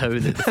 How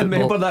the football, I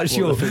remember that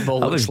show.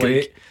 That was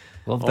great.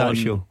 Loved that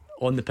show.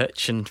 On the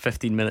pitch in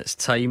 15 minutes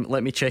time.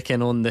 Let me check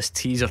in on this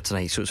teaser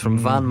tonight. So it's from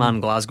Van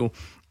Man Glasgow.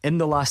 In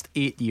the last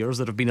 8 years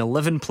there have been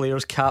 11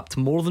 players capped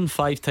more than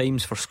 5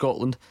 times for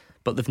Scotland,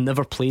 but they've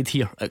never played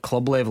here at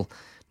club level.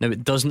 Now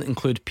it doesn't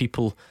include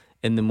people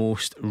in the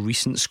most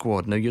recent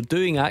squad. Now you're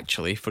doing,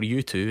 actually, for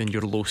you two and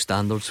your low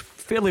standards,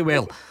 fairly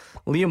well.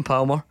 Liam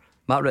Palmer,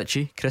 Matt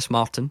Ritchie, Chris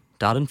Martin,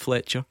 Darren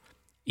Fletcher,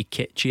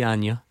 Ikechi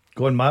Anya.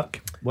 Go on,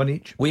 Mark. One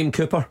each. William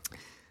Cooper.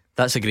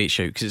 That's a great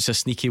shout, because it's a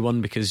sneaky one,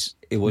 because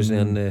he wasn't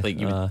in the, like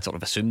you would sort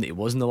of assume that he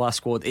was in the last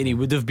squad, and he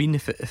would have been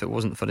if it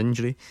wasn't for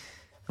injury.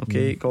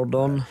 Okay,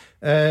 Gordon.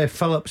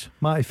 Phillips.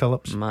 Matty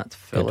Phillips. Matt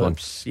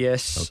Phillips.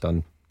 Yes. Well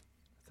done.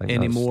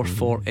 Any more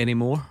for any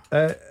more?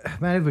 How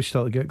many have we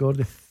still to get,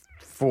 Gordy?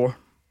 4.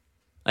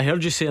 I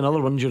heard you say another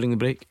one during the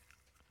break,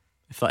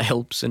 if that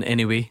helps in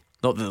any way.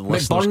 Not that the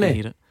listeners can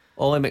hear it.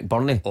 Ollie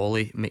McBurney.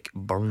 Ollie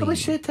McBurney. Did I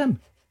say it to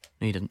him?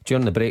 No, you didn't.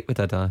 During the break we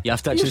did. You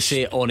have to actually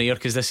say it on air,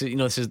 because this is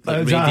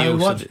like radio.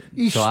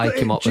 So I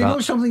came up with that. Do you know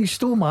something? You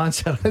stole my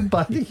answer. How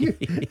bad are you?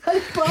 How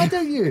bad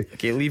are you?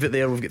 Okay, leave it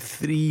there. We've got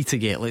 3 to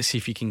get. Let's see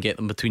if you can get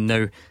them between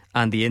now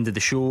and the end of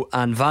the show.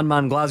 And Van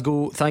Man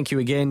Glasgow, thank you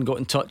again. Got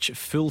in touch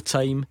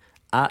fulltime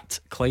at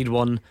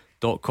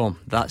Clyde1.com.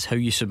 That's how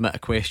you submit a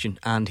question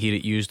and hear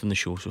it used on the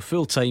show. So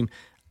fulltime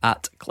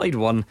at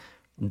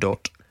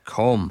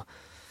Clyde1.com.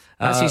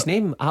 That's his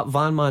name, at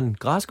Van Man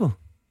Glasgow.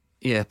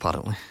 Yeah,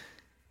 apparently.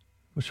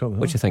 What's up with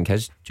what do you think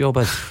his job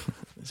is?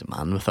 He's a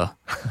man with a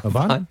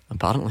van,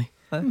 apparently.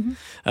 Do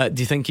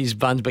you think his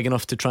van's big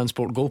enough to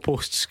transport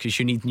goalposts? Because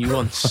you need new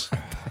ones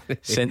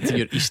sent to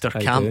your Easter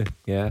camp.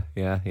 Yeah,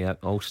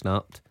 all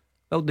snapped.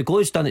 Well, the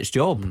glue's done its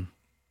job.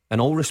 In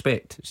all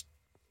respect, it's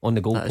on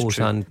the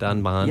goalpost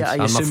and my hands. Yeah,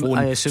 and my phone.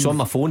 It's on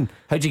my phone.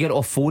 How do you get it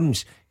off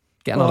phones?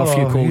 Get another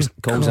few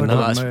calls in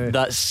that.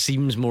 That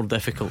seems more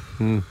difficult.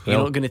 You're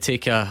not going to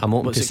take a. I'm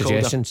open to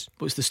suggestions.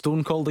 What's the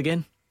stone called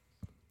again?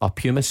 A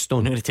pumice stone.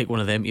 I'm not going to take one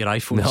of them to your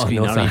iPhone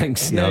screen. No,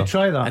 thanks. Yeah,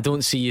 try that. I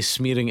don't see you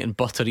smearing it in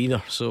butter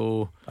either.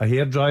 So a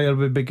hairdryer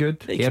would be good.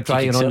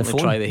 Hairdryer on the phone.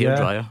 Try the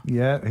hairdryer.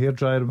 Yeah,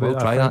 hairdryer. We'll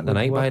try that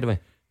tonight, by the way.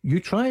 You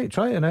try it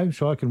now,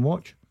 so I can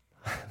watch.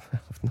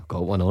 I've not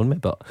got one on me,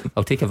 but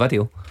I'll take a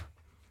video.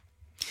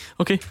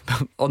 Okay,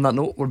 on that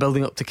note, we're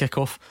building up to kick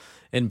off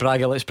in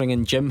Braga. Let's bring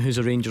in Jim, who's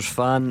a Rangers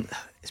fan.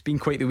 It's been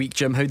quite the week,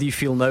 Jim. How do you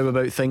feel now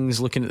about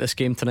things looking at this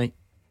game tonight?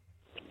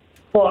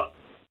 But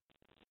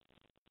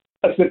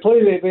if they play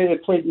the way they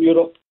played in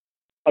Europe,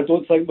 I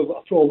don't think we've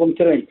got a problem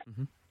tonight.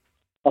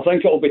 I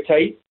think it'll be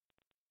tight,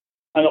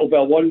 and it'll be a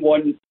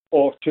 1-1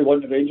 or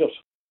 2-1 to Rangers.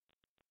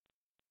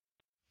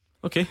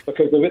 Okay.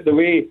 Because the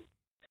way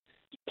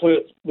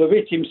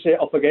teams set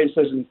up against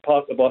us and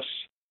park the bus,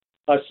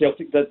 as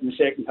Celtic did in the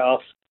second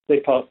half, they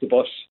parked the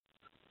bus.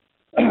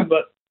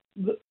 But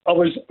I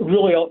was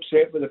really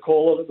upset with the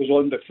caller that was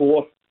on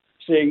before,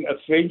 saying if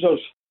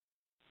Rangers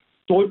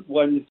don't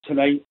win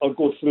tonight or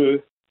go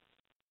through,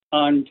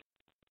 and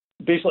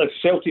basically if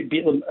Celtic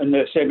beat them in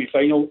the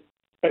semi-final,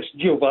 it's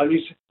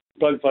Giovanni's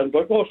Van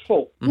Bronckhorst's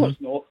fault. No,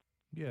 it's not.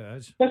 Yeah,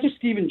 this is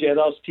Steven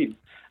Gerrard's team.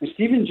 And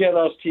Steven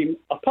Gerrard's team,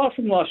 apart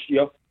from last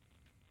year,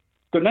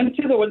 going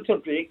into the winter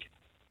break,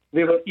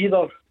 they were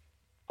either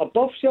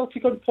above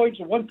Celtic on points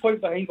or 1 point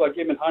behind with a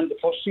game in hand the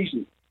first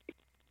season.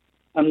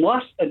 And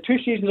 2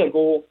 seasons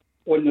ago,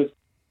 when the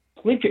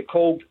league got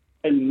called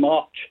in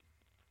March,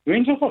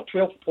 Rangers were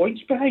 12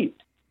 points behind,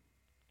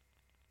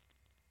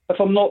 if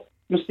I'm not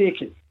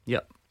mistaken.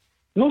 Yep.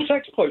 No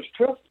 6 points,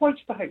 12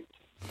 points behind.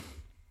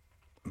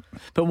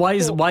 But why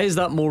is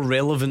that more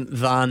relevant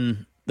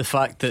than the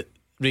fact that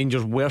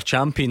Rangers were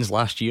champions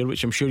last year,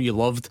 which I'm sure you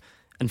loved,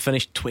 and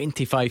finished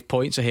 25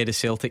 points ahead of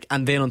Celtic,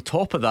 and then on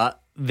top of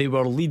that they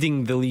were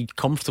leading the league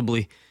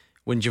comfortably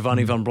when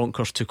Giovanni Van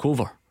Bronckhorst took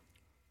over?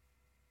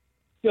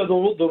 Yeah, they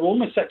were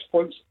only 6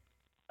 points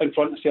in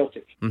front of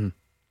Celtic when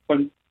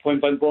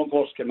Van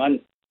Bronckhorst came in.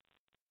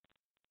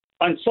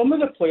 And some of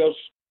the players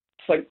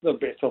think they're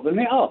better than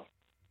they are.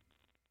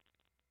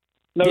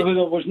 Now, there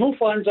was no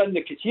fans in,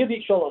 they could hear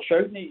each other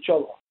shouting at each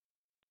other.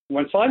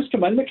 When fans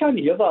come in, they can't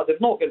hear that.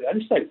 They've not got the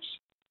instincts.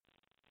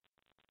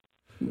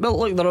 Well,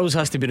 look, there always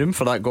has to be room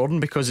for that, Gordon,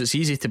 because it's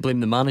easy to blame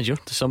the manager.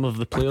 Some of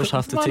the players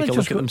have to take a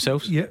look at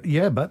themselves.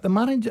 Yeah, but the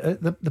manager,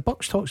 the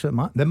Bucks talks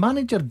about the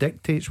manager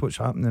dictates what's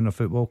happening in a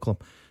football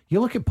club. You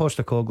look at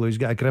Postecoglou, he's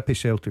got a grip of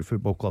Celtic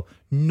Football Club,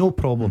 no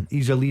problem.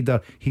 He's a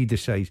leader, he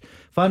decides.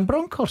 Van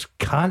Bronckhorst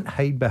can't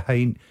hide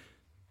behind,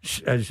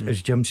 as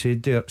Jim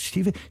said there,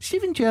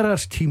 Steven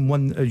Gerrard's team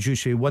won, as you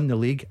say, won the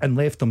league and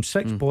left them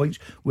 6 points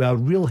with a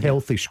real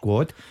healthy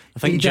squad. I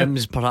think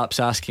Jim's perhaps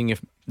asking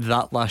if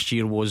that last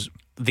year was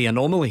the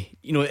anomaly.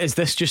 You know, is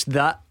this just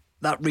that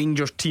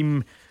Rangers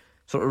team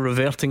sort of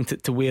reverting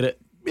to where it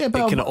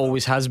kind of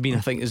always has been? I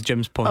think is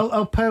Jim's point.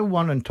 I'll pile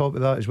one on top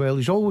of that as well.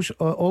 He's always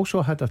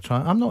also had a try.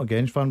 I'm not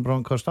against Van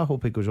Bronckhorst. I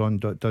hope he goes on,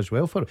 does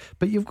well for it.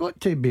 But you've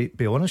got to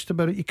be honest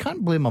about it. You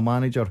can't blame a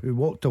manager who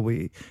walked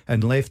away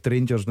and left the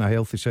Rangers in a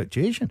healthy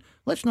situation.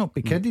 Let's not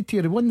be kidded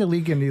here. He won the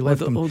league and he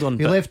left them.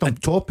 He left them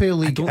top of the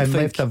league and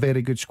left a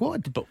very good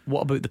squad. But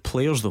what about the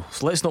players though?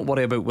 So let's not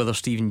worry about whether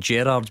Steven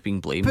Gerrard's being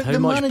blamed. How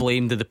much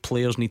blame do the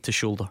players need to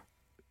shoulder?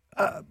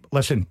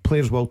 Listen,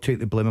 players will take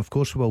the blame, of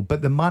course will,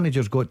 but the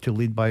manager's got to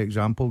lead by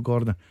example,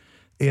 Gordon.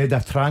 He had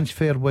a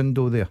transfer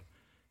window there.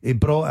 He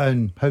brought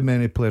in how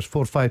many players?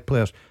 4 or 5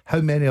 players.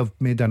 How many have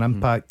made an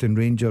impact in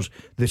Rangers?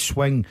 The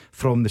swing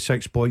from the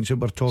 6 points that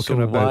we're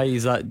talking about. Why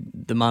is that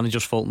the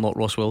manager's fault, not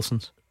Ross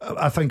Wilson's?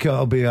 I think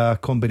it'll be a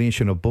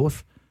combination of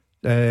both,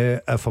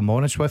 if I'm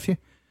honest with you.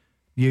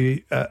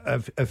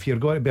 If you're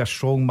going to be a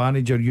strong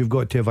manager, you've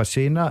got to have a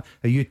say in that.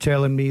 Are you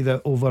telling me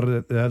that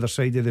over the other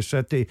side of the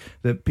city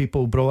that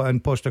people brought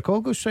in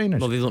Postecoglou's signings?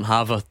 Well, they don't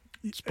have a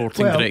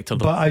sporting director,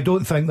 but I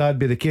don't think that'd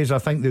be the case. I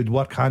think they'd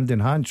work hand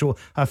in hand. So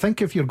I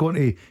think if you're going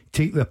to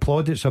take the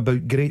plaudits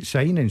about great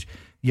signings,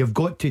 you've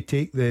got to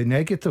take the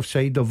negative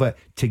side of it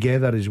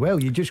together as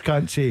well. You just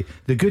can't say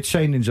the good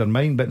signings are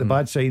mine, but the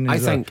bad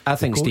signings I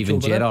think Steven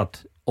Gerrard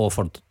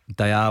offered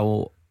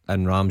Diallo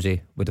and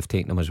Ramsey would have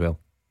taken them as well.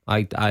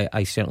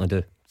 I certainly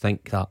do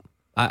think that.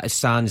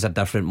 San's a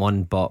different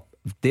one, but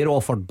they're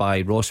offered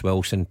by Ross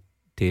Wilson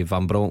to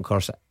Van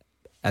Bronckhorst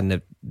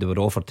and they were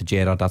offered to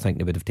Gerrard. I think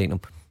they would have taken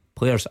them.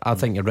 Players, I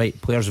think you're right.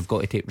 Players have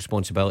got to take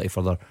responsibility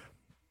for their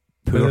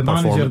poor the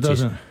manager performances.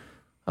 Doesn't.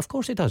 Of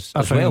course he does.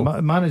 I think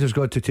the manager's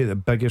got to take the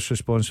biggest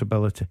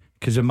responsibility,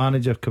 because the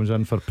manager comes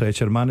in for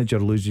pressure, manager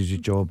loses his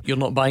job. You're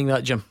not buying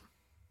that, Jim?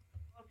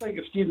 I think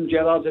if Steven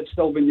Gerrard had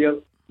still been there,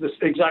 this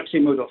exact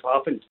same would have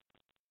happened.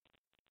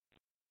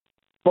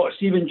 But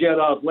Steven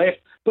Gerrard left.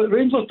 But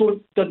Rangers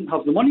didn't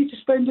have the money to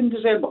spend in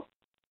December.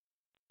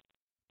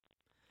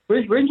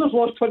 Rangers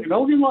lost 20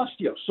 million last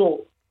year,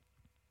 so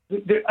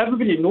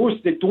everybody knows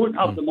they don't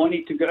have the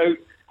money to go out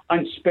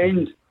and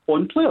spend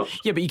on players.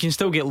 Yeah, but you can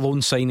still get loan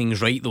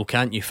signings right, though,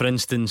 can't you? For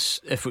instance,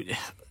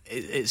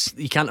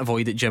 you can't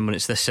avoid it, Jim, when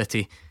it's this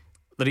city.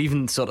 They're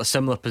even sort of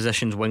similar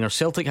positions wingers.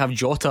 Celtic have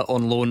Jota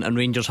on loan and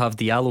Rangers have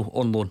Diallo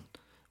on loan.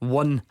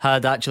 One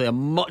had actually a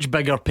much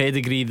bigger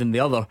pedigree than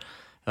the other,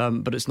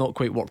 but it's not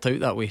quite worked out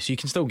that way. So you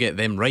can still get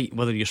them right,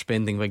 whether you're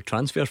spending big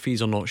transfer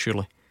fees or not,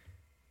 surely.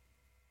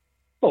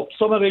 Well,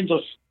 some of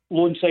Rangers'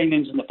 loan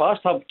signings in the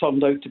past have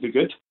turned out to be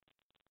good.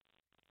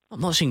 I'm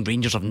not saying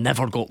Rangers have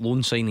never got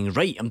loan signings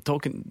right. I'm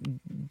talking,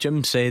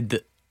 Jim said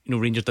that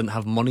Rangers didn't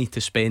have money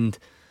to spend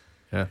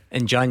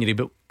in January,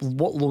 but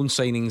what loan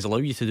signings allow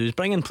you to do is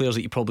bring in players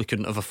that you probably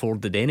couldn't have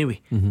afforded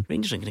anyway.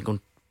 Rangers aren't going to go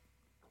and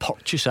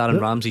purchase Aaron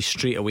Ramsey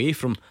straight away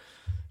from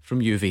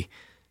Juve.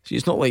 So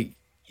it's not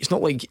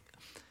like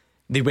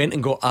they went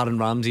and got Aaron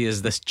Ramsey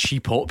as this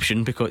cheap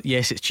option, because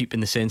yes, it's cheap in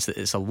the sense that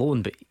it's a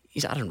loan, but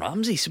he's Aaron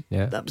Ramsey, so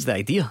that was the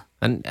idea.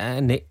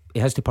 And he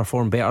has to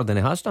perform better than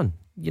he has done.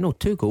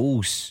 2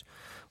 goals,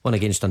 one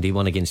against Dundee,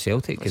 one against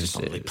Celtic. It's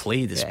not really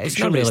played. It's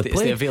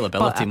the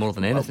availability more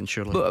than anything,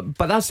 surely.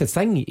 But that's the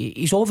thing.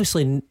 He's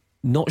obviously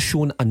not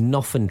shown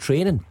enough in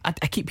training. I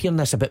keep hearing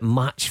this about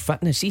match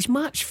fitness. He's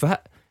match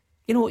fit.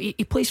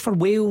 He plays for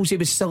Wales. He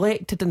was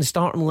selected in the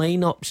starting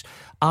lineups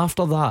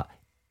after that.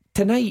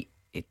 Tonight,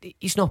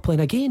 he's not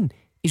playing again.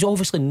 He's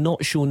obviously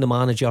not shown the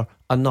manager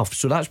enough.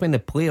 So that's when the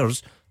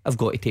players have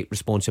got to take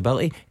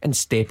responsibility and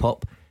step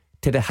up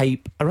to the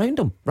hype around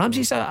him.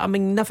 Ramsey's a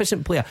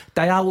magnificent player.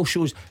 Diallo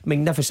shows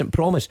magnificent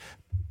promise,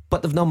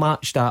 but they've not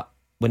matched that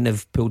when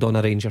they've pulled on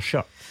a Rangers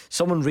shirt.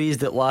 Someone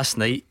raised it last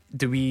night.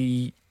 Do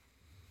we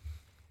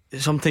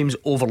sometimes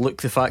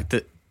overlook the fact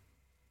that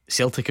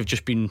Celtic have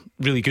just been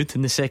really good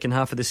in the second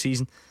half of the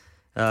season?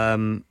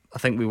 I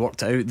think we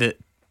worked out that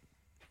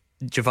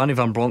Giovanni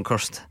Van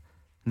Bronckhorst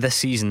this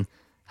season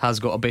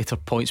has got a better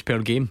points per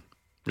game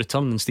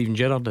return than Steven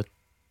Gerrard did.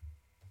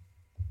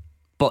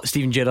 But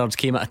Steven Gerrard's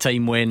came at a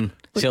time when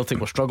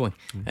Celtic were struggling,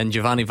 and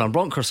Giovanni Van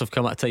Bronckhorst have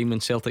come at a time when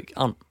Celtic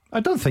aren't. I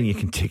don't think you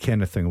can take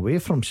anything away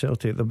from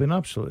Celtic. They've been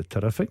absolutely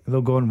terrific.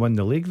 They'll go and win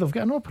the league. They've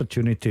got an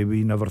opportunity.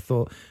 We never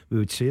thought we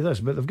would say this,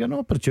 but they've got an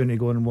opportunity to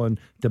go and win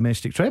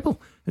domestic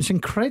treble. It's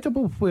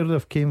incredible where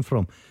they've came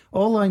from.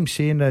 All I'm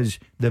saying is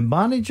the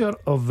manager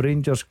of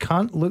Rangers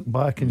can't look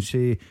back and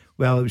say,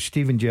 well, it was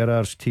Steven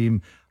Gerrard's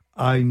team,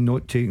 I'm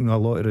not taking a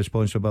lot of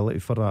responsibility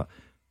for that.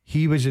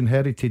 He was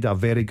inherited a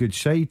very good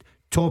side,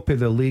 top of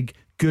the league,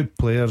 good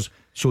players,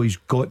 so he's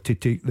got to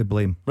take the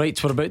blame.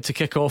 Right, we're about to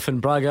kick off in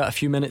Braga, a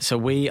few minutes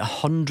away.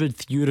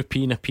 100th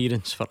European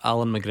appearance for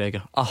Alan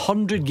McGregor.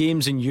 100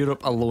 games in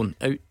Europe alone.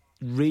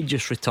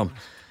 Outrageous return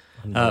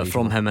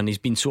from him, and he's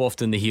been so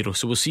often the hero.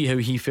 So we'll see how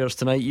he fares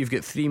tonight. You've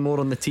got 3 more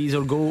on the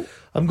teaser. Go.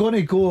 I'm going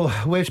to go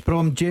West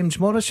Brom, James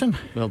Morrison.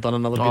 Well done,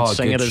 another good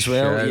singer good as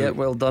well. shout. Yeah,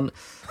 well done.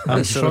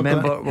 So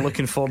remember, we're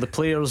looking for the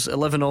players,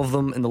 11 of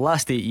them in the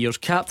last 8 years,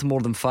 capped more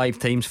than 5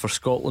 times for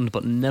Scotland,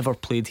 but never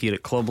played here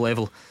at club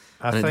level.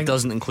 And it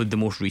doesn't include the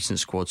most recent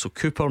squad. So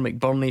Cooper,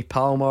 McBurney,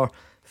 Palmer,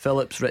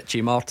 Phillips,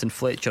 Ritchie, Martin,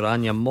 Fletcher,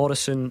 Anya,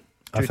 Morrison.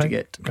 I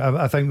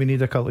think we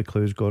need a couple of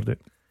clues, Gordon.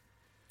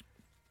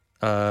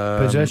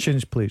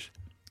 Positions, please.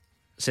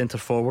 Centre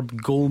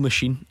forward, goal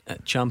machine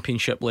at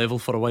championship level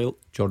for a while.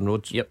 Jordan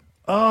Rhodes. Yep.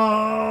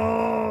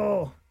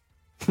 Oh,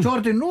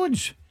 Jordan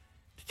Rhodes.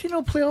 Did he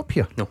not play up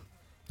here? No.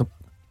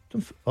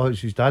 Oh,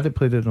 it's his dad that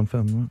played it on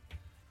film, right?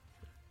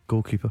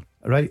 Goalkeeper.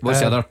 Right. What's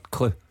the other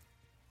clue?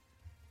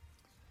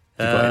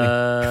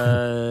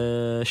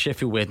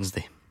 Sheffield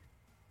Wednesday.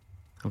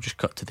 I'll just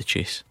cut to the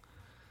chase.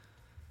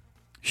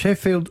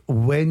 Sheffield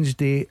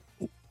Wednesday.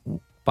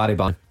 Barry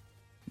Ban.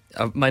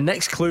 My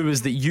next clue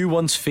is that you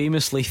once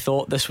famously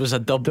thought this was a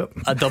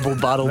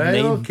double-barreled Right,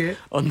 name okay.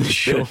 on the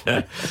show.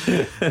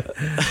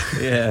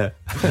 Yeah.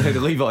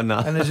 Leave it on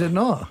that. And is it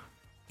not?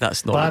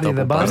 That's not Barry a the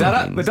double-barreled Barrel. Is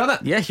that it? We've done it.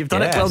 Yeah, you've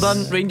done Yes. it. Well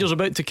done. Rangers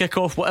about to kick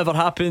off. Whatever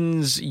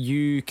happens,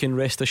 you can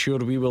rest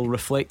assured we will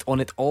reflect on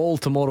it all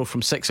tomorrow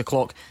from 6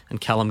 o'clock,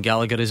 and Callum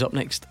Gallagher is up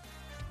next.